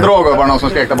motherfucker. Khal-Drogo var någon som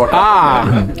skrek där borta.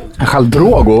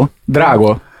 Khal-Drogo?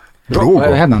 Drago. Vad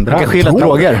heter han? Vilka skilda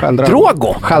droger?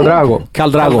 Drogo? Khal-Drogo.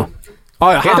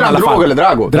 Heter han Drogo eller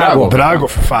Drago? Drago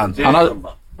för fan.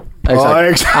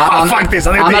 Exakt. Faktiskt.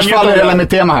 Annars faller hela mitt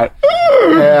tema här.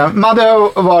 Madde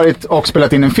har varit och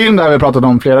spelat in en film där vi pratat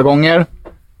om flera gånger.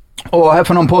 Och här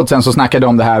för någon podd sen så snackade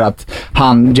om det här att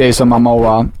han, Jason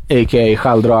Momoa, a.k.a.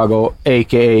 Khal-Drogo,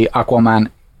 a.k.a. Aquaman,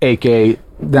 a.k.a.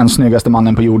 den snyggaste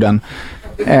mannen på jorden.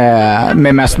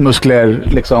 Med mest muskler,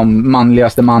 liksom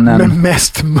manligaste mannen. Med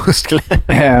mest muskler.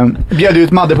 Bjöd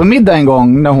ut Madde på middag en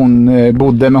gång när hon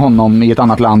bodde med honom i ett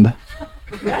annat land.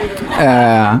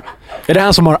 Är det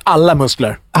han som har alla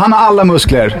muskler? Han har alla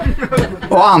muskler.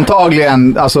 Och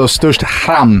antagligen alltså störst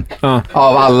ham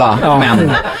av alla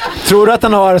män. Tror du att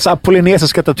han har så här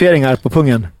polynesiska tatueringar på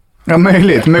pungen? Ja,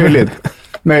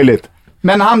 möjligt.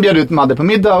 Men han bjöd ut Madde på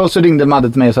middag och så ringde Madde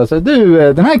till mig och sa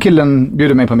du, den här killen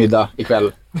bjuder mig på middag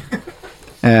ikväll.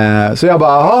 Så jag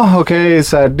bara, okej,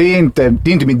 så här, det är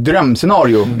inte mitt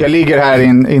drömscenario. Jag ligger här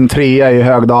i en trea i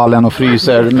Högdalen och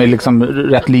fryser med liksom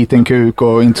rätt liten kuk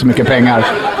och inte så mycket pengar.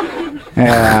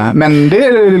 Men det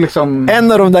är liksom...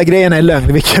 En av de där grejerna är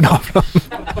lögn, vilken av dem?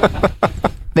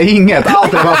 Det är inget,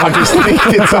 allt det var faktiskt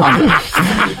riktigt sant.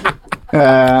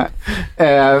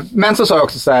 Men så sa jag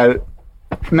också så här,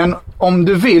 men om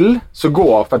du vill så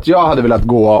gå, för att jag hade velat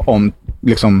gå om,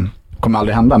 liksom, kommer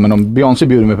aldrig hända, men om Beyoncé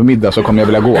bjuder mig på middag så kommer jag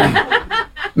vilja gå.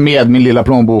 Med min lilla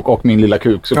plånbok och min lilla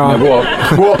kuk så kommer jag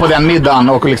gå på den middagen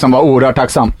och liksom vara oerhört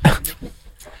tacksam.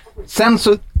 Sen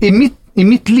så, i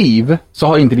mitt liv så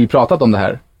har inte vi pratat om det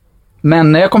här.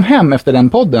 Men när jag kom hem efter den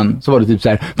podden så var det typ så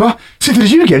här: va? Sitter du och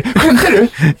ljuger? Skämtar du?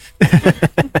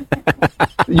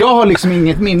 Jag har liksom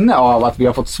inget minne av att vi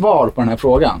har fått svar på den här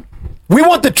frågan. We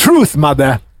want the truth,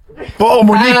 Madde! Om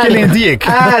hon gick eller inte gick.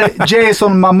 Är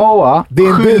Jason Momoa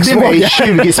skyldig mig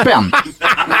 20 spänn?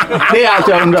 Det är allt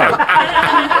jag undrar.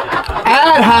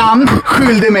 Är han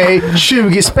skyldig mig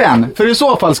 20 spänn? För i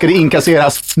så fall ska det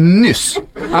inkasseras nyss.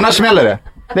 Annars smäller det.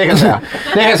 Det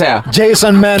kan jag säga.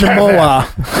 Jason Momoa.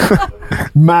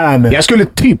 Man. Jag skulle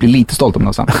typ bli lite stolt om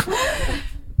någonstans.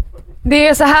 Det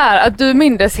är så här att du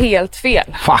mindes helt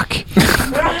fel. Fuck.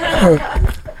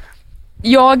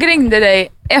 Jag ringde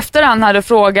dig efter han hade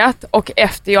frågat och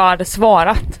efter jag hade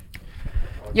svarat.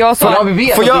 Jag sa...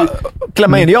 Får jag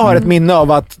klämma in? Jag har ett minne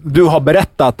av att du har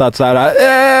berättat att så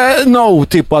här,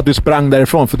 typ att du sprang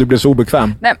därifrån för att du blev så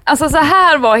obekväm. Nej, alltså så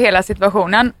här var hela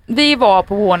situationen. Vi var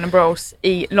på Warner Bros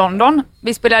i London.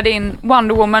 Vi spelade in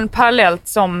Wonder Woman parallellt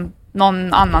som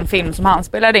någon annan film som han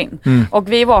spelade in.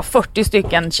 Och vi var 40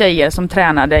 stycken tjejer som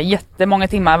tränade jättemånga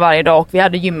timmar varje dag och vi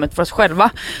hade gymmet för oss själva.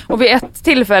 Och vid ett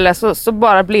tillfälle så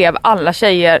bara blev alla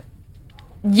tjejer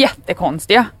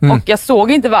jättekonstiga. Och jag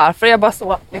såg inte varför, jag bara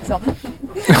såg liksom.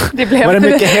 Det blev, var det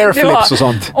mycket hairflips och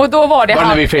sånt? Och då var det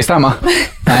när vi FaceTimade?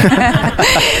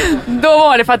 Då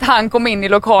var det för att han kom in i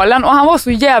lokalen och han var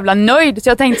så jävla nöjd så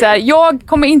jag tänkte så här: jag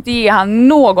kommer inte ge han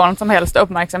någon som helst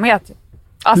uppmärksamhet.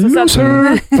 Alltså,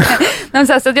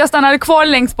 så att jag stannade kvar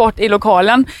längst bort i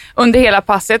lokalen under hela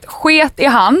passet, sket i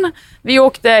han. Vi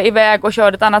åkte iväg och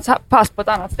körde ett annat pass på ett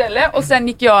annat ställe och sen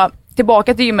gick jag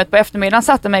tillbaka till gymmet på eftermiddagen,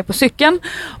 satte mig på cykeln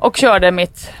och körde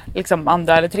mitt liksom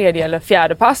andra eller tredje eller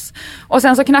fjärde pass. Och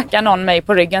sen så knackade någon mig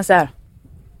på ryggen så här: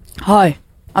 Hi,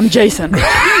 I'm Jason.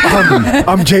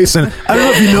 I'm Jason. I don't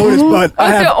know if you noticed, but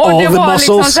I have all the muscles.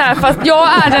 Liksom så här, fast jag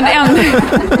är den enda.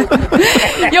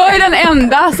 Jag är den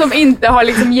enda som inte har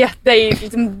liksom gett dig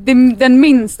liksom den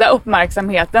minsta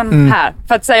uppmärksamheten här.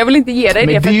 För att säga, jag vill inte ge dig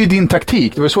men det. Men det är ju din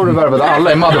taktik. Det var så du värvade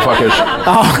alla i motherfuckers.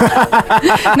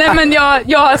 Nej, men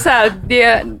jag så här,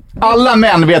 det. Alla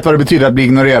män vet vad det betyder att bli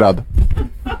ignorerad.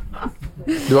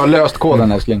 Du har löst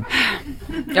koden, älskling.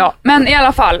 Ja, men i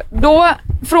alla fall, då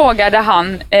frågade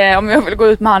han om jag ville gå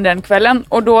ut med han den kvällen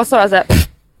och då sa jag så här: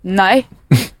 nej.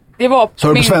 Det var så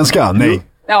du på svenska? Nej.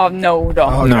 Ja, no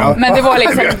då. No. Men det var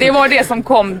liksom, det var det som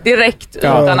kom direkt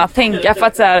utan att tänka, för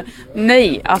att så här,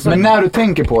 nej. Alltså, men när du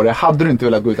tänker på det, hade du inte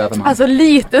velat gå ut och äta mat? Alltså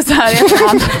lite så här i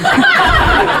efterhand.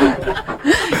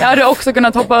 Jag hade också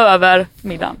kunnat hoppa över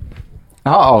middagen.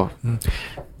 Ja.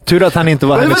 Tur att han inte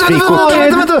var hennes frikort.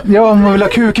 Vänta. Ja, man vill ha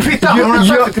kuk i fittan. Hon har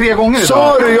sagt det 3 gånger idag.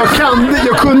 Sa du,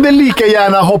 jag kunde lika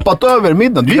gärna hoppat över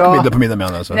middagen. Du gick middag på middag med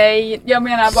henne alltså. Nej, jag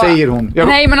menar bara... Säger hon.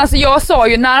 Nej, men alltså jag sa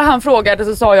ju, när han frågade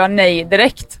så sa jag nej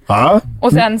direkt.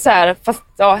 Och sen så här, fast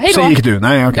ja, hej då. Så gick du?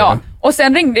 Nej, okej. Ja, och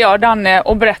sen ringde jag Danne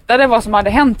och berättade vad som hade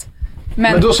hänt.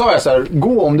 Men då sa jag så här: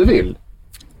 gå om du vill.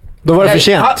 Då var det för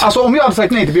sent. Alltså om jag hade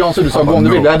sagt nej till Beyoncé och du sa gå om du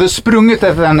vill, jag hade sprungit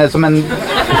efter henne som en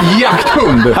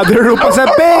jakthund. Hade du ropat såhär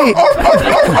bej?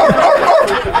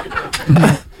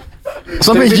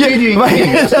 Som en vad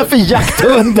är det för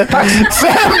jakthund?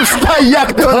 Sämsta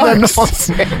jakthunden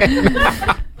någonsin.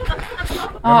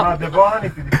 Men det var han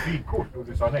inte ditt frikort och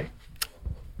du sa nej?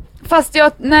 Fast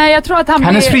jag tror att han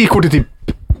hennes frikort är typ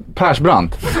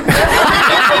Persbrandt.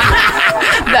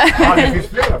 Ja, det finns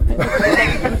flera.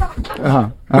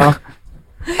 Ja.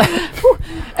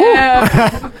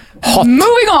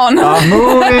 Moving on.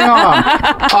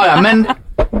 Ja, men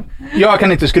jag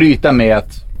kan inte skryta med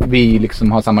att vi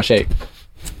liksom har samma tjej.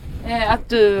 Att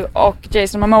du och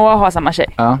Jason Momoa har samma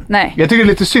tjej? Ja. Nej. Jag tycker det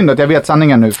är lite synd att jag vet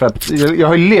sanningen nu, för att jag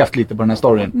har ju levt lite på den här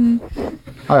storyn.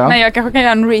 Ja. Nej, jag kanske kan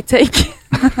göra en retake.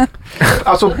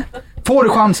 Alltså, får du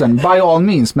chansen, by all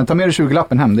means, men ta med dig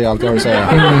 20-lappen hem, det är allt jag har att säga.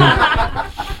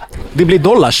 Det blir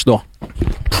dollars då.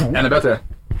 Ännu bättre.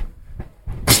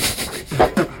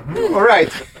 All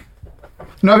right.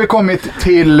 Nu har vi kommit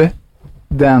till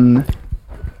den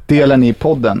delen i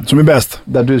podden som är bäst.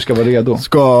 Där du ska vara redo.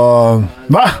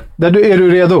 Va? Är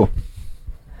du redo?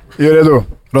 Jag är redo.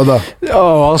 Rodda.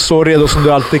 Ja, så redo som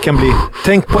du alltid kan bli.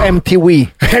 Tänk på MTV.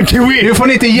 MTV! Nu får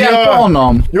ni inte hjälpa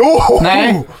honom. Jo!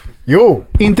 Nej. Jo!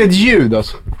 Inte ett ljud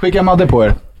alltså. Skicka Madde på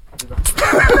er.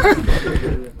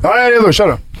 Ja, jag är redo. Kör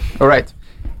då. All right.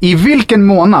 I vilken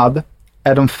månad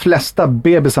är de flesta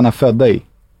bebisarna födda i?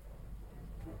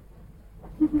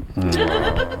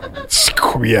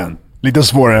 Kom igen. Lite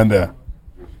svårare än det.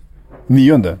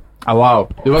 9:e. Ah,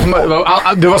 wow.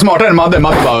 Du var smartare än Madde.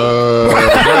 Madde bara...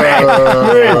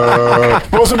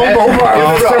 Vad som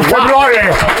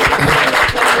februari.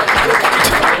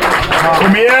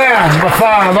 Kom igen. Vad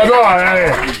fan, vadå?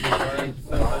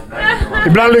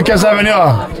 Ibland lyckas även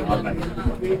jag.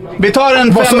 Vi tar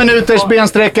en 5 minuters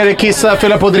bensträckare, kissa,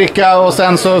 fylla på dricka och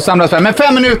sen så samlas vi. Men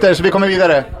 5 minuter så vi kommer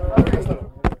vidare.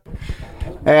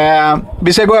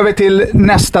 Vi ska gå över till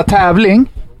nästa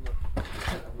tävling.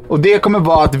 Och det kommer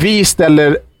vara att vi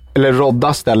ställer, eller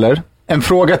Rodda ställer, en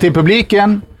fråga till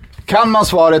publiken. Kan man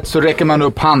svaret så räcker man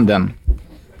upp handen.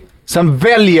 Sen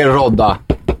väljer Rodda.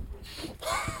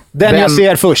 Den jag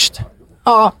ser först.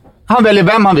 Ja, han väljer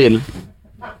vem han vill.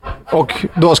 Och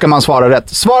då ska man svara rätt.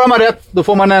 Svarar man rätt, då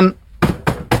får man en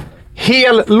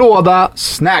hel låda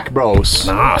Snack Bros.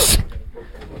 Nice.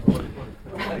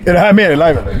 Är det här med i live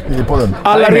eller? I podden?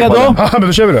 Alla redo? Ja, men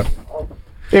då kör vi det.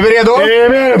 Är vi redo? Är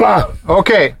vi redo bara?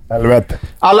 Okej. Helvete.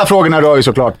 Alla frågorna rör ju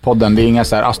såklart podden. Det är inga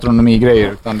så här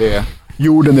astronomigrejer, utan det är...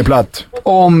 Jorden är platt.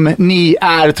 Om ni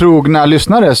är trogna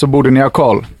lyssnare så borde ni ha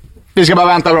koll. Vi ska bara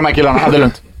vänta på de här killarna. Det är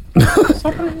lugnt.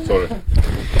 Sorry.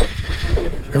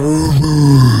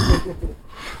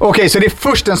 Okej, så det är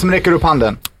först den som räcker upp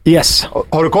handen. Yes.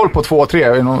 Har du koll på 2 och 3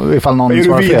 ifall någon är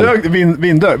svarar fel?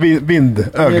 Vindögd?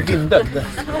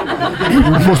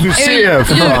 Måste du se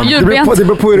för fan. Det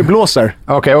beror på hur det blåser.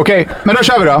 Okej. Men då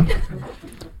kör vi då.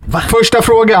 Första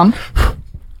frågan.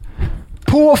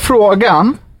 På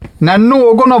frågan, när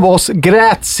någon av oss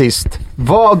grät sist,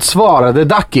 vad svarade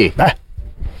Ducky? Nej.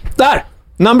 Där!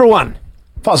 Number 1.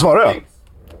 Fan svarade jag?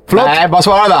 Förlåt? Nej, vad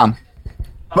svarade han?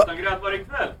 Han grät varje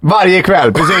kväll. Varje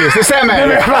kväll, precis. Det stämmer.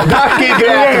 Ducky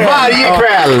grät varje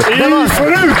kväll. Det var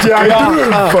förut, ja.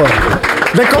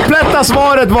 Det kompletta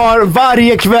svaret var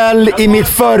varje kväll i mitt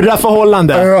förra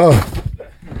förhållande.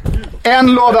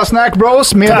 En låda Snack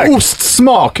Bros med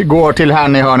ostsmak går till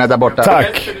här i hörnet där borta.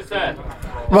 Tack.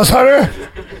 Vad sa du?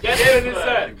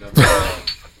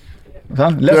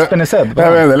 Lesben är sedd.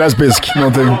 Jag vet inte, lesbisk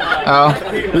någonting. Ja.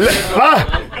 Va?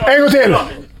 En gång till.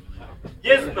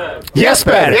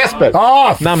 Jesper.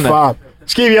 Namnet. Fan.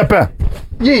 Skriv Jeppe.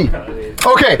 J.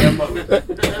 Okej.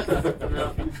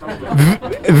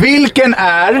 Vilken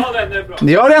är...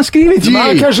 Jag har redan skrivit J.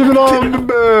 Man kanske vill ha...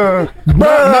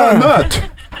 Nöt.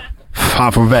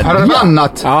 Fan, får välja. Har du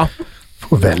annat? Ja.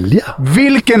 Får välja.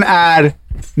 Vilken är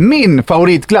min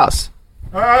favoritglass?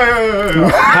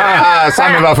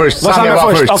 Sammy var först. Sammy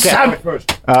var först. Okay. Sammy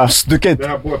först. Du kan inte... Det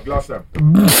här båtglassen.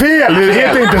 Fel! Det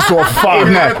heter inte så.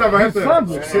 Fan. Vad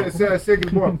heter det?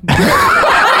 Segelbåt.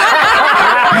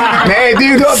 Nej,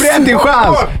 du har bränt din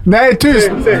chans. Nej,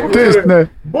 tyst nu.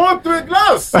 Båt och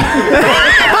glass!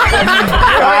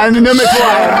 Nummer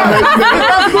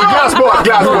 2. Glassbåt.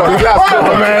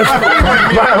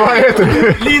 Vad heter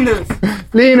du?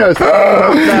 Linus.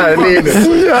 Där, Linus.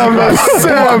 Jävla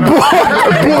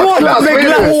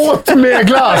båt med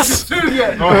glass.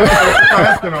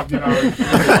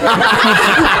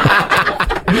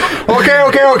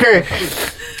 Okej.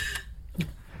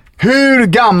 Hur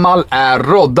gammal är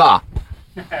Rodda?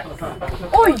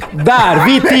 Oj! Där,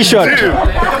 vit t-shirt.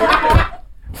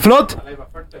 Förlåt?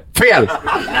 Fel.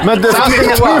 Men det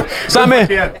Sammy.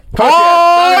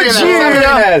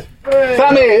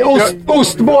 Sammy,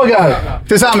 ostbågar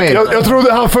till Sammy. Jag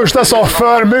trodde han första sa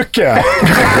för mycket.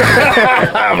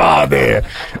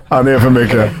 Han är för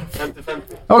mycket.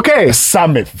 Okej.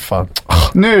 Sammy, fan.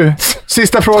 Nu,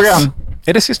 sista frågan.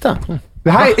 Är det sista?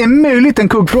 Det här är möjligt en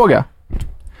kuggfråga.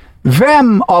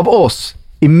 Vem av oss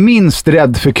är minst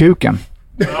rädd för kuken?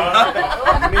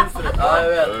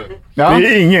 Det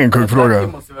är ingen kuggfråga.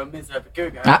 Jag måste vara minst rädd för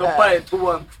kuken. Han doppar i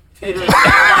toan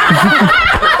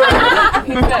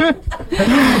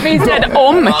Finns det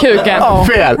om kuken? Ja.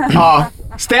 Fel. Ja.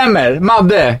 Stämmer.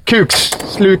 Madde.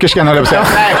 Kukslukerskan höll jag på att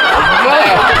säga. Nej.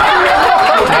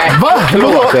 Va?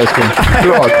 Förlåt.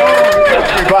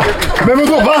 Va? Men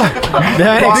vadå? Va? Det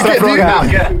här är en extra fråga.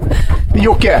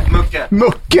 Jocke.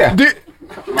 Mucke.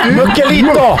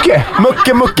 Muckelito.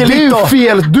 Muckelito. Det är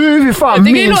fel. Du är fan jag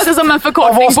tycker minst. det låter som en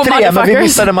förkortning på men vi motherfuckers.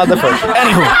 missade Madde först.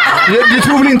 Anywho. Du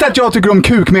tror väl inte att jag tycker om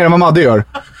kuk mer än vad Madde gör?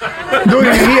 Då är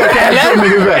det helt dum i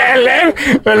huvudet.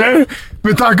 Eller?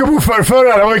 Med tanke på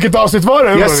förra, vilket avsnitt var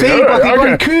det? Jag säger bara att det var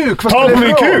en kuk. Ta på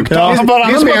min kuk. Det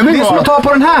är som att ta på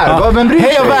den här. Ja.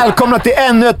 Hej och välkomna till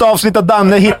ännu ett avsnitt av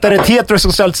Danne hittar ett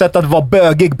heterosexuellt sätt att vara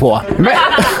bögig på. Men,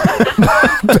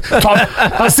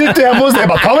 han sitter hemma hos dig och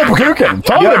bara, ta mig på kuken.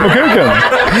 Ta mig på kuken.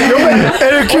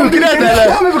 Är du kukrädd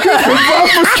eller? Ta mig på kuken.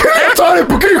 Varför ska jag ta dig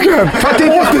på kuken?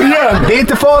 Det är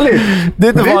inte farligt. Det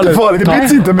är inte farligt. Det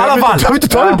bits inte. Men alla fall. jag vill inte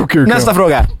ta dig på kuken. Nästa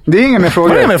fråga. Det är ingen mer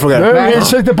fråga.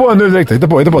 Hitta på nu direkt. Hitta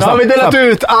på. Ja, vi delat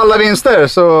ut alla vinster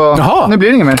så nu blir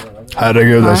det inget mer.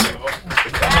 Herregud.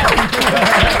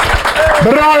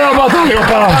 Bra jobbat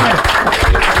allihopa!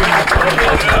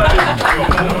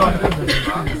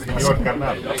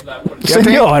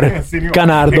 Senior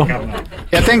Canardo.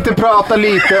 Jag tänkte prata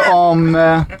lite om...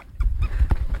 Är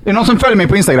det någon som följer mig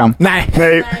på Instagram? Nej.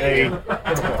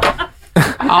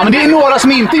 Ja, men det är några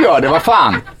som inte gör det. Vad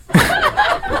fan?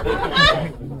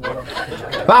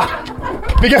 Va?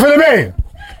 Vilka följer mig?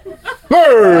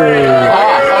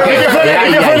 Vilka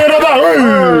följer Robba?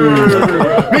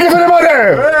 Vilka följer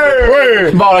Madde?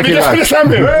 Bara killar. Vilka följer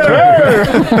Sammy?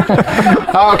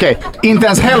 Ja, okej. Inte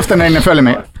ens hälften när ni följer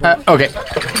mig. Okej.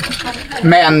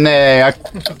 Men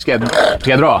ska jag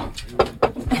dra?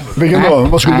 Vilken då?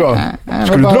 Vad ska du dra?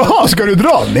 Ska du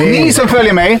dra? Nej. Ni som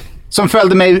följer mig, som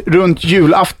följde mig runt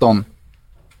julafton,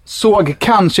 såg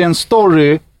kanske en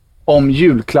story om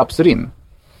julklappsrim.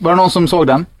 Var det någon som såg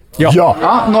den?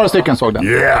 Ja, några stycken såg den.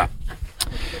 Yeah.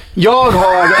 Jag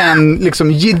har en liksom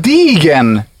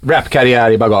gedigen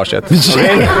rapkarriär i bagaget.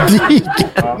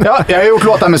 Ja, jag har gjort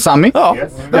låtar med Sammy. Ja.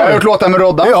 Jag har gjort låtar med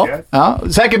Rodda. Ja.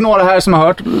 Säkert några här som har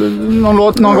hört någon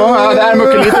låt någon gång. Ja, det här är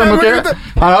Mucke.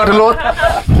 Han har hört en låt.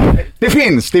 Det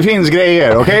finns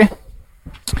grejer, okej?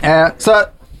 Så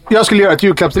jag skulle göra ett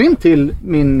julklappsrim till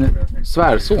min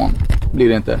svärson. Blir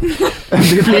det inte.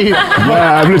 Det blir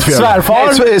jävligt fel.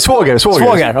 Svärfar? Svåger.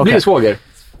 Okay. Blir svåger.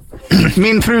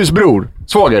 Min frus bror.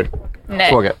 Svåger.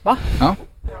 Nej. Svåger. Va? Ja.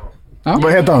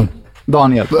 Vad heter han?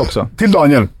 Daniel också. Till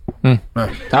Daniel.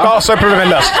 Ja, så är problemet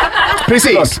löst.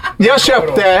 Precis. Jag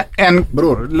köpte en...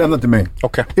 Bror, lämna till mig.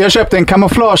 Okay. Jag köpte en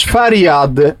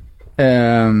kamouflagefärgad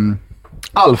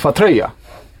alfatröja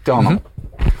till honom.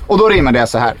 Och då rimmade jag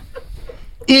så här.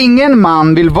 Ingen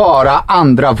man vill vara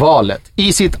andra valet.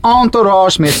 I sitt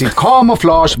entourage med sitt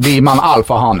kamouflage blir man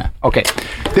alfahane. Okej.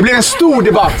 Det blev en stor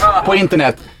debatt på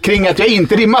internet kring att jag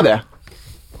inte rimmade.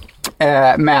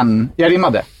 Men jag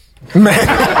rimmade.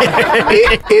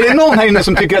 Är det någon här inne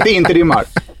som tycker att det inte rimmar?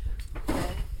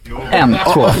 En,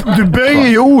 två. Du böjer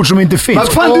ju ord som inte finns. Vad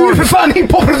fan, du är för fan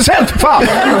hiphop-producent, fan!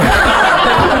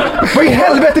 Vad i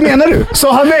helvete menar du?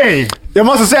 Sa han nej? Jag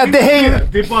måste säga att det hänger...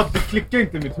 Det är bara att det klickar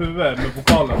inte i mitt huvud med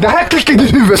vokalen. Det här klickar i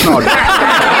ditt huvud snart.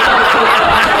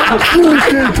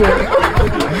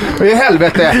 Vad i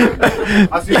helvete?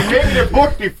 Alltså ju längre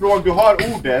bort ifrån du har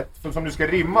ordet som du ska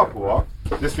rimma på,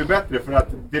 desto bättre, för att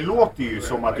det låter ju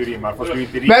som att du rimmar fast du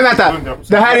inte rimmar. Men vänta, 100%.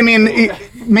 Det här är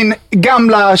min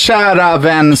gamla kära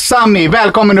vän Sammy.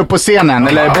 Välkommen upp på scenen,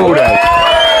 eller bordet.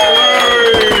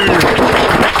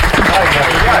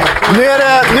 Nu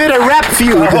är det rap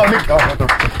feud.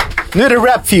 Nu är det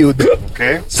rap feud.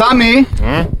 Okay. Sammy,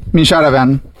 min kära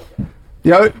vän.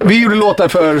 Vi gjorde låtar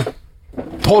för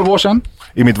 12 år sedan.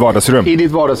 I mitt vardagsrum. I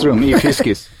ditt vardagsrum, i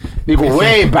Fiskis. Vi går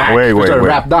way back. Way.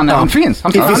 Rap Danne. Han finns.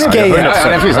 Han finns.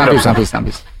 Han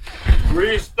finns.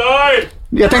 Freestyle!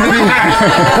 Jag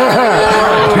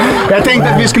tänkte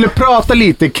att vi skulle prata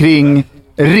lite kring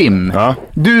rim. Ja.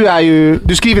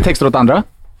 Du skriver texter åt andra.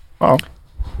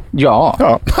 Ja.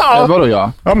 Vadå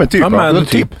ja? Ja, men typ.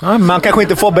 Ja, man kanske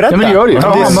inte får berätta. Ja, men gör det ju. Det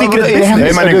är secret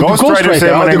business. Man är ghostwriter,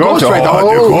 säger man är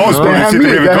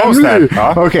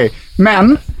ghostwriter. Okej,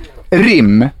 men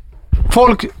rim.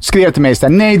 Folk skrev till mig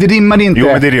såhär, nej det rimmar inte. Jo,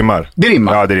 men det rimmar. Det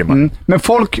rimmar. Ja, det rimmar. Men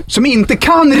folk som inte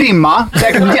kan rimma,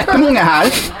 säkert jättemånga här,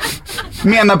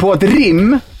 menar på att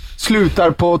rim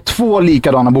slutar på 2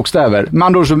 likadana bokstäver. Man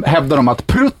andra så hävdar de att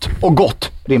prutt och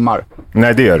gott rimmar.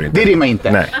 Nej, det gör det inte. Det rimmar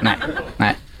inte.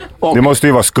 Nej. Och det måste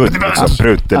ju vara skutt, liksom.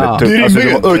 Prutt eller tutt. Alltså,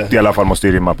 ut i alla fall måste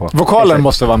ju rimma på. Vokalen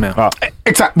måste vara med. Ja.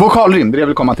 Exakt, vokalrim, det jag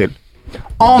vill komma till.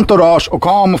 Entourage och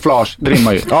camouflage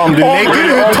rimmar ju. Ja, om du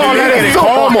lägger det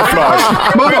camouflage.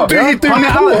 Vadå? Du hittar ju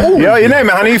på ord. Ja, nej, men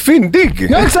han är ju fyndig.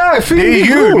 Ja, exakt. Det är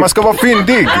jul, man ska vara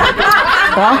fyndig.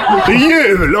 Ja. Det är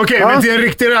jul! Okej, men till en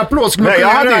riktig rapplåt ska man jag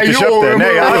hade inte köpt det.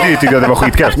 Nej, jag hade ju tyckt att det var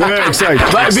skitkast. Nej,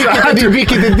 exakt.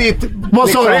 Vilket är ditt... Vad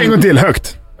sa du en gång till?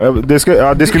 Högt. Det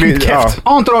skulle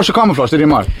Entourage och camouflage, det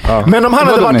rimmar. Ja. Men om han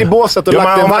hade varit i båset och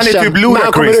lagt en om han är typ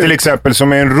Ludacris till exempel,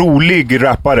 som är en rolig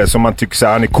rappare som man tycker så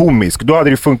här, han är komisk, då hade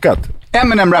det funkat.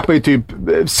 Eminem rappar ju typ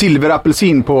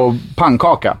silverapelsin på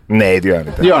pannkaka. Nej, det gör han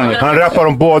inte. Det gör han inte. Han rappar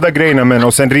om båda grejerna, men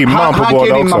och sen rimmar han på båda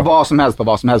också. Han kan rimma vad som helst på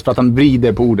vad som helst för att han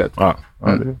vrider på ordet. Ja.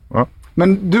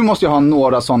 Men du måste ju ha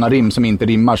några sådana rim som inte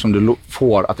rimmar som du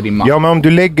får att rimma. Ja, men om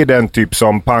du lägger den typ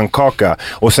som pannkaka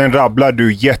och sen rabblar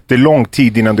du jättelång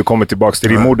tid innan du kommer tillbaka till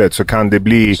rimordet, så kan det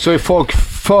bli... Så är folk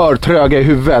för tröga i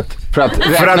huvudet för att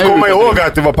komma ihåg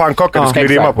att det var pannkaka du skulle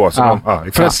rimma på. Så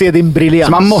för att se din briljans.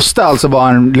 Så man måste alltså vara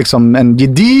en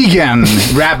gedigen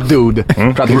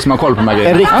rap-dude för att liksom ha koll på de här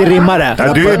grejerna. En riktig rimmare.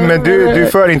 Ja, du är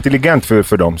för intelligent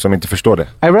för dem som inte förstår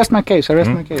det. I rest my case. Ja,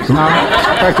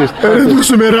 faktiskt. Är det du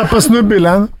som är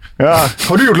rapparsnubbilen? Ja.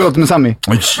 Har du gjort låt med Sammy?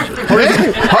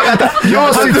 Vänta.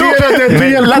 Jag citerade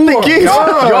TLK.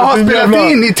 Jag har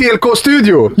spelat in i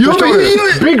TLK-studio.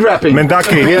 Big rapping. Men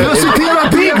Daki,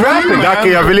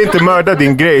 jag vill inte mörda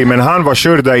din grej, men han var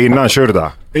Shurda innan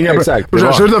Shurda. Exakt.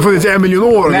 Shurda har funnits 1 miljon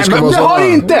år. Nej, men det har det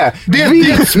inte. Det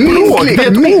är ett språk. Det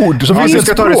är ett ord. Vi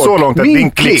ska ta det så långt att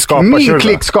din klick skapar Shurda. Min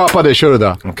klick skapade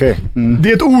Shurda. Okej.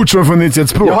 Det är ett ord som har funnits i ett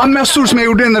språk. Jag har mössor som jag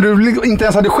gjorde när du inte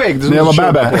ens hade skägg. När jag var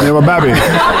baby.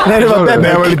 Nej, det var baby. När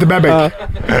jag var lite baby.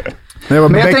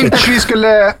 Men jag tänkte att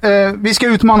vi ska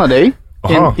utmana dig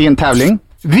i en tävling.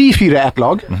 Vi 4 ett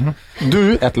lag.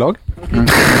 Du ett lag.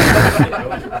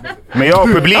 Men jag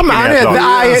och publiken är ett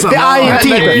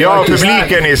lag. Jag och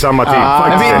publiken är i samma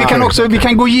team. Vi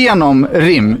kan gå igenom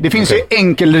rim. Det finns ju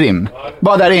enkelrim.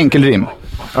 Vad är enkelrim?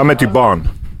 Ja, men typ barn.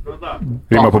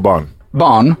 Rimma på barn.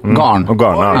 Barn, garn. Och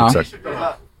garn, ja, exakt.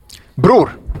 Bror.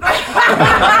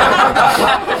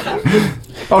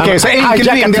 Okej, så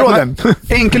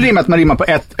enkelrim att man rimmar på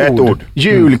ett ord.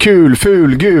 Jul, kul,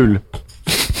 ful, gul.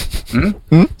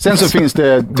 Sen så finns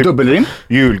det dubbelrim.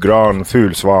 Julgran,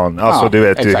 fulsvan. Alltså du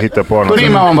vet, du hittar på något. Då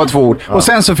rimmar man på 2 ord. Och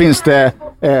sen så finns det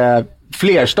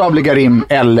flerstavliga rim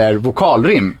eller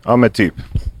vokalrim. Ja, men typ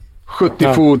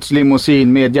 70 fots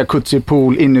limousin med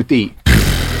jacuzzi-pool inuti.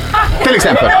 Till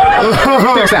exempel.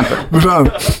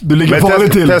 Du ligger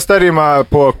farligt till. Testa rimma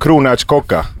på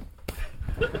kronärtskocka.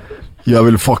 Jag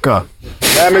vill fucka.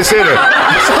 Nej, men ser du?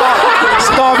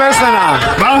 Stavelserna.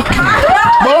 Va?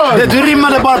 Du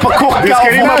rimmade bara på kocka. Vi ska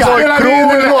rimma på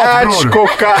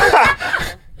kronärtskocka.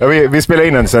 Ja, vi spelar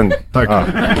in den sen. Tack. Ja,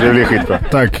 det blir skitbra.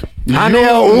 Tack. Han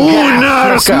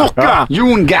är smocka.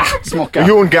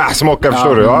 Jonga smocka,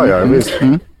 förstår du? Ja, visst.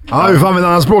 Ja, vi får använda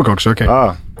annan språk också, okej.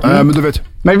 Ja. Men du vet.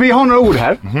 Men vi har några ord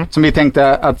här som vi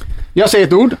tänkte att jag säger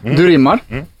ett ord, du rimmar.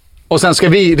 Och sen ska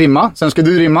vi rimma, sen ska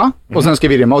du rimma och sen ska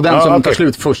vi rimma. Och den som tar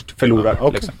slut först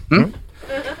förlorar. Liksom.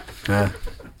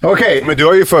 Okej. Men du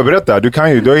har ju förberett det här.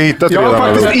 Du har ju hittat jag redan. Jag har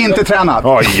faktiskt inte tränat.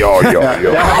 Ja.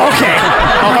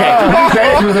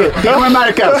 Okej. Det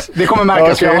kommer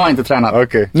märkas för jag har inte tränat.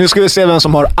 Okay. Nu ska vi se vem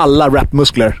som har alla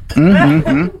rapmuskler.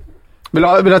 Vill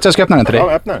du att jag ska öppna den till dig?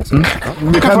 Ja, öppna den.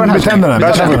 Du kan få den här. Tänderna.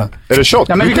 Är det shot?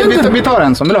 Ja, men vi tar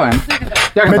en som. Vill du ha en?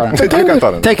 Jag kan ta den. Du kan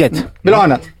ta den. Take it. Vill du ha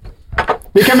den?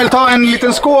 Vi kan väl ta en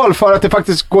liten skål för att det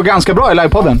faktiskt går ganska bra i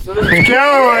livepodden.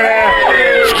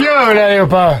 Skål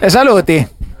allihopa! Saluti!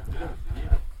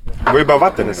 Det var ju bara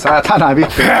vatten. Satan,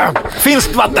 vitt.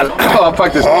 Finns vatten? Ja,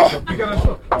 faktiskt.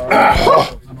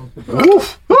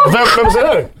 Vem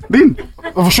ser det? Din.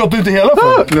 Varför shot du inte hela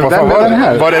för? Vad var den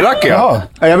här? Var det rakia?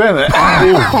 Ja, jag vet inte.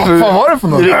 Vad fan var det för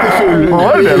något? Riktigt ful. Vad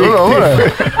var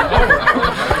det?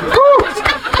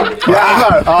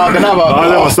 Jävlar. Ja, den här var...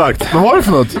 Ja, det var starkt. Vad var det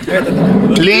för något?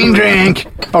 Lean drink.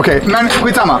 Okej, men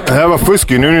skitsamma. Det här var fusk.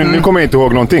 Nu kommer jag inte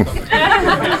ihåg någonting.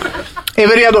 Är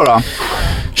vi redo då?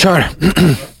 Kör.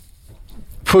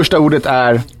 Första ordet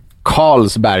är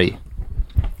Carlsberg.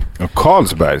 Ja,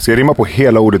 Carlsberg. Ska jag rimma på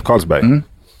hela ordet Carlsberg?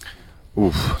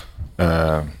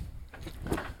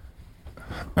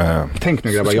 Tänk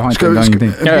nu grabbar, jag har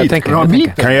ingenting.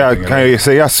 Kan jag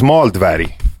säga smal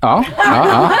dvärg? Ja.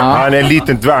 Han är en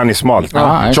liten dvärg i smal.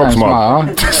 Tjock smal.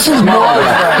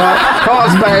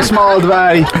 Carlsberg, smal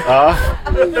dvärg. Ja.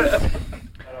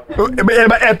 Är det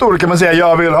bara ett ord kan man säga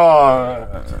jag vill ha...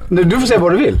 Du får säga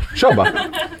vad du vill. Kör bara.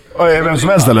 Vem som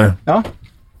helst eller? Ja.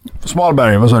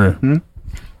 Smalberg, vad sa du?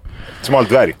 Smal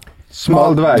dvärg.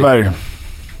 Smal dvärg.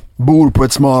 Bor på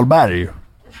ett smalberg.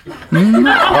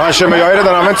 Ja, men jag har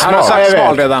redan använt smal. Han har sagt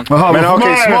smal redan. Men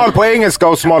okej, smal på engelska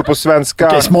och smal på svenska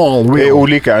är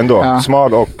olika ändå. Ja.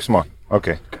 Smal och smal.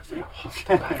 Okej.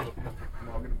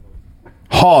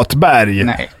 Hatberg.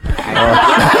 Nej.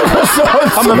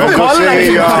 Men då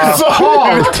säger jag...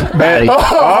 Hatberg.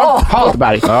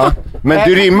 Hatberg. Ja. Men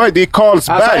du rimmar ju, det är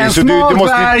Carlsberg. Alltså så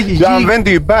du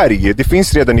använder ju berg. Det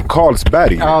finns redan i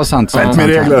Carlsberg. Ja, sant. Med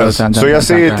regler. Så jag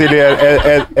säger till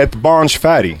er, ett barns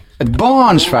färg. Ett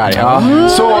barns färg, ja.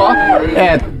 Så,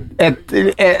 ett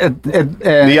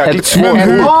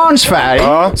barns färg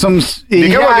som är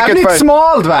jävligt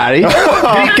smal dvärg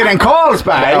dricker en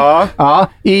Carlsberg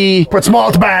på ett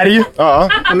smalt berg. Ja.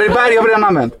 Men det berg har vi redan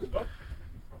använt.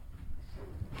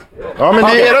 Ja, men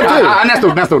det är er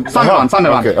tur. Nästa ord.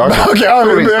 Sandevan.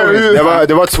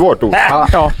 Det var ett svårt ord.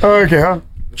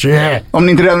 Om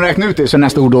ni inte redan räknar ut det så är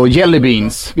nästa ord då jelly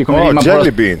beans. Vi kommer rimma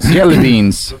jelly på beans. Jelly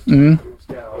beans.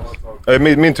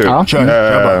 Min tur. Ja.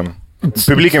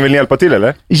 Publiken vill hjälpa till,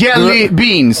 eller? Jelly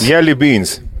beans. Jelly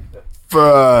beans.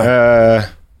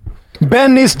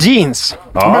 Bennys jeans.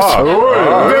 Vem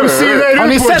ser Har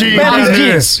ni sett Bennys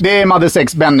jeans? Det är Madde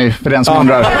 6 Benny, för den som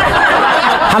undrar.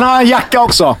 Han har en jacka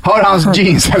också. Har hans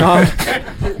jeans, eller?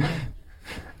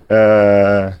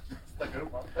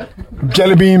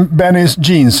 Jelly bean Bennys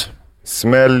jeans.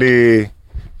 Smelly...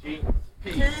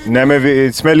 Nej,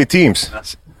 men Smelly Teams.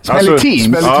 Smelly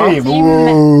Teams?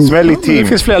 Smelly Team. Det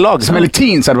finns flera lag. Smelly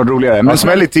Teens hade varit roligare. Men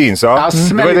Smelly Teens, ja.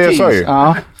 Det var det jag sa ju.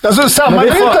 Alltså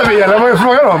samarbetar vi, eller vad är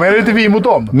frågan om? Är det inte vi mot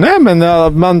dem? Nej, men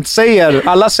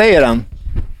alla säger den.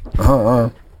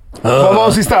 Vad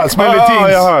var sista? Smelly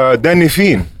Teens. Ja, den är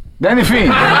fin. Den är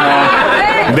fin.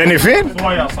 Den är fin?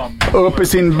 Uppe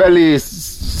sin Belly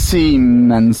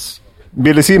Siemens.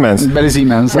 Billy Siemens. Nej,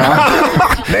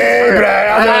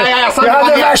 jag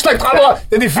hade värsta...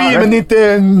 Den är fin, men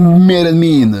inte mer än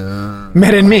min.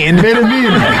 Mer än min? Mer än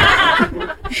min.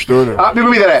 Förstår du? Ja, vi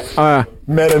går vidare.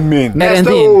 Mer än min.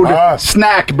 Nästa ord.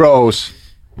 Snack bros.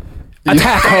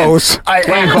 Attack hose.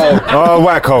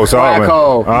 Whack hose.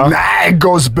 Nej,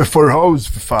 goes before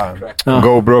hose, för fan.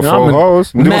 Go before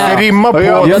hose. Du måste rimma på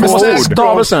två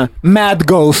ord. Mad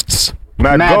ghosts.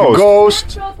 Mad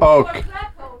Ghost och...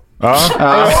 Ja.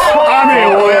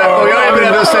 Och jag är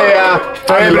beredd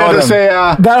att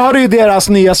säga... Där har du ju deras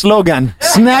nya slogan.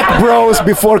 Snack bros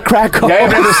before crack hose. Jag är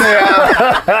beredd att säga...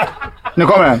 Nu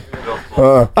kommer den.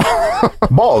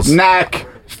 Balls. Knack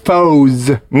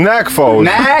foes. Knack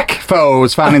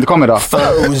foes. För han inte kommer då.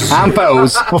 Foes. Han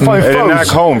foes. Vad fan är Är det foes? Knack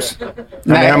Holmes?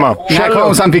 Nej, hemma. Knack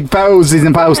Holmes, han fick foes i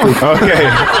sin posty.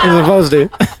 Okej.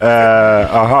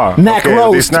 Aha. Knack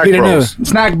roast blir det nu.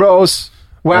 Snack bros.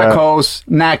 Whack hose.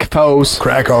 Knack foes.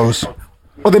 Crack hose.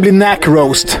 Och det blir knack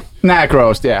roast. Knack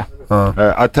roast, yeah.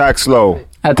 Attack slow.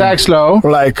 Attack slow.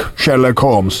 Like Sherlock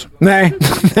Holmes. Nej.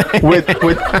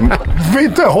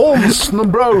 Inte Holmes, no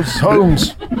bros.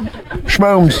 Holmes.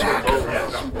 Schmomes.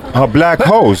 Black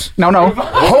hose. No.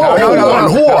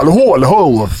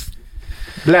 Hål.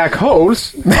 Black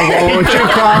holes. Won't you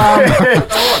come?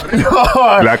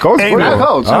 Black holes?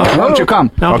 Won't you come?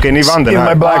 Okej, ni vann den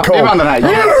här. Vi vann den här.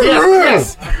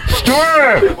 Yes.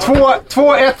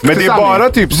 2-1. Men det är bara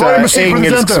typ så här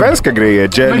engelsk-svenska grejer.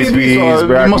 Jelly beans,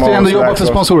 vi måste ändå jobba för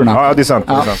sponsorerna. Ja, det är sant.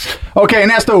 Okej,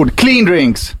 nästa ord. Clean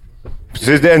drinks.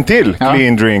 Precis, det är en till.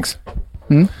 Clean drinks.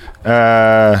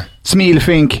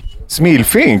 Smilfink.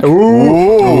 Smilfink? Den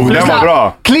var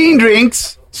bra. Clean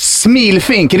drinks.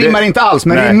 Smilfink. Rimmar inte alls,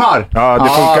 men rimmar. Ja, det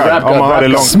funkar. Om man har det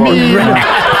långt bort.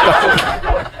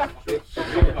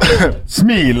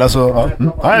 Smil, alltså.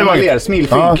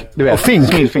 Smilfink. Du vet. Och fink.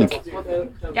 Smilfink.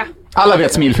 Ja. Alla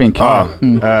vet smilfink.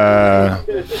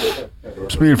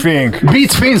 Smilfink.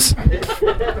 Beatspins.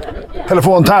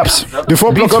 Telefontaps. Du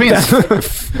får plocka upp den.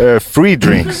 Free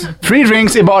drinks. Free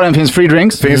drinks. I baren finns free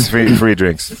drinks. Finns free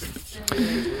drinks.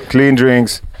 Clean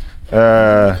drinks.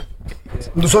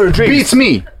 Då sa du drinks. Beats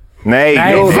me. Nej.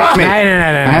 Nej.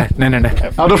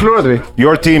 Ja, då förlorade vi.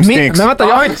 Your team stinks. Men vänta,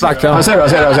 jag har inte sagt det. Vad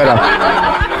säger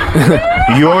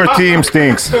du? Your team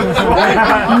stinks. Vi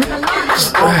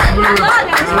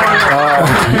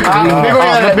går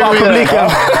vidare.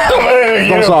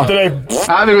 De sa.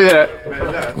 Ja, vi går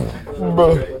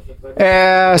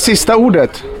vidare. Sista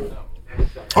ordet.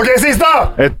 Okej, sista!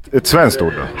 Ett svenskt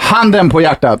ord då. Handen på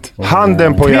hjärtat.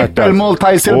 Handen på hjärtat. Triple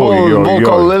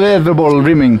multi-syllable vocal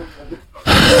rimming.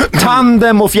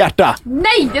 Tandem och fjärta.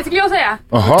 Nej, det skulle jag säga.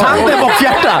 Tandem och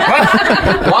fjärta.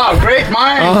 Wow, great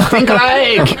mind. Think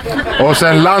alike. Och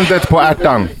sen landet på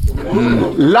ärtan.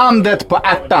 Landet på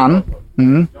ärtan.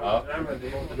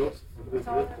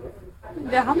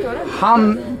 Det han gör det.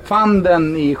 Han fann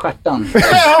den i stjärtan.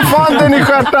 Han fann den i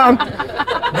stjärtan!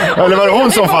 Eller var det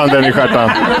hon som fann den i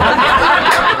stjärtan?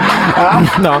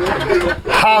 Ja.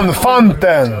 Han fann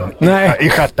den i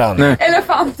stjärtan. Nej.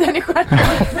 Elefanten i stjärtan.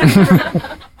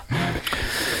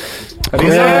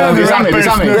 Det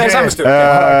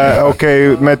är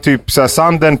Okej, med typ så här,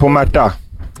 sanden på Märta.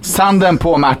 Sanden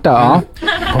på Märta, ja.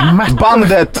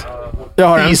 Bandet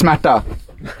i smärta.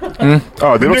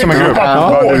 Ja, det låter som en grupp.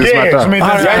 Bandet i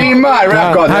smärta. Jag rimmar,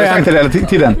 rap god. Jag har sagt det hela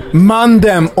tiden.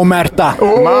 Mandem och Märta.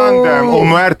 Mandem och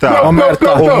Märta. Och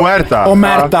Märta. Och Märta. Och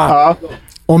Märta.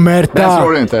 Och Märta. Den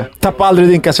slår du inte. Tappa aldrig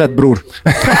din kassett, bror.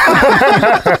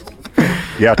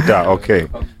 Hjärta, okej.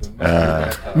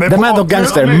 The Man of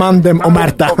Gangster, Mandem och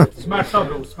Märta.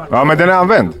 Ja, men den är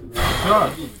använd.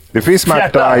 Det finns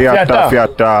smärta, hjärta,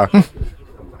 fjärta.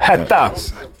 Hetta.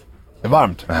 Det är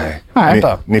varmt. Nej.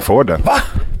 Ni får den. Va?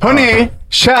 Hörrni,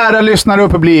 kära lyssnare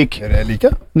och publik. Är det lika?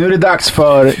 Nu är det dags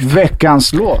för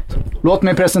veckans låt. Låt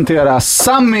mig presentera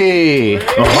Sammy.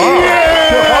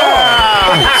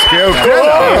 Ska jag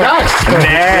uppträda?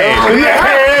 Nej.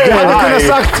 Du hade kunnat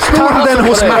sagt standen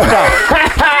hos Märta.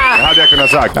 Det hade jag kunnat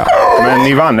sagt. Men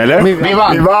ni vann, eller? Vi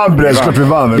vann. Vi vann, Brösklart. Vi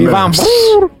vann. Vi vann.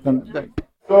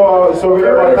 Så vill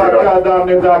jag bara tacka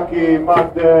Danny, Daki,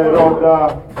 Madde,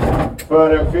 Rodda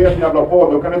för en fet jävla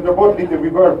podd. Då kan du dra bort lite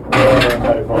reverb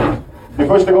härifrån. Det är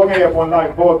första gången jag är på en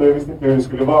livepodd och jag visste inte hur det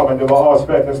skulle vara, men det var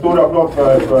asfett. En stor applåd för det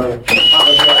här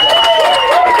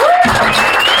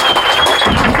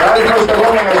är första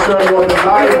gången jag kör låten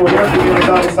live och egentligen är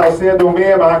Danny Saucedo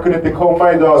med, men han kunde inte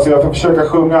komma idag så jag får försöka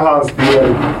sjunga hans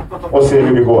del och se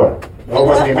hur det går. Jag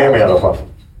hoppas ni är med mig i alla fall.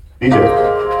 DJ.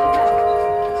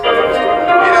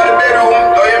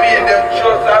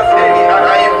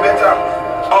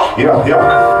 Yeah,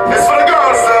 yeah. It's for the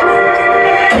girls,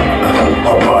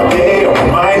 party on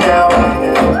my now.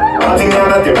 Allting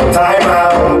annat är på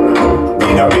time-out.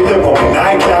 Mina bilder på min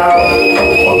nightcloud.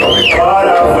 Och de är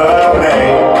bara för mig.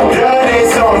 Gör det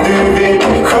som du vill.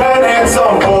 Skönhet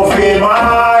som på film.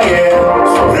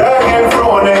 Så röken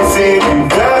från en ser du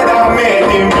döda med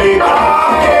din blick.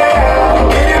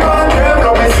 Är det bara en dröm,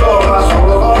 låt mig sova.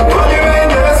 Vad du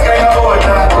än önskar jag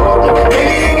ordnar. Det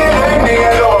är ingen lögn,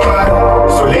 jag lovar.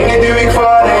 Så länge du är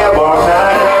kvar när jag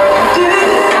vaknar. Du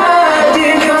är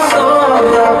din jag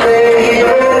somnar, baby.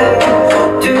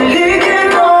 Du ligger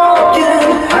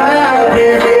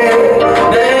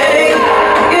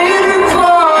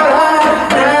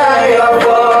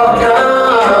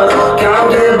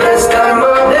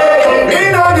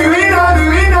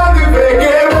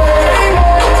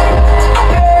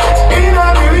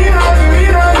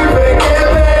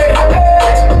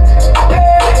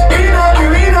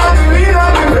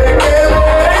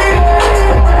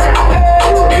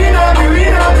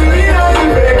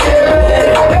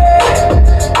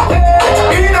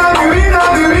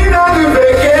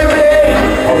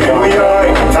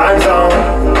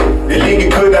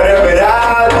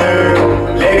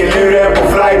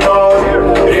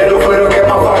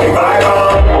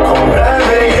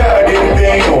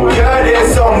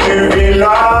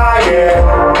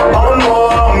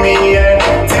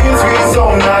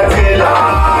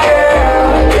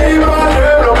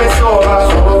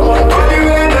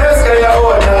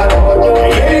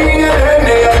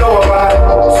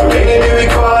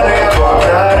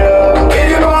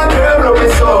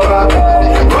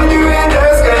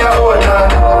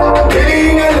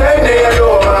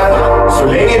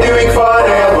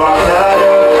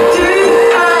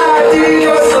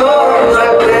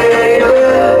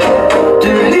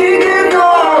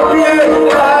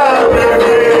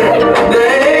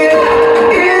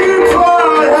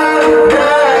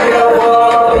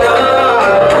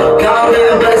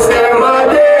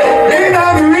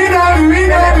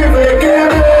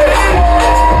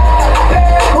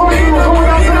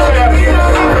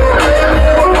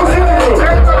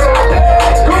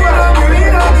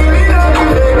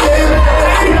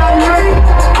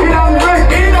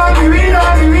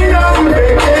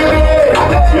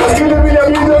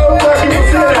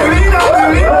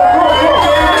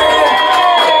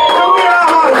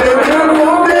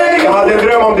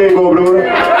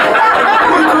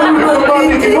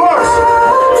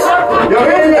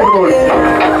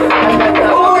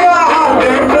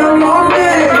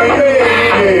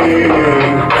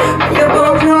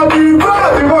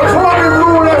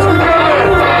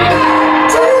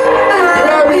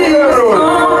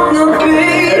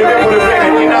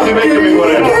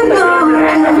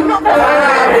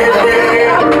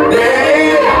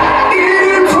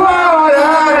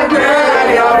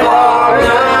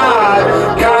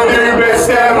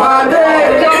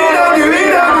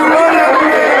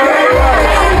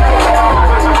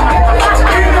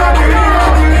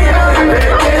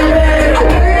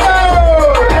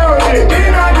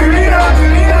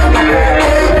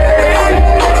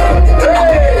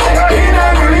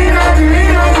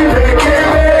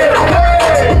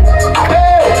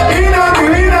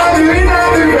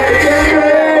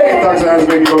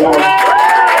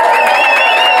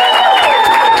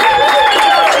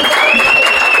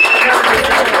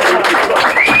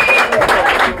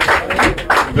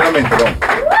mig inte dem.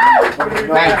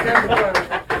 Nej.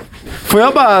 Får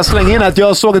jag bara slänga in att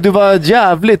jag såg att du var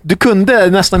jävligt... Du kunde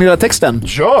nästan hela texten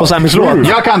på Sammys låt.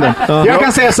 Jag kan den. Jag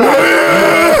kan säga så här.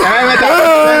 Vänta.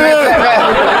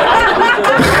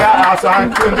 Alltså,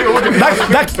 han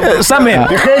kunde Sammy,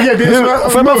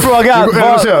 får jag bara fråga?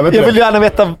 Jag vill gärna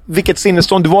veta vilket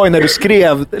sinnesstånd du var i när du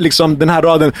skrev liksom, den här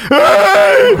raden.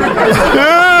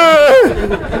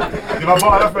 Det var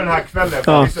bara för den här kvällen.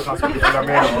 Jag visste att han skulle spela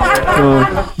med.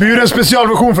 Vi gjorde en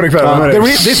specialversion för ikväll.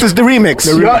 This is the remix.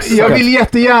 Jag vill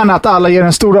jättegärna att alla ger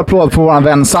en stor applåd på våran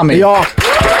vän Sammy. Ja.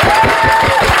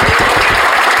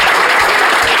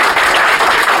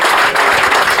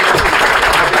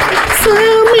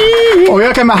 Och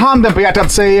jag kan med handen på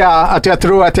hjärtat säga att jag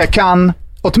tror att jag kan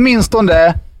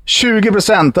åtminstone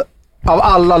 20% av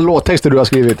alla låttexter du har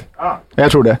skrivit.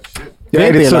 Jag tror det. Jag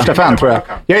är ditt största fan, tror jag.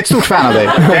 Jag är ett stort fan av dig.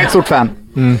 Jag är ett stort fan.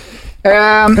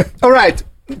 All right.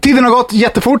 Tiden har gått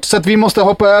jättefort så att vi måste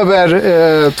hoppa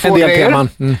över 2 grejer.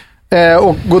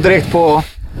 Och gå direkt på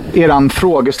eran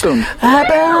frågestund.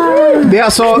 Det är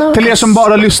alltså till er som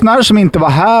bara lyssnar, som inte var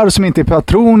här, som inte är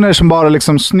patroner, som bara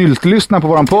liksom snyltlyssnar på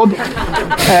våran podd.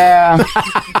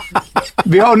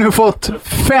 Vi har nu fått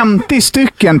 50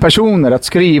 stycken personer att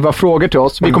skriva frågor till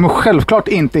oss. Vi kommer självklart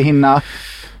inte hinna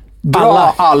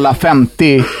dra alla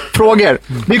 50 frågor.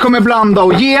 Vi kommer blanda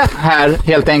och ge här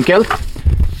helt enkelt.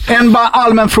 En bara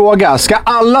allmän fråga. Ska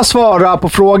alla svara på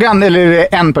frågan eller är det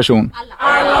en person?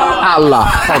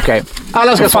 Alla. Okej.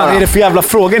 Alla ska svara. Vad fan är det för jävla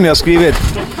frågor ni har skrivit?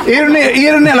 Är det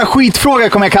en jävla skitfråga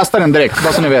kommer jag kasta den direkt,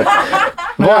 bara så ni vet.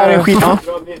 Vad är en skit?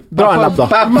 Dra en lapp då.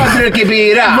 Pappa dricker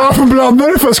bira. Varför blandar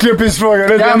du för skräppisfråga?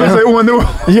 Det är så ONO.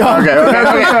 Ja,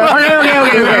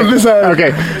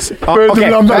 okej.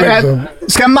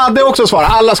 Ska Madde också svara?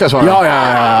 Alla ska svara.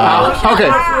 Ja.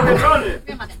 Okej.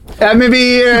 Men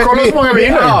vi kollar så många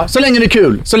vinner. Ja, så länge det är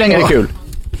kul.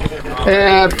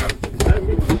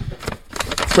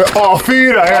 För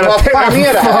A4 är vad fan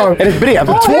är det här? Är det ett brev?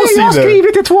 2 sidor. Jag har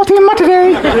skrivit i 2 timmar till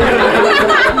dig.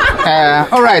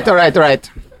 All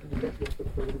right.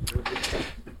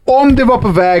 Om du var på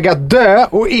väg att dö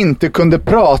och inte kunde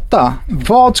prata,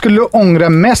 vad skulle du ångra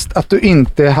mest att du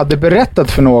inte hade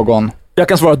berättat för någon? Jag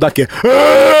kan svara Dacke.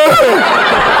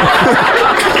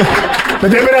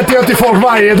 Men det berättar jag till folk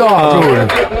varje dag, tror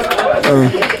jag.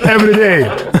 Every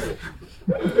day.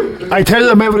 I tell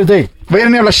them every day. Vad är det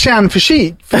en jävla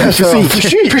kärnfysik?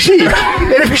 Fysik?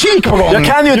 Är det fysik på gång? Jag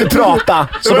kan ju inte prata.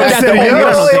 Så jag kan inte ångra Jag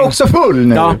är någonting. också full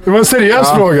nu. Ja. Det var en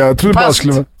seriös fråga. Jag trodde bara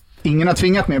skulle... Ingen har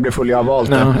tvingat mig att bli full, jag har valt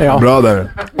det. Ja. Bra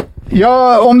där.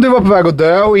 Ja, om du var på väg att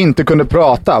dö och inte kunde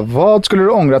prata, vad skulle du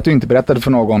ångra att du inte berättade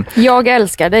för någon? Jag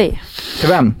älskar dig. Till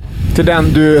vem? Till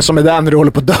den du som är där när du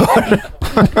håller på att dö.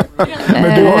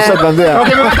 Men du har sett vem det är.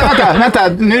 Okej, vänta.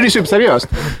 Nu är det superseriöst.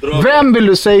 Vem vill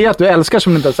du säga att du älskar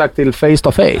som du inte har sagt till face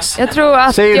to face? Jag tror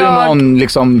att säger du någon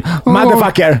liksom...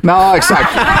 Motherfucker. Ja, exakt.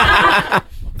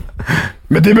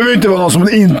 Men det behöver inte vara någon som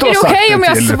inte har sagt det till. Är det okej om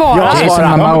jag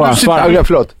svarar? Svara.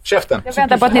 Förlåt. Käften. Jag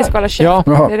väntar på att ni ska hålla käft.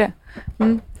 Ja. Det är det.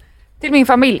 Till min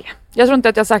familj. Jag tror inte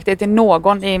att jag har sagt det till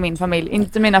någon i min familj.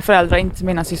 Inte mina föräldrar, inte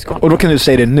mina syskon. Och då kan du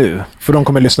säga det nu. För de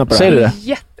kommer lyssna på det. Säger du det?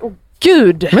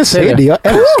 Gud! Men säg det, jag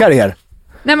älskar er.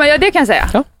 Nej, men det kan jag säga.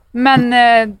 Ja. Men,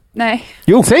 nej.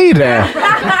 Jo, säg det!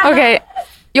 Okej.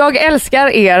 Jag älskar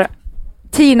er.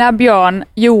 Tina, Björn,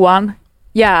 Johan,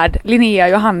 Gerd, Linnea,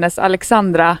 Johannes,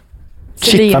 Alexandra,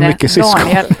 Celine, mycket syskon.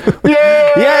 Daniel.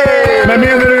 Yay! Men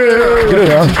menar du...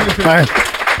 Ja. Nej.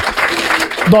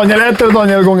 Daniel 1 eller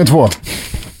Daniel gånger 2?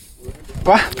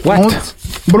 Va? What?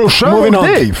 Brorsan och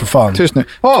dig, för fan. Tyst nu.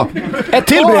 Ett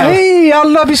till brev. Hej,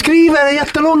 alla vi skriver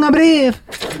jättelånga brev.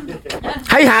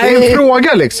 Hej. Det är en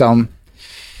fråga liksom.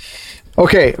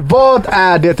 Okej, vad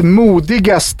är det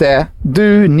modigaste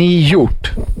ni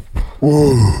gjort?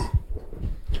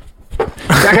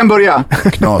 Jag kan börja.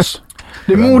 Knas.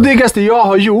 Det modigaste jag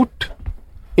har gjort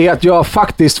är att jag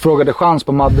faktiskt frågade chans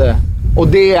på Madde. Och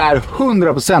det är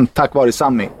 100% tack vare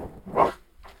Sammy.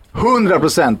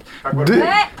 100%.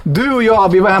 Du och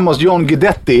jag, vi var hemma hos John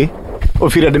Guidetti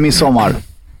och firade midsommar.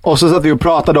 Och så satt vi och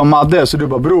pratade om Madde, så du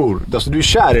bara, bror, alltså, du är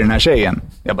kär i den här tjejen.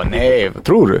 Jag bara, nej, vad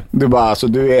tror du? Du bara, alltså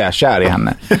du är kär i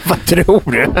henne. Vad tror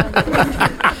du?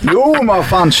 Jo, men vad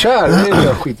fan, kär, det är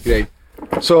en skitgrej.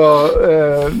 Så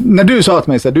när du sa till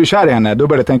mig att du är kär i henne, då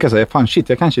började jag tänka så här, fan shit,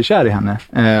 jag kanske är kär i henne.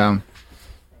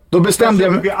 Då bestämde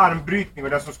jag... Det blir armbrytning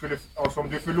och den som skulle... Alltså om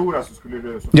du förlorar så skulle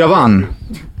du... Jag vann.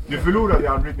 Du förlorade i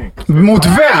armbrytning. Mot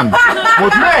vem?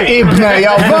 Mot mig! Ibne,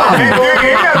 jag vann!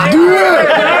 Du!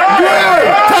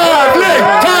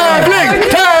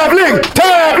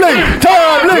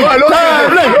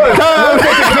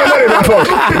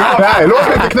 Nej, låt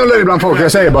mig inte knulla ibland folk.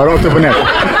 Jag säger bara rakt upp och ner.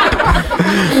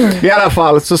 I alla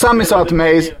fall, så Sami sa till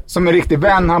mig, som en riktig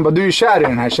vän, han bara, du är kär i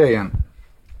den här tjejen.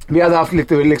 Vi hade haft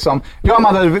lite liksom,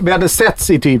 vi hade setts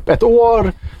i typ ett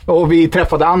år och vi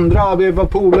träffade andra, vi var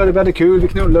polare, vi hade kul, vi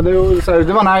knullade och så här,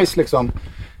 det var nice liksom.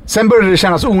 Sen började det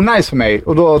kännas onajs för mig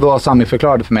och då Sami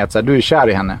förklarade för mig att så här, du är kär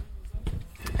i henne.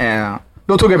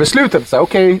 Då tog jag beslutet så här,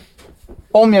 okej,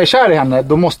 om jag är kär i henne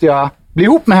då måste jag bli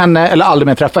ihop med henne eller aldrig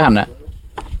mer träffa henne.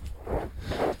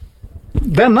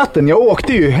 Den natten, jag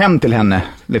åkte ju hem till henne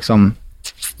liksom,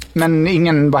 men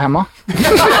ingen var hemma.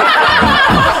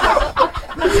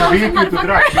 Vi gick ut och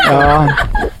drack. Ja.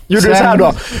 Gjorde du så här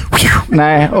då?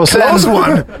 Nej,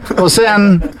 och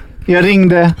sen jag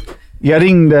ringde.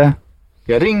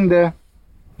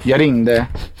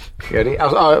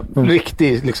 Alltså,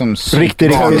 riktigt liksom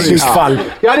riktigt fall.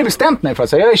 Jag hade bestämt mig för att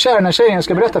säga jag är kär i den här tjejen, jag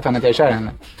ska berätta för henne att jag är kär i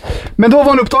henne. Men då var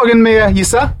hon upptagen med,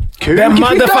 gissa, kuk The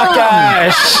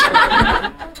motherfuckers!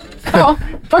 Ja,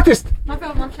 faktiskt.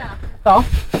 Ja,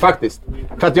 faktiskt.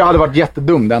 För att jag hade varit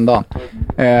jättedum den dagen.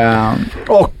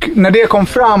 Och när det kom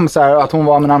fram så här att hon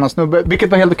var med en annan snubbe, vilket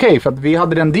var helt okej, för att vi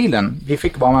hade den dealen. Vi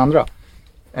fick vara med andra.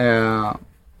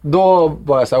 Då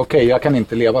var jag så här, okej, jag kan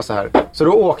inte leva så här. Så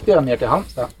då åkte jag ner till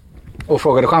Halmstad och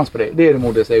frågade chans på det. Det är det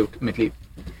modigaste jag gjort i mitt liv.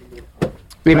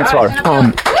 Det är mitt svar.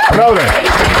 Bra det.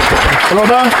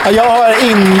 Jag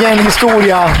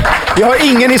har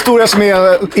ingen historia som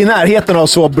är i närheten av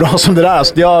så bra som det där.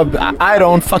 Så I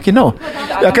don't fucking know.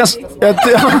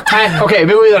 Okej,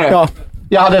 vi går vidare. Ja.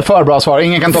 Jag hade för bra svar,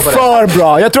 ingen kan toppa det. För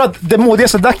bra. Jag tror att det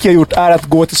modigaste Dacke har gjort är att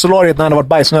gå till solariet när han har varit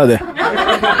bajsnödig.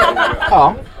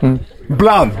 Ja.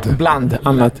 Bland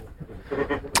annat.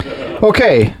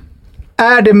 Okej.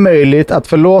 Är det möjligt att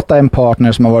förlåta en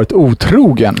partner som har varit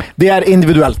otrogen? Det är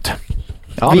individuellt.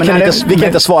 Ja, vi kan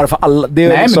inte svara för alla. Det är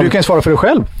nej, liksom, men du kan svara för dig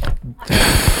själv.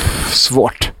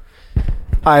 Svårt.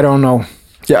 I don't know.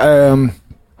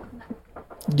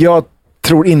 Jag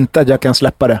tror inte att jag kan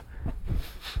släppa det.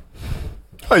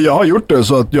 Jag har gjort det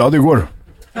så att ja, det går.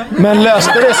 Men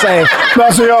löste det sig?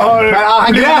 Alltså jag har... Men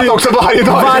han grät också varje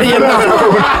dag. Varje natt.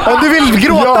 Om du vill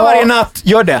gråta varje natt,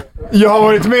 gör det. Jag har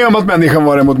varit med om att människan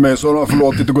var emot mig, så har de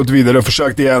förlåtit och gått vidare och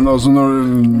försökt igen och så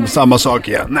samma sak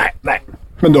igen. Nej.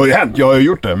 Men det har ju hänt, jag har ju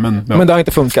gjort det. Men det har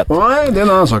inte funkat. Nej, det är en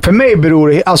annan sak. För mig beror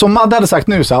det... Alltså om Madde hade sagt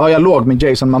nu så här, jag låg med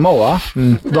Jason Momoa,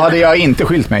 då hade jag inte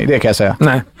skilt mig, det kan jag säga.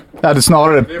 Nej. Jag hade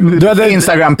snarare du hade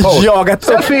Instagram-post. Jagat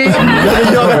upp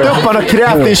honom och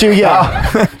krävt i 20. Ja.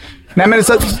 Nej, men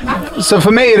så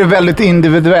för mig är det väldigt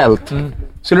individuellt.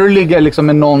 Skulle du ligga liksom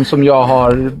med någon som jag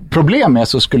har problem med,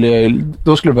 så skulle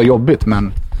det vara jobbigt,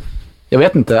 men jag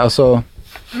vet inte, alltså...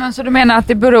 Men så du menar att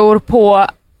det beror på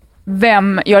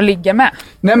vem jag ligger med?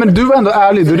 Nej, men du var ändå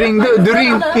ärlig. Du ringde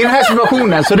i den här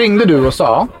situationen så ringde du och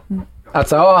sa att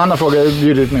så, han har frågat,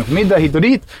 bjudit ut mig på middag hit och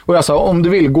dit, och jag sa, om du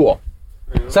vill gå.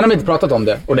 Sen har vi inte pratat om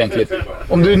det ordentligt.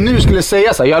 Om du nu skulle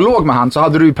säga så här, jag låg med han, så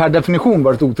hade du per definition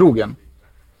varit otrogen.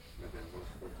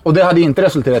 Och det hade inte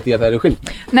resulterat i att jag hade skilt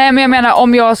mig. Nej, men jag menar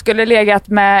om jag skulle legat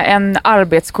med en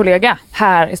arbetskollega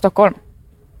här i Stockholm.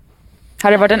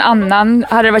 Hade det varit en annan,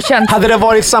 hade det varit känt... Hade det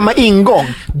varit samma ingång?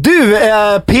 Du,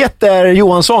 Peter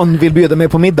Johansson vill bjuda mig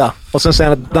på middag. Och sen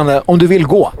säger han, om du vill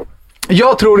gå.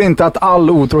 Jag tror inte att all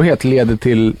otrohet leder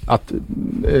till att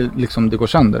liksom det går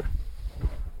sönder.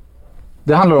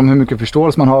 Det handlar om hur mycket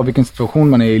förståelse man har, vilken situation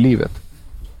man är i livet.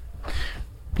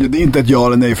 Ja, det är inte ett ja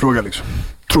eller nej-fråga liksom.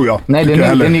 Tror jag. Nej, det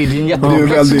är en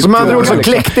jättekomplex. Som andra ord så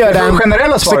kläckte jag den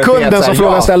generella sekunden som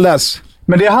frågan ställdes.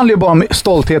 Men det handlar ju bara om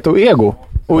stolthet och ego.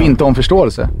 Och inte om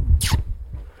förståelse.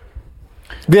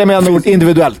 Det är med andra ord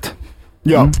individuellt.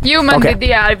 Ja. Jo, men okay.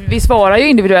 Vi svarar ju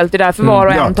individuellt. Det är därför var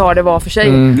och en tar det var för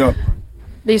sig. Ja.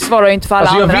 Vi svarar ju inte för alla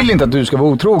andra. Jag vill inte att du ska vara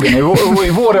otrogen. I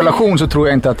vår relation så tror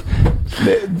jag inte att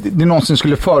det någonsin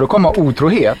skulle förekomma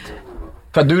otrohet.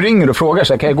 För att du ringer och frågar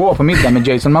sig, kan jag gå på middag med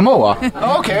Jason Momoa?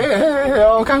 Okej,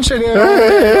 ja, kanske det.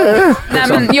 Nej,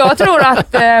 men jag tror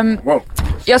att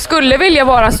jag skulle vilja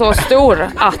vara så stor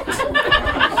att...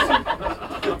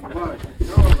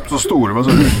 Så stor, vad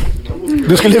sa du?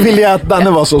 Du skulle vilja att Danne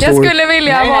var så stor? Jag skulle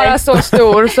vilja vara så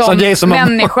stor som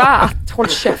människa att håll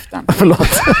käften.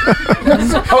 Förlåt.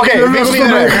 Okej, vi går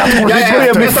vidare. Jag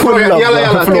börjar bli full av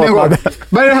Jalla, tiden går.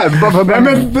 Vad är det här? Nej,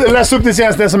 men läs upp ditt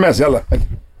senaste sms, jalla.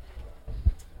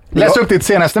 Läs upp ditt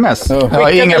senaste sms. Ja,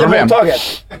 inga problem.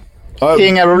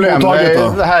 Inga problem.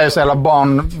 Det här är så jävla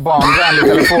barnvänlig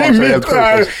telefon. Så helt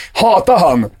sjukt. Hatar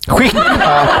han.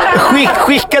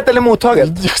 Skickat eller mottaget?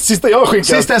 Sista jag skickat.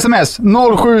 Sista sms.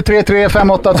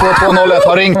 0733582201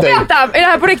 har ringt dig. Vänta, är det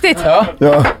här på riktigt? Ja.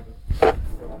 Ja.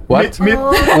 What? Vänta,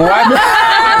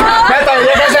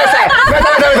 jag kan säga så här.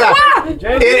 Vänta.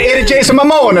 Är det Jason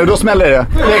Momoa, då smäller det.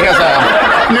 Det kan jag säga.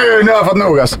 Nu har jag fått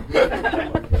nog alltså.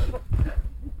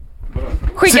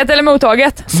 Skickat eller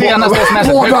mottaget? Senaste smset.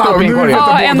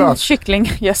 Ja, en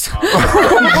kyckling. Yes.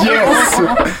 Yes.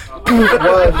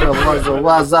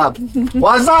 What's up?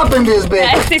 What's up in this bitch?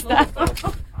 Nej, sista.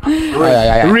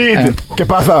 Read. Que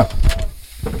pasa?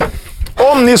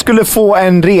 Om ni skulle få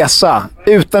en resa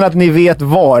utan att ni vet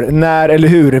var, när eller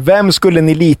hur, vem skulle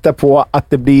ni lita på att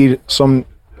det blir som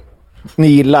ni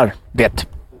gillar det?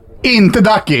 Inte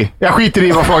Ducky. Jag skiter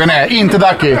i vad frågan är. Inte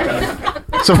Ducky.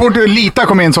 Så fort du litar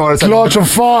kommer in svaret. Klart som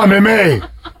fan med mig.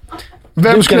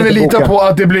 Vem skulle ni lita på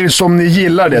att det blir som ni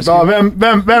gillar det? Ja,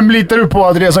 vem litar du på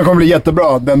att resan kommer bli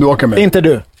jättebra? Den du åker med? Inte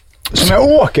du. Som jag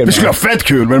åker med? Vi skulle ha fett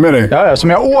kul, vad är det med dig? Ja, som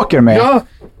jag åker med. Ja,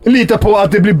 lita på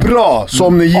att det blir bra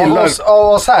som ni gillar. Av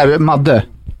oss här, Madde.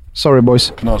 Sorry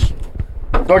boys.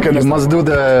 Okay, you must do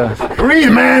the...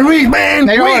 Read man!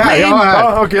 Nej, jag är här.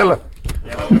 Ja, okej, alla.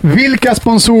 Vilka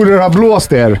sponsorer har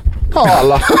blåst er? Ja,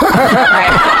 alla.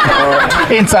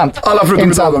 Intressant. Alla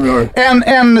förutom dem gör.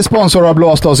 En sponsor har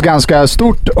blåst oss ganska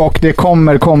stort och det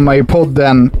kommer komma i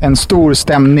podden en stor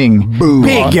stämning. Boom.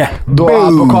 Big! Då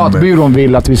advokatbyrån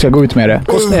vill att vi ska gå ut med det.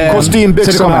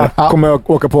 Kostymbyxorna kommer jag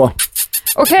åka på.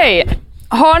 Okej.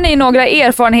 Har ni några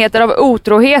erfarenheter av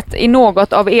otrohet i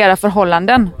något av era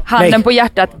förhållanden? Handen på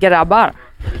hjärtat, grabbar.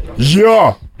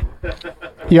 Ja!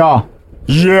 Ja.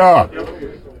 Ja!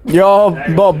 Jag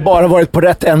har bara varit på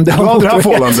rätt ände. Jag har aldrig haft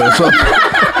förhållande, så...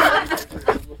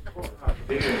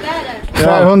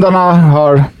 Hundarna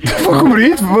har... Vad kommer du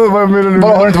hit? Vad menar du?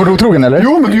 Har du inte varit otrogen, eller?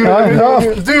 Jo, men du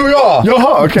och jag!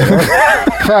 Jaha, okej.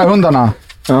 Hundarna.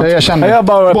 Jag känner. Jag har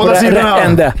bara varit på rätt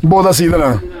ände. Båda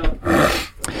sidorna.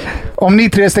 Om ni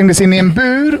tre stängdes in i en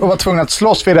bur och var tvungna att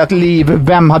slåss för ert liv,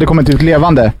 vem hade kommit ut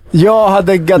levande? Jag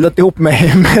hade gaddat ihop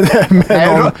mig med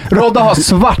någon. Rodda har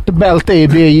svart bälte i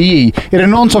BJJ. Är det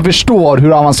någon som förstår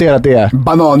hur avancerat det är?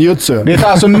 Bananjutsu. Det är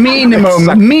alltså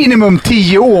minimum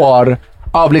 10 år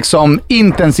av liksom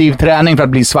intensiv träning för att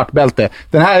bli svart bälte.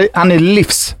 Han är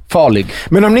livsfarlig.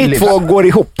 Men om ni två går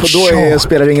ihop, då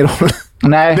spelar det ingen roll.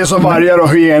 Nej. Det är som vargar och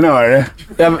hyenor, är det?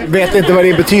 Jag vet inte vad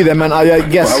det betyder, men jag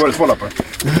guess. Jag var två lappar.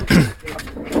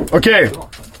 Okej.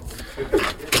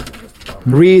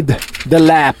 Read the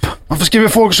lap. Varför skriver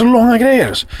folk så långa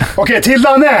grejer? Okej, till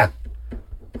Danne!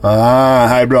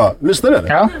 Här är bra. Lyssnar du?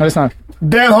 Ja, jag lyssnar.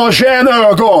 Den har 21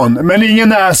 ögon, men ingen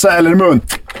näsa eller mun.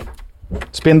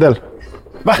 Spindel.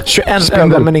 Va? 21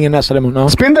 ögon, men ingen näsa eller mun. Ja.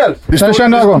 Spindel! Den har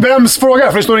 21 ögon. Vems fråga?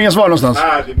 För det står ingen svar någonstans.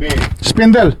 Det är min.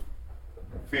 Spindel.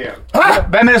 Fel.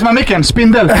 Vem är det som har micken?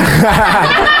 Spindel.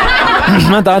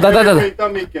 Vänta.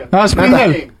 Ja,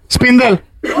 spindel. Spindel.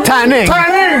 Tärning.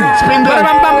 Spindel.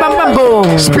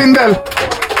 Boom. Spindel.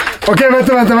 Okej,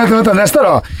 vänta. Nästa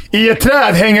då. I ett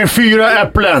träd hänger 4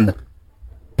 äpplen.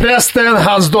 Prästen,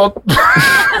 hans dotter...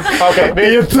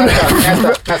 Okej,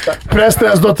 nästa.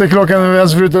 Prästens dotter, klockan...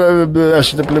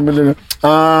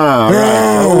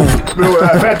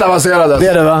 Fett avancerad. Det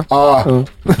är det, va? Ja.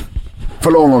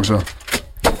 För lång också.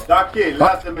 Ducky, läs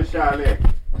det med kärlek.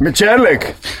 Med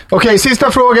kärlek? Okej,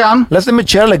 sista frågan. Läs det med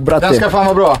kärlek, bratte. Den ska fan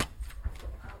vara bra.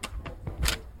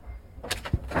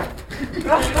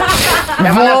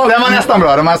 Den var nästan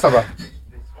bra.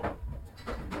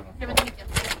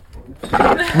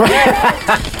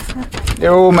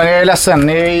 Jo, men jag är ledsen.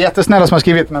 Ni är jättesnälla som har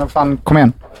skrivit, men fan, kom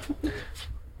igen.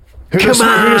 Hur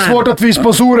är det svårt att vi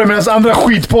sponsorer medan andra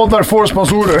skitpoddar får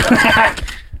sponsorer?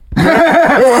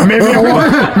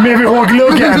 Med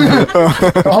VH-gluggen.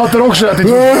 Jag hatar också att det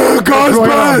är...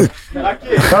 Karlsberg!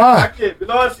 Lucky, vill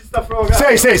du ha en sista fråga?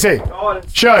 Säg.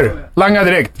 Kör, langa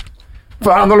direkt.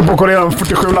 För han håller på att kolla igenom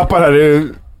 47 lappar här.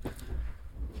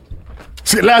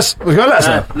 Läs. Ska jag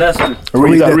läsa? Läs.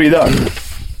 Reada.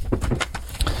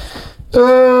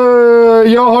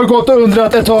 Jag har gått och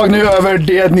undrat ett tag nu över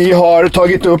det ni har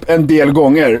tagit upp en del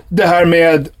gånger. Det här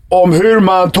med om hur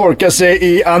man torkar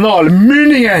sig i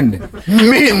analmynningen.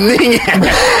 Mynningen?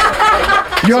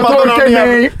 Jag torkar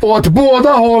mig åt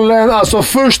båda hållen, alltså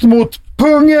först mot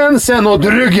pungen, sen åt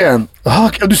ryggen.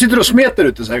 Du sitter och smeter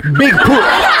ute så här.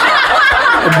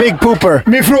 Big pooper.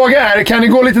 Min fråga är, kan ni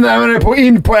gå lite närmare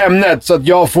in på ämnet så att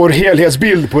jag får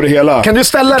helhetsbild på det hela? Kan du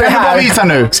ställa det här? Kan du bara visa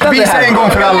nu? Visa en gång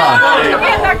för alla.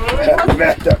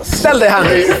 Ställ dig här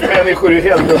nu. Människor är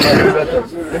helt dumma.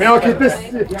 Men jag kan inte...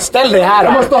 Ställ dig här.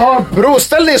 Jag måste ha... Bro,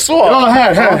 ställ dig så. Ja,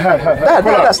 här.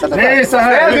 Där, ställ dig. Nej, så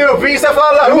här. Ställ dig upp, visa för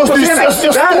alla. Jag står ju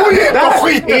inte och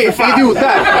skiter för fan. Idiot,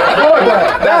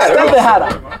 där. Ställ dig här.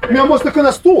 Men jag måste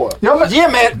kunna stå. Ge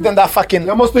mig den där fucking...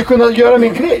 Jag måste kunna göra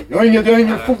min grej. Jag har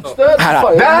ingen fotstöd.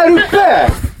 Där uppe!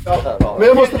 Men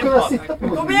jag måste kunna sitta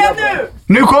på. Kom igen nu!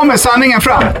 Nu kommer sanningen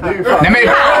fram. Nej men...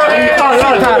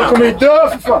 Jag kommer ju dö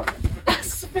för fan.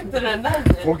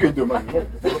 Folk är ju dumma.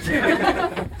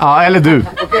 Ja, eller du.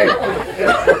 Okej.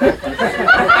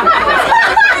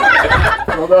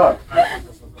 Sådär.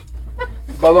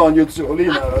 Bananjutsu, håll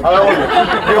in här.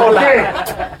 Okej.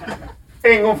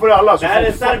 En gång för alla. Det här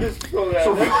är serbisk fråga.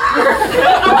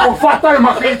 Så fattar du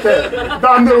man skiter.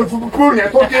 Danne och pungen.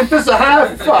 Folk är inte så här.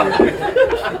 Fan.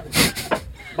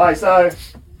 Bajsar.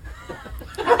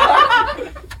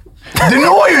 Du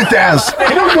når ju inte ens!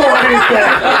 Du når inte!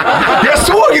 Jag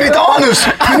såg i ditt anus!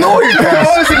 Du når ju inte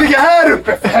ens! Anuset ligger här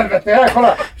uppe, för helvete! Här,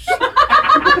 kolla!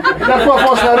 Det där får jag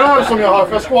få en sån här rör som jag har,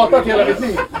 för jag skåtat hela mitt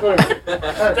liv.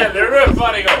 Ställer du upp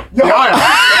varje gång? Ja!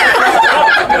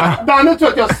 Danne tror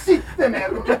att jag sitter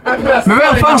med. Men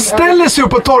vem fan ställer sig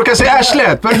upp och torkar sig i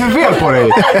arslet? Vad är det för fel på dig?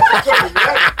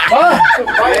 Va?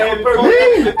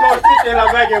 Du torkar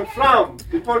hela vägen fram.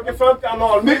 Du torkar fram till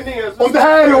analmynningen. Om det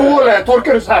här är hålet,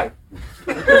 torkar du så här.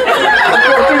 Du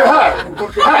torkar ju här. Du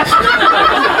torkar här.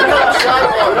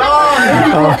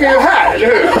 Du torkar ju här, eller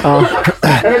hur? Ja.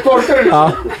 Eller torkar du?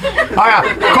 Ja. Ja,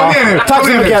 kom igen nu. Tack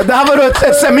så mycket. Det här var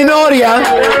ett seminarium.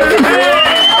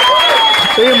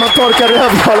 Det är man torkar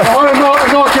rövhålet. Jag har en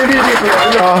naken video på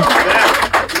det. Ja.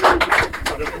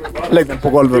 Lägg den på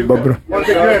golvet, Bobro.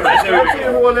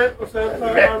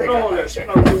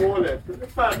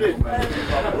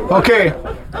 Okej.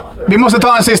 Vi måste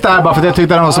ta en sista här bara för att jag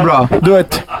tyckte den var så bra. Du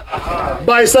vet.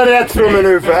 Bajsa rätt från mig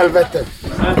nu, för helvete.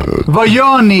 Vad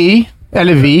gör ni,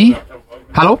 eller vi?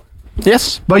 Hallå?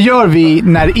 Yes. Vad gör vi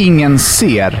när ingen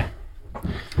ser?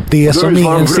 Det som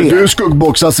ingen ser. Du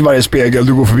skuggboxas i varje spegel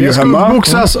du går förbi jag hemma. Jag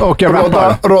skuggboxas och jag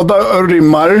rappar. Rodda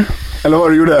rimmar. Eller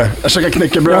vad du gjorde? Jag försöker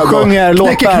knäcka bröd. Jag sjunger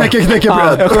låtar. Knäcka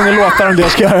bröd. Jag sjunger låtar om det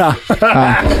jag ska göra.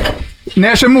 När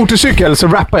jag kör motorcykel så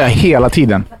rappar jag hela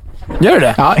tiden. Gör du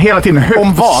det? Ja, hela tiden.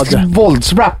 Om vad?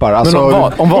 Våldsrappar. Alltså,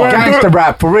 om vad?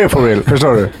 Gangsterrap, for real.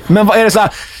 Förstår du? Men vad är det så här?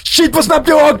 Shit vad snabbt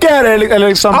jag åker! Eller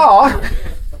liksom... Ja.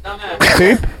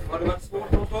 Typ.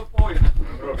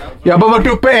 Jag har bara varit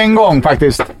uppe en gång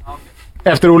faktiskt.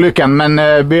 Efter olyckan.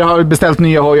 Men vi har beställt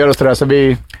nya hojar och sådär. Så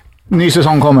ny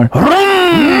säsong kommer.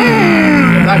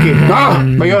 Tack.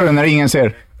 Vad gör du när ingen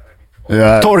ser?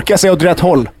 Ja. Torka sig åt rätt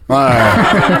håll. Nej.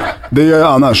 Det gör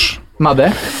jag annars.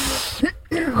 Madde?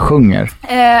 Sjunger.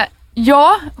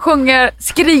 Jag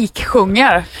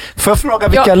skriksjunger. Får jag fråga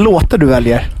vilka låtar du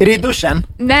väljer? Är det i duschen?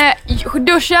 Nej,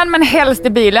 duschen men helst i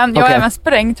bilen. Jag har även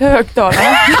sprängt högtalarna.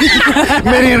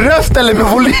 Med din röst eller med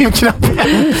volymknappen?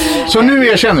 Så nu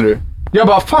erkänner du? Jag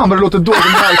bara, fan vad det låter dåligt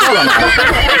med högtalarna.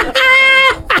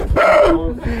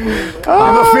 Det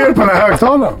var fel på den här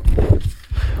högtalaren.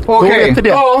 Okej.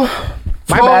 Ja.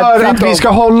 För att vi ska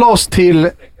hålla oss till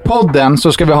podden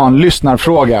så ska vi ha en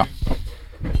lyssnarfråga.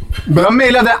 Jag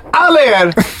mejlade alla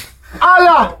er.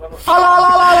 Alla.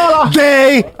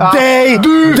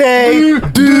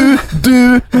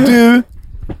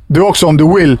 Du också om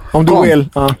du vill. Om du vill.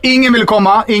 Ja. Ingen vill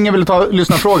komma, ingen vill ta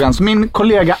lyssnarfrågan. Så min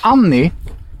kollega Annie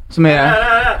som är...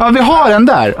 Ja, vi har en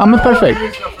där. Ja, men perfekt.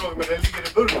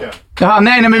 Jaha,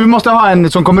 nej, men vi måste ha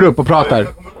en som kommer upp och pratar.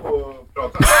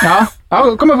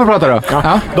 Ja, kom upp och prata då.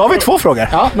 Ja. Då har vi 2 frågor.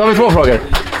 Ja, då har vi 2 frågor.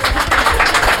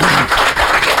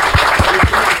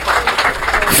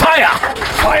 Fire!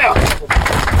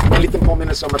 En liten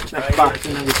påminnelse om att knäppa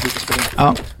innan vi slutar spela.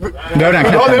 Ja, du har den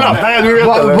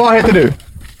knäppen. Vad heter du?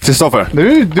 Kristoffer. Du.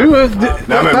 Nej,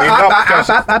 men min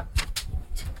lapp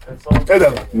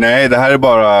Nej, det här är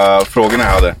bara frågorna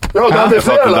jag hade. Ja, det hade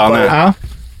flera lappar. Ja.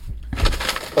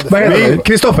 Vad heter du?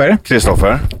 Kristoffer.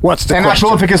 What's the en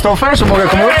applåd för Kristoffer som vågar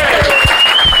komma upp.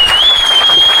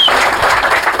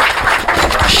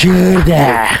 Kör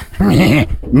det.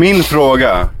 Min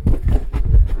fråga.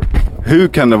 Hur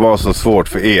kan det vara så svårt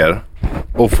för er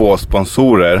att få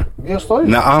sponsorer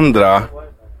när andra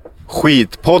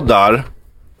skitpoddar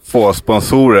får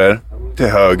sponsorer till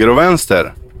höger och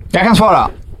vänster? Jag kan svara.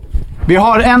 Vi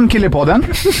har en kille i podden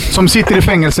som sitter i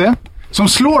fängelse, som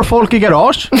slår folk i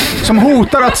garage, som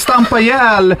hotar att stampa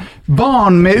ihjäl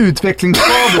barn med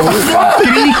utvecklingsskador,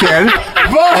 skriker,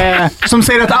 som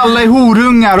säger att alla är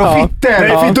horungar och fitter.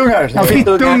 Nej, fittungar. Ja,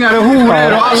 fittungar och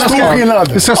horor och alla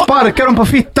ska sparka dem på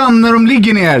fittan när de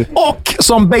ligger ner. Och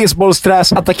som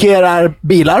baseballsträs attackerar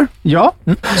bilar. Ja,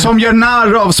 som gör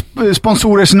narr av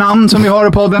sponsorers namn som vi har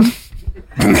i podden.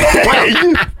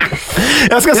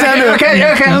 Jag ska säga nu.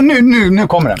 Okej, nu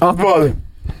kommer den. Ja.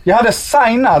 Jag hade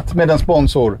signat med en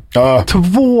sponsor.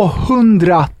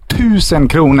 200 000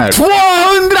 kronor. 200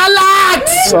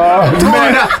 lax!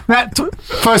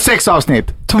 För 6 avsnitt.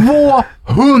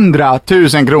 200 000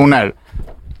 kronor.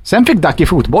 Sen fick Ducky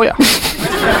fotboja.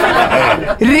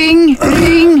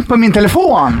 Ring på min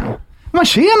telefon. Men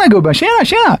tjena gubben,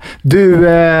 tjena. Du,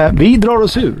 vi drar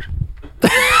oss ur.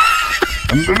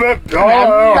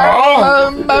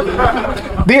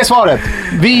 Det är svaret.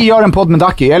 Vi gör en podd med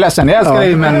Ducky. Jag är ledsen, jag älskar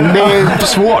dig, men det är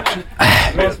svårt.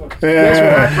 Det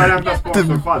är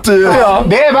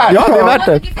värt. Ja, det är värt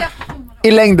det.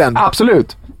 I längden.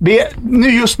 Absolut.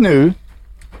 Just nu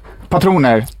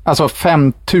patroner, alltså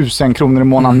 5 000 kronor i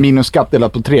månaden minus skatt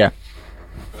delat på 3.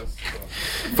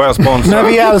 Får jag sponsra?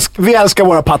 Men vi älskar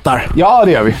våra pattar. Ja,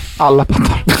 det gör vi. Alla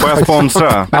pattar. Får jag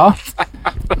sponsra? Ja.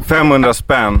 500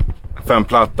 spänn för en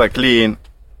platta clean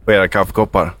på era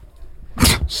kaffekoppar.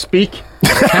 Speak.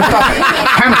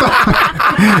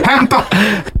 Hämta.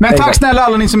 Men tack snälla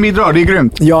alla ni som bidrar, det är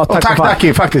grymt. Ja, tack. Och tack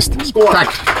Ducky, faktiskt. Skål. Tack.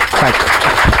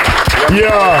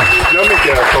 Ja.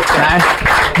 Nej.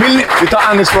 Vi tar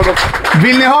Annis fråga också.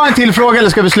 Vill ni ha en till fråga eller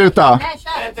ska vi sluta?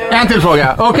 En till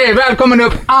fråga. Okej, välkommen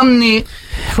upp Annie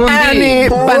Banani.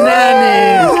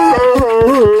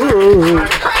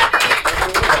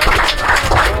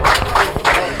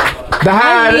 Det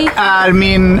här är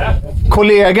min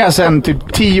kollega sedan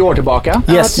typ 10 år tillbaka.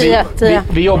 Yes.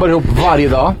 Vi jobbar ihop varje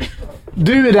dag.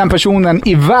 Du är den personen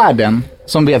i världen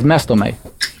som vet mest om mig.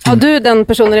 Ja, du är den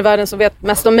personen i världen som vet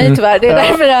mest om mig tyvärr. Det är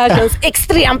därför det här känns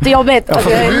extremt jobbigt. Det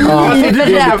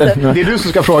är du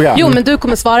som ska fråga. Jo, men du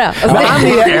kommer svara. Alltså,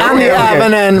 Han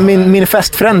är även min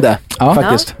festfrände.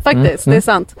 Faktiskt. Ja, faktiskt, det är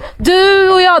sant. Du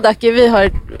och jag, Ducky, vi har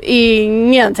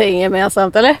ingenting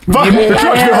gemensamt, eller? Va? Det är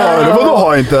klart vi har. Vadå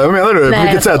har inte? Vad menar du? På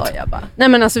vilket sätt? Nej,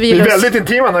 men alltså vi är väldigt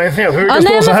intima när jag ser hur vi kan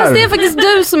stå så här. Fast det är faktiskt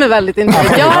du som är väldigt intim.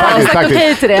 Jag har sagt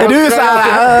okej till det. Är du så här?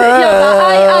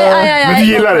 Men du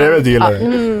gillar det, jag vet du gillar det.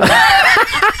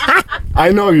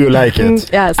 I know you like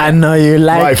it. Yes. I know you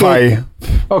like Wi-Fi. it.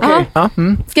 Okej.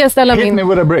 Ska jag ställa Hit me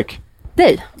with a brick.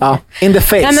 dig? Ja, in the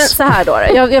face. Nej, men så här då.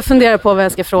 Jag funderar på vad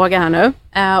jag ska fråga här nu.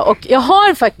 Och jag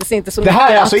har faktiskt inte så mycket. Det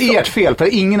här är alltså ert fel,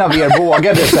 för ingen av er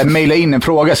vågade mejla in en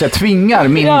fråga, så jag tvingar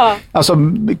min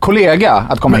kollega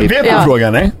att komma hit. Vet du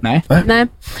frågan? Nej.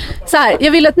 Så här,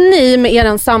 jag vill att ni med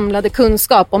er samlade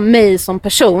kunskap om mig som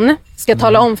person ska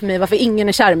tala om för mig varför ingen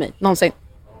är kär i mig någonsin.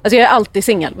 Alltså jag är alltid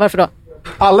singel. Varför då?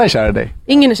 Alla är kär i dig.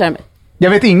 Ingen är kär i mig. Jag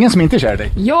vet ingen som inte är kär i dig.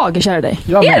 Jag är kär i dig.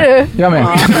 Är du? Jag med.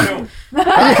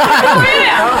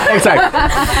 Exakt.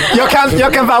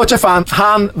 Jag kan voucha för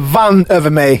han vann över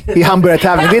mig i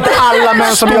hamburgertävlingen. Det är inte alla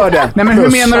män som gör det. Nej, men hur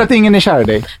menar du att ingen är kär i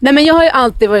dig? Nej, men jag har ju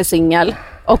alltid varit singel.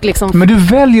 Och liksom... Men du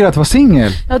väljer att vara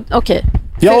singel. Ja, okej.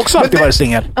 Jag har också alltid varit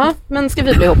singel. Ja, men ska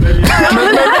vi bli ihop?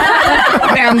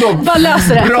 Men ändå bara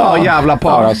löser det. Bra jävla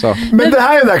par alltså. Men det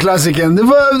här är den där klassiken. Det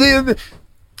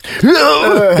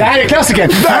här är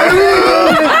klassiken.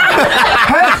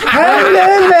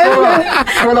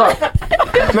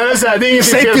 Men det är så här, det är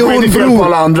inget fel på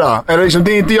alla andra. Eller liksom,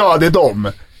 det är inte jag, det är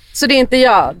dem. Så det är inte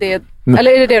jag, det är...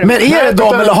 Eller är det det? Men är det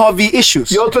dem eller har vi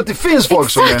issues? Jag tror att det finns folk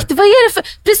som är... Exakt, vad är det för...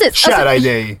 Precis. Kära i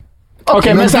dig.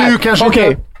 Okej, men så här, du kanske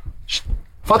inte...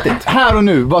 Fattigt. Här och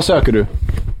nu, vad söker du?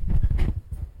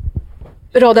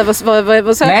 Råda, vad söker du?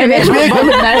 Nej, det är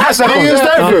just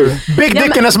därför. Big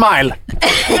dick and a smile.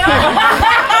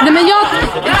 Nej, men jag...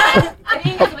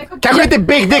 Kanske inte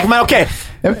big dick, men okej.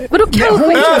 Vadå kanske?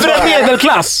 Övre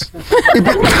medelklass.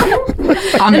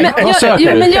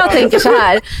 Men jag tänker så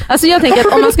här. Alltså jag tänker att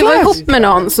om man ska vara ihop med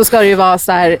någon så ska det ju vara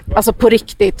så här, alltså på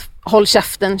riktigt, håll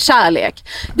käften, kärlek.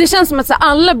 Det känns som att så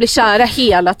alla blir kära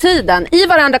hela tiden. I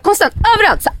varandra, konstant,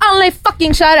 överallt. Så alla är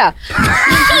fucking kära.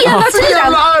 Hela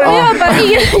tiden.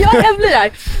 Jag blir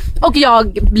där. Och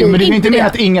jag blir men det är inte inte med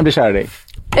att ingen blir kär i dig.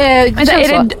 Vänta, är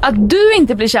det att du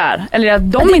inte blir kär? Eller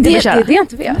att de inte blir kära? Det är det jag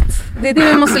inte vet. Det är det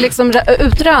vi måste liksom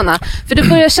utröna. För det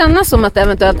börjar kännas som att det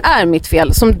eventuellt är mitt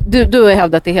fel. Som du har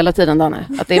hävdat det hela tiden, Danne.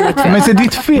 Att det är mitt fel. Men så är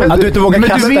ditt fel. Att du inte vågar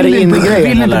kasta dig in i grejen. Du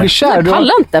vill inte bli kär. Jag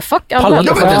pallar inte. Fuck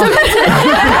alla.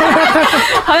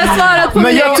 Har jag svarat på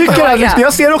men jag tycker att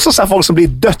jag ser också så här folk som blir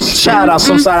dödskära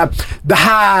som så här, det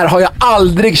här har jag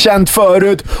aldrig känt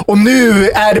förut och nu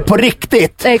är det på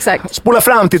riktigt. Exakt. Spola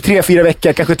fram till 3-4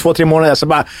 veckor, kanske 2-3 månader så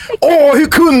bara, hur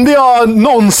kunde jag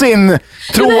någonsin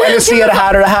tro eller se det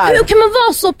här och det här? Hur kan man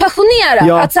vara så passionerad?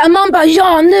 Ja. Att så här, man bara,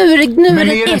 nu är det men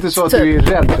är det inte så att du är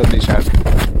rädd för att bli kär?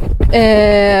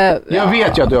 Jag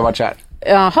vet ju att du har varit kär.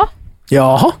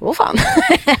 Jaha. Vad fan?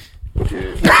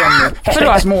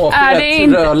 Små,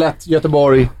 Rölet,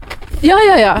 Göteborg. Ja.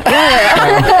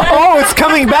 It's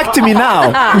coming back to me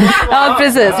now. Ja,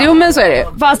 precis. Jo, men så är det.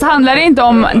 Fast handlar det inte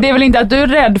om, det är väl inte att du är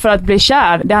rädd för att bli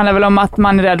kär. Det handlar väl om att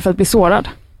man är rädd för att bli sårad.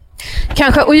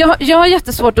 Kanske, och jag har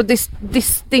jättesvårt att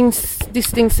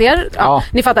distincera. Ja,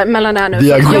 ni fattar, mellan det här nu.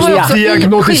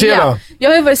 Diagnostisera. Jag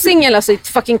har ju varit singel alltså i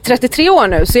fucking 33 år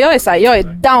nu, så jag är såhär, jag är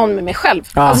down med mig själv.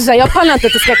 Alltså såhär, jag pallar inte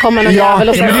att det ska komma någon jävel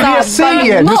och säga. Men det är det jag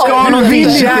säger. Du ska ha någonting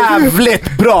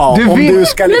jävligt bra om du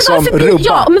ska liksom rubba.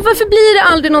 Ja, men varför blir det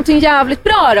aldrig någonting jävligt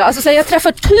bra då? Alltså såhär, jag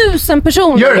träffar 1000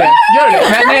 personer. Gör det.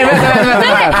 Nej,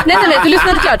 vänta, du lyssnar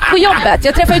inte klart. På jobbet,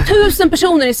 jag träffar 1000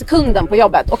 personer i sekunden på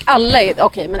jobbet. Och alla är,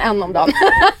 okej, men en om dagen.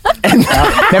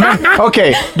 Nej men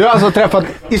okej, du har alltså träffat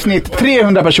i snitt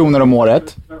 300 personer om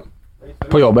året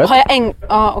på jobbet. Har jag en...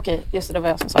 Ja, okej, just det var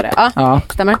jag som sa det. Ja,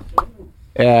 stämmer.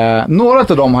 Några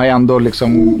av dem har jag ändå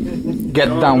liksom get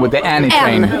down with the Annie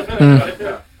train.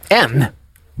 En?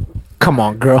 Come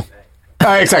on girl.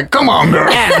 Ja, exakt, come on girl.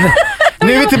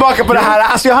 Nu är vi tillbaka på det här.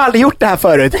 Alltså jag har aldrig gjort det här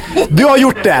förut. Du har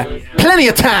gjort det plenty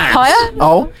of times. Har jag?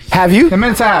 Ja, have you? Nej,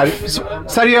 men så här,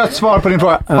 seriöst svar på din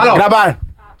fråga. Hallå grabbar.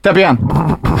 Tapp igen.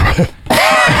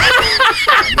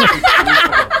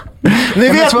 Nu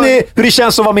vet ni hur det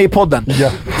känns att vara med i podden. Ja.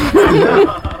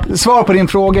 Svar på din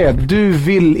fråga är att du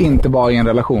vill inte vara i en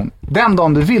relation. Den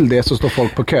dagen du vill det så står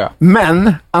folk på kö.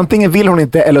 Men antingen vill hon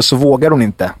inte eller så vågar hon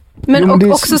inte. Men och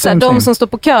också så här, de som står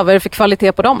på kö, vad är det för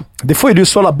kvalitet på dem? Det får ju du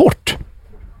sålla bort.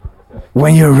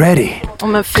 When you're ready.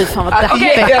 Men fy fan vad deppigt.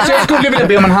 Okay, alltså jag skulle vilja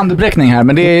be om en handuppräckning här,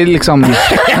 men det är liksom... Men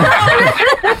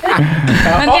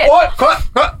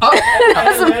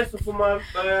så får man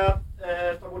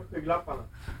ta bort skygglapparna.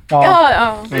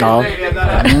 Ja.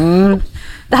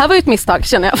 Det här var ju ett misstag,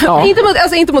 känner jag. Ja.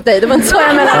 Inte mot dig, det var inte så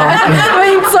jag menade. Det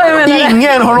var inte så jag menade.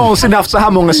 Ingen har någonsin haft så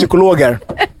här många psykologer.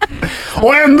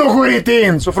 Och ändå går det inte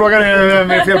in, så frågar ni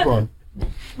vem är fel på.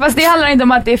 Fast det handlar inte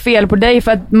om att det är fel på dig,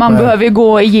 för att man behöver ju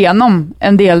gå igenom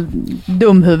en del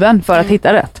dumhuvuden för att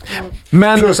hitta rätt.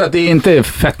 Men plus att det är inte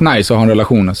fett nice att ha en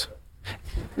relation. Alltså.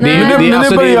 Det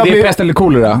är pest eller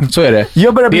kolera, så är det.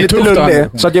 Jag börjar bli lite lullig,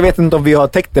 så att jag vet inte om vi har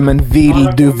täckt det, men vill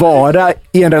du vara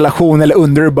i en relation eller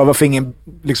undrar du bara varför ingen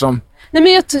liksom... Nej,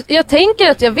 men jag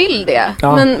tänker att jag vill det.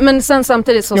 Ja. Men sen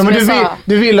samtidigt så som jag sa...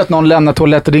 Du vill att någon lämnar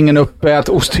toalettringen uppe, att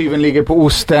osthyveln ligger på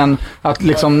osten, att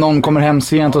liksom någon kommer hem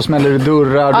sent och smäller i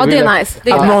dörrar. Ja, det är nice.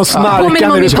 Det är att någon snarkar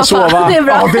när du ska sova. Det är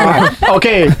bra.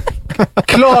 Okej.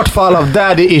 Klart fall av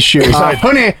daddy issues.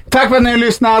 Hörrni, tack för att ni har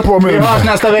lyssnat. Vi hörs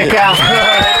nästa vecka.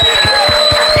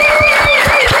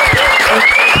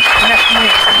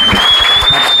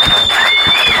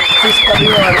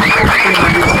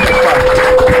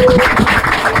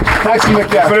 Tack så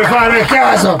mycket. För det fan räcka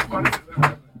alltså.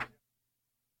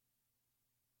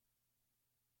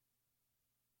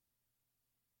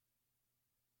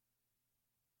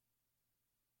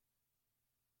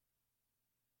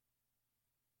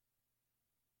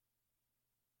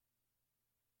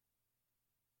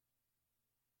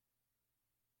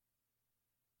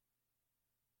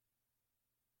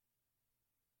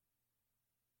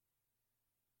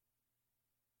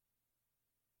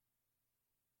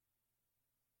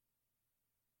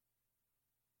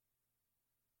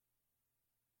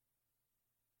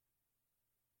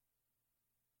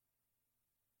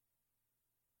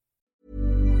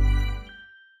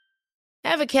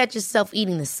 Ever catch yourself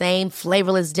eating the same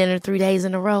flavorless dinner 3 days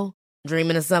in a row?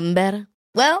 Dreaming of something better?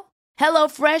 Well,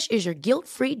 HelloFresh is your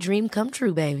guilt-free dream come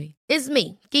true, baby. It's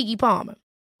me, Keke Palmer.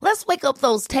 Let's wake up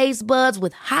those taste buds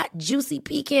with hot, juicy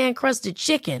pecan-crusted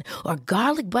chicken or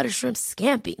garlic butter shrimp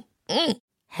scampi.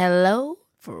 Hello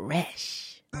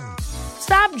Fresh.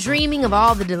 Stop dreaming of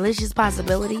all the delicious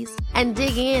possibilities and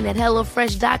dig in at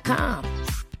HelloFresh.com.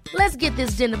 Let's get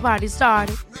this dinner party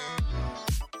started.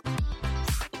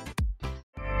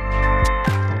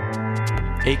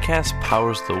 Acast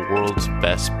powers the world's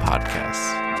best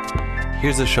podcasts.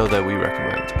 Here's a show that we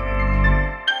recommend.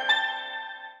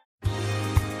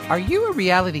 Are you a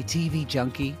reality TV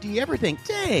junkie? Do you ever think,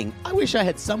 dang, I wish I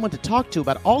had someone to talk to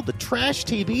about all the trash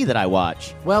TV that I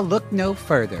watch? Well, look no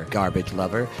further, garbage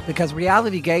lover, because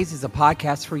Reality Gaze is a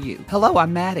podcast for you. Hello,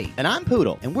 I'm Maddie. And I'm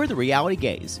Poodle, and we're the Reality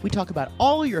Gaze. We talk about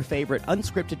all your favorite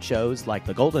unscripted shows like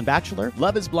The Golden Bachelor,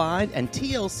 Love is Blind, and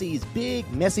TLC's big,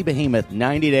 messy behemoth,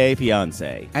 90 Day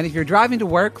Fiancé. And if you're driving to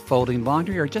work, folding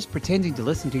laundry, or just pretending to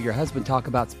listen to your husband talk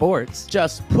about sports,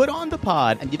 just put on the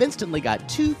pod, and you've instantly got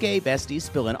two gay besties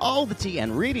spilling all the tea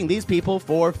and reading these people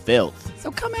for filth.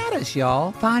 So come at us,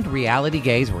 y'all. Find Reality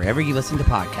Gaze wherever you listen to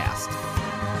podcasts.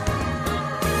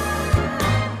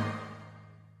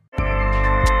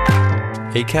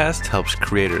 Acast helps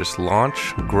creators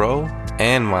launch, grow,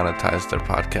 and monetize their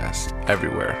podcasts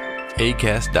everywhere.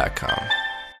 Acast.com.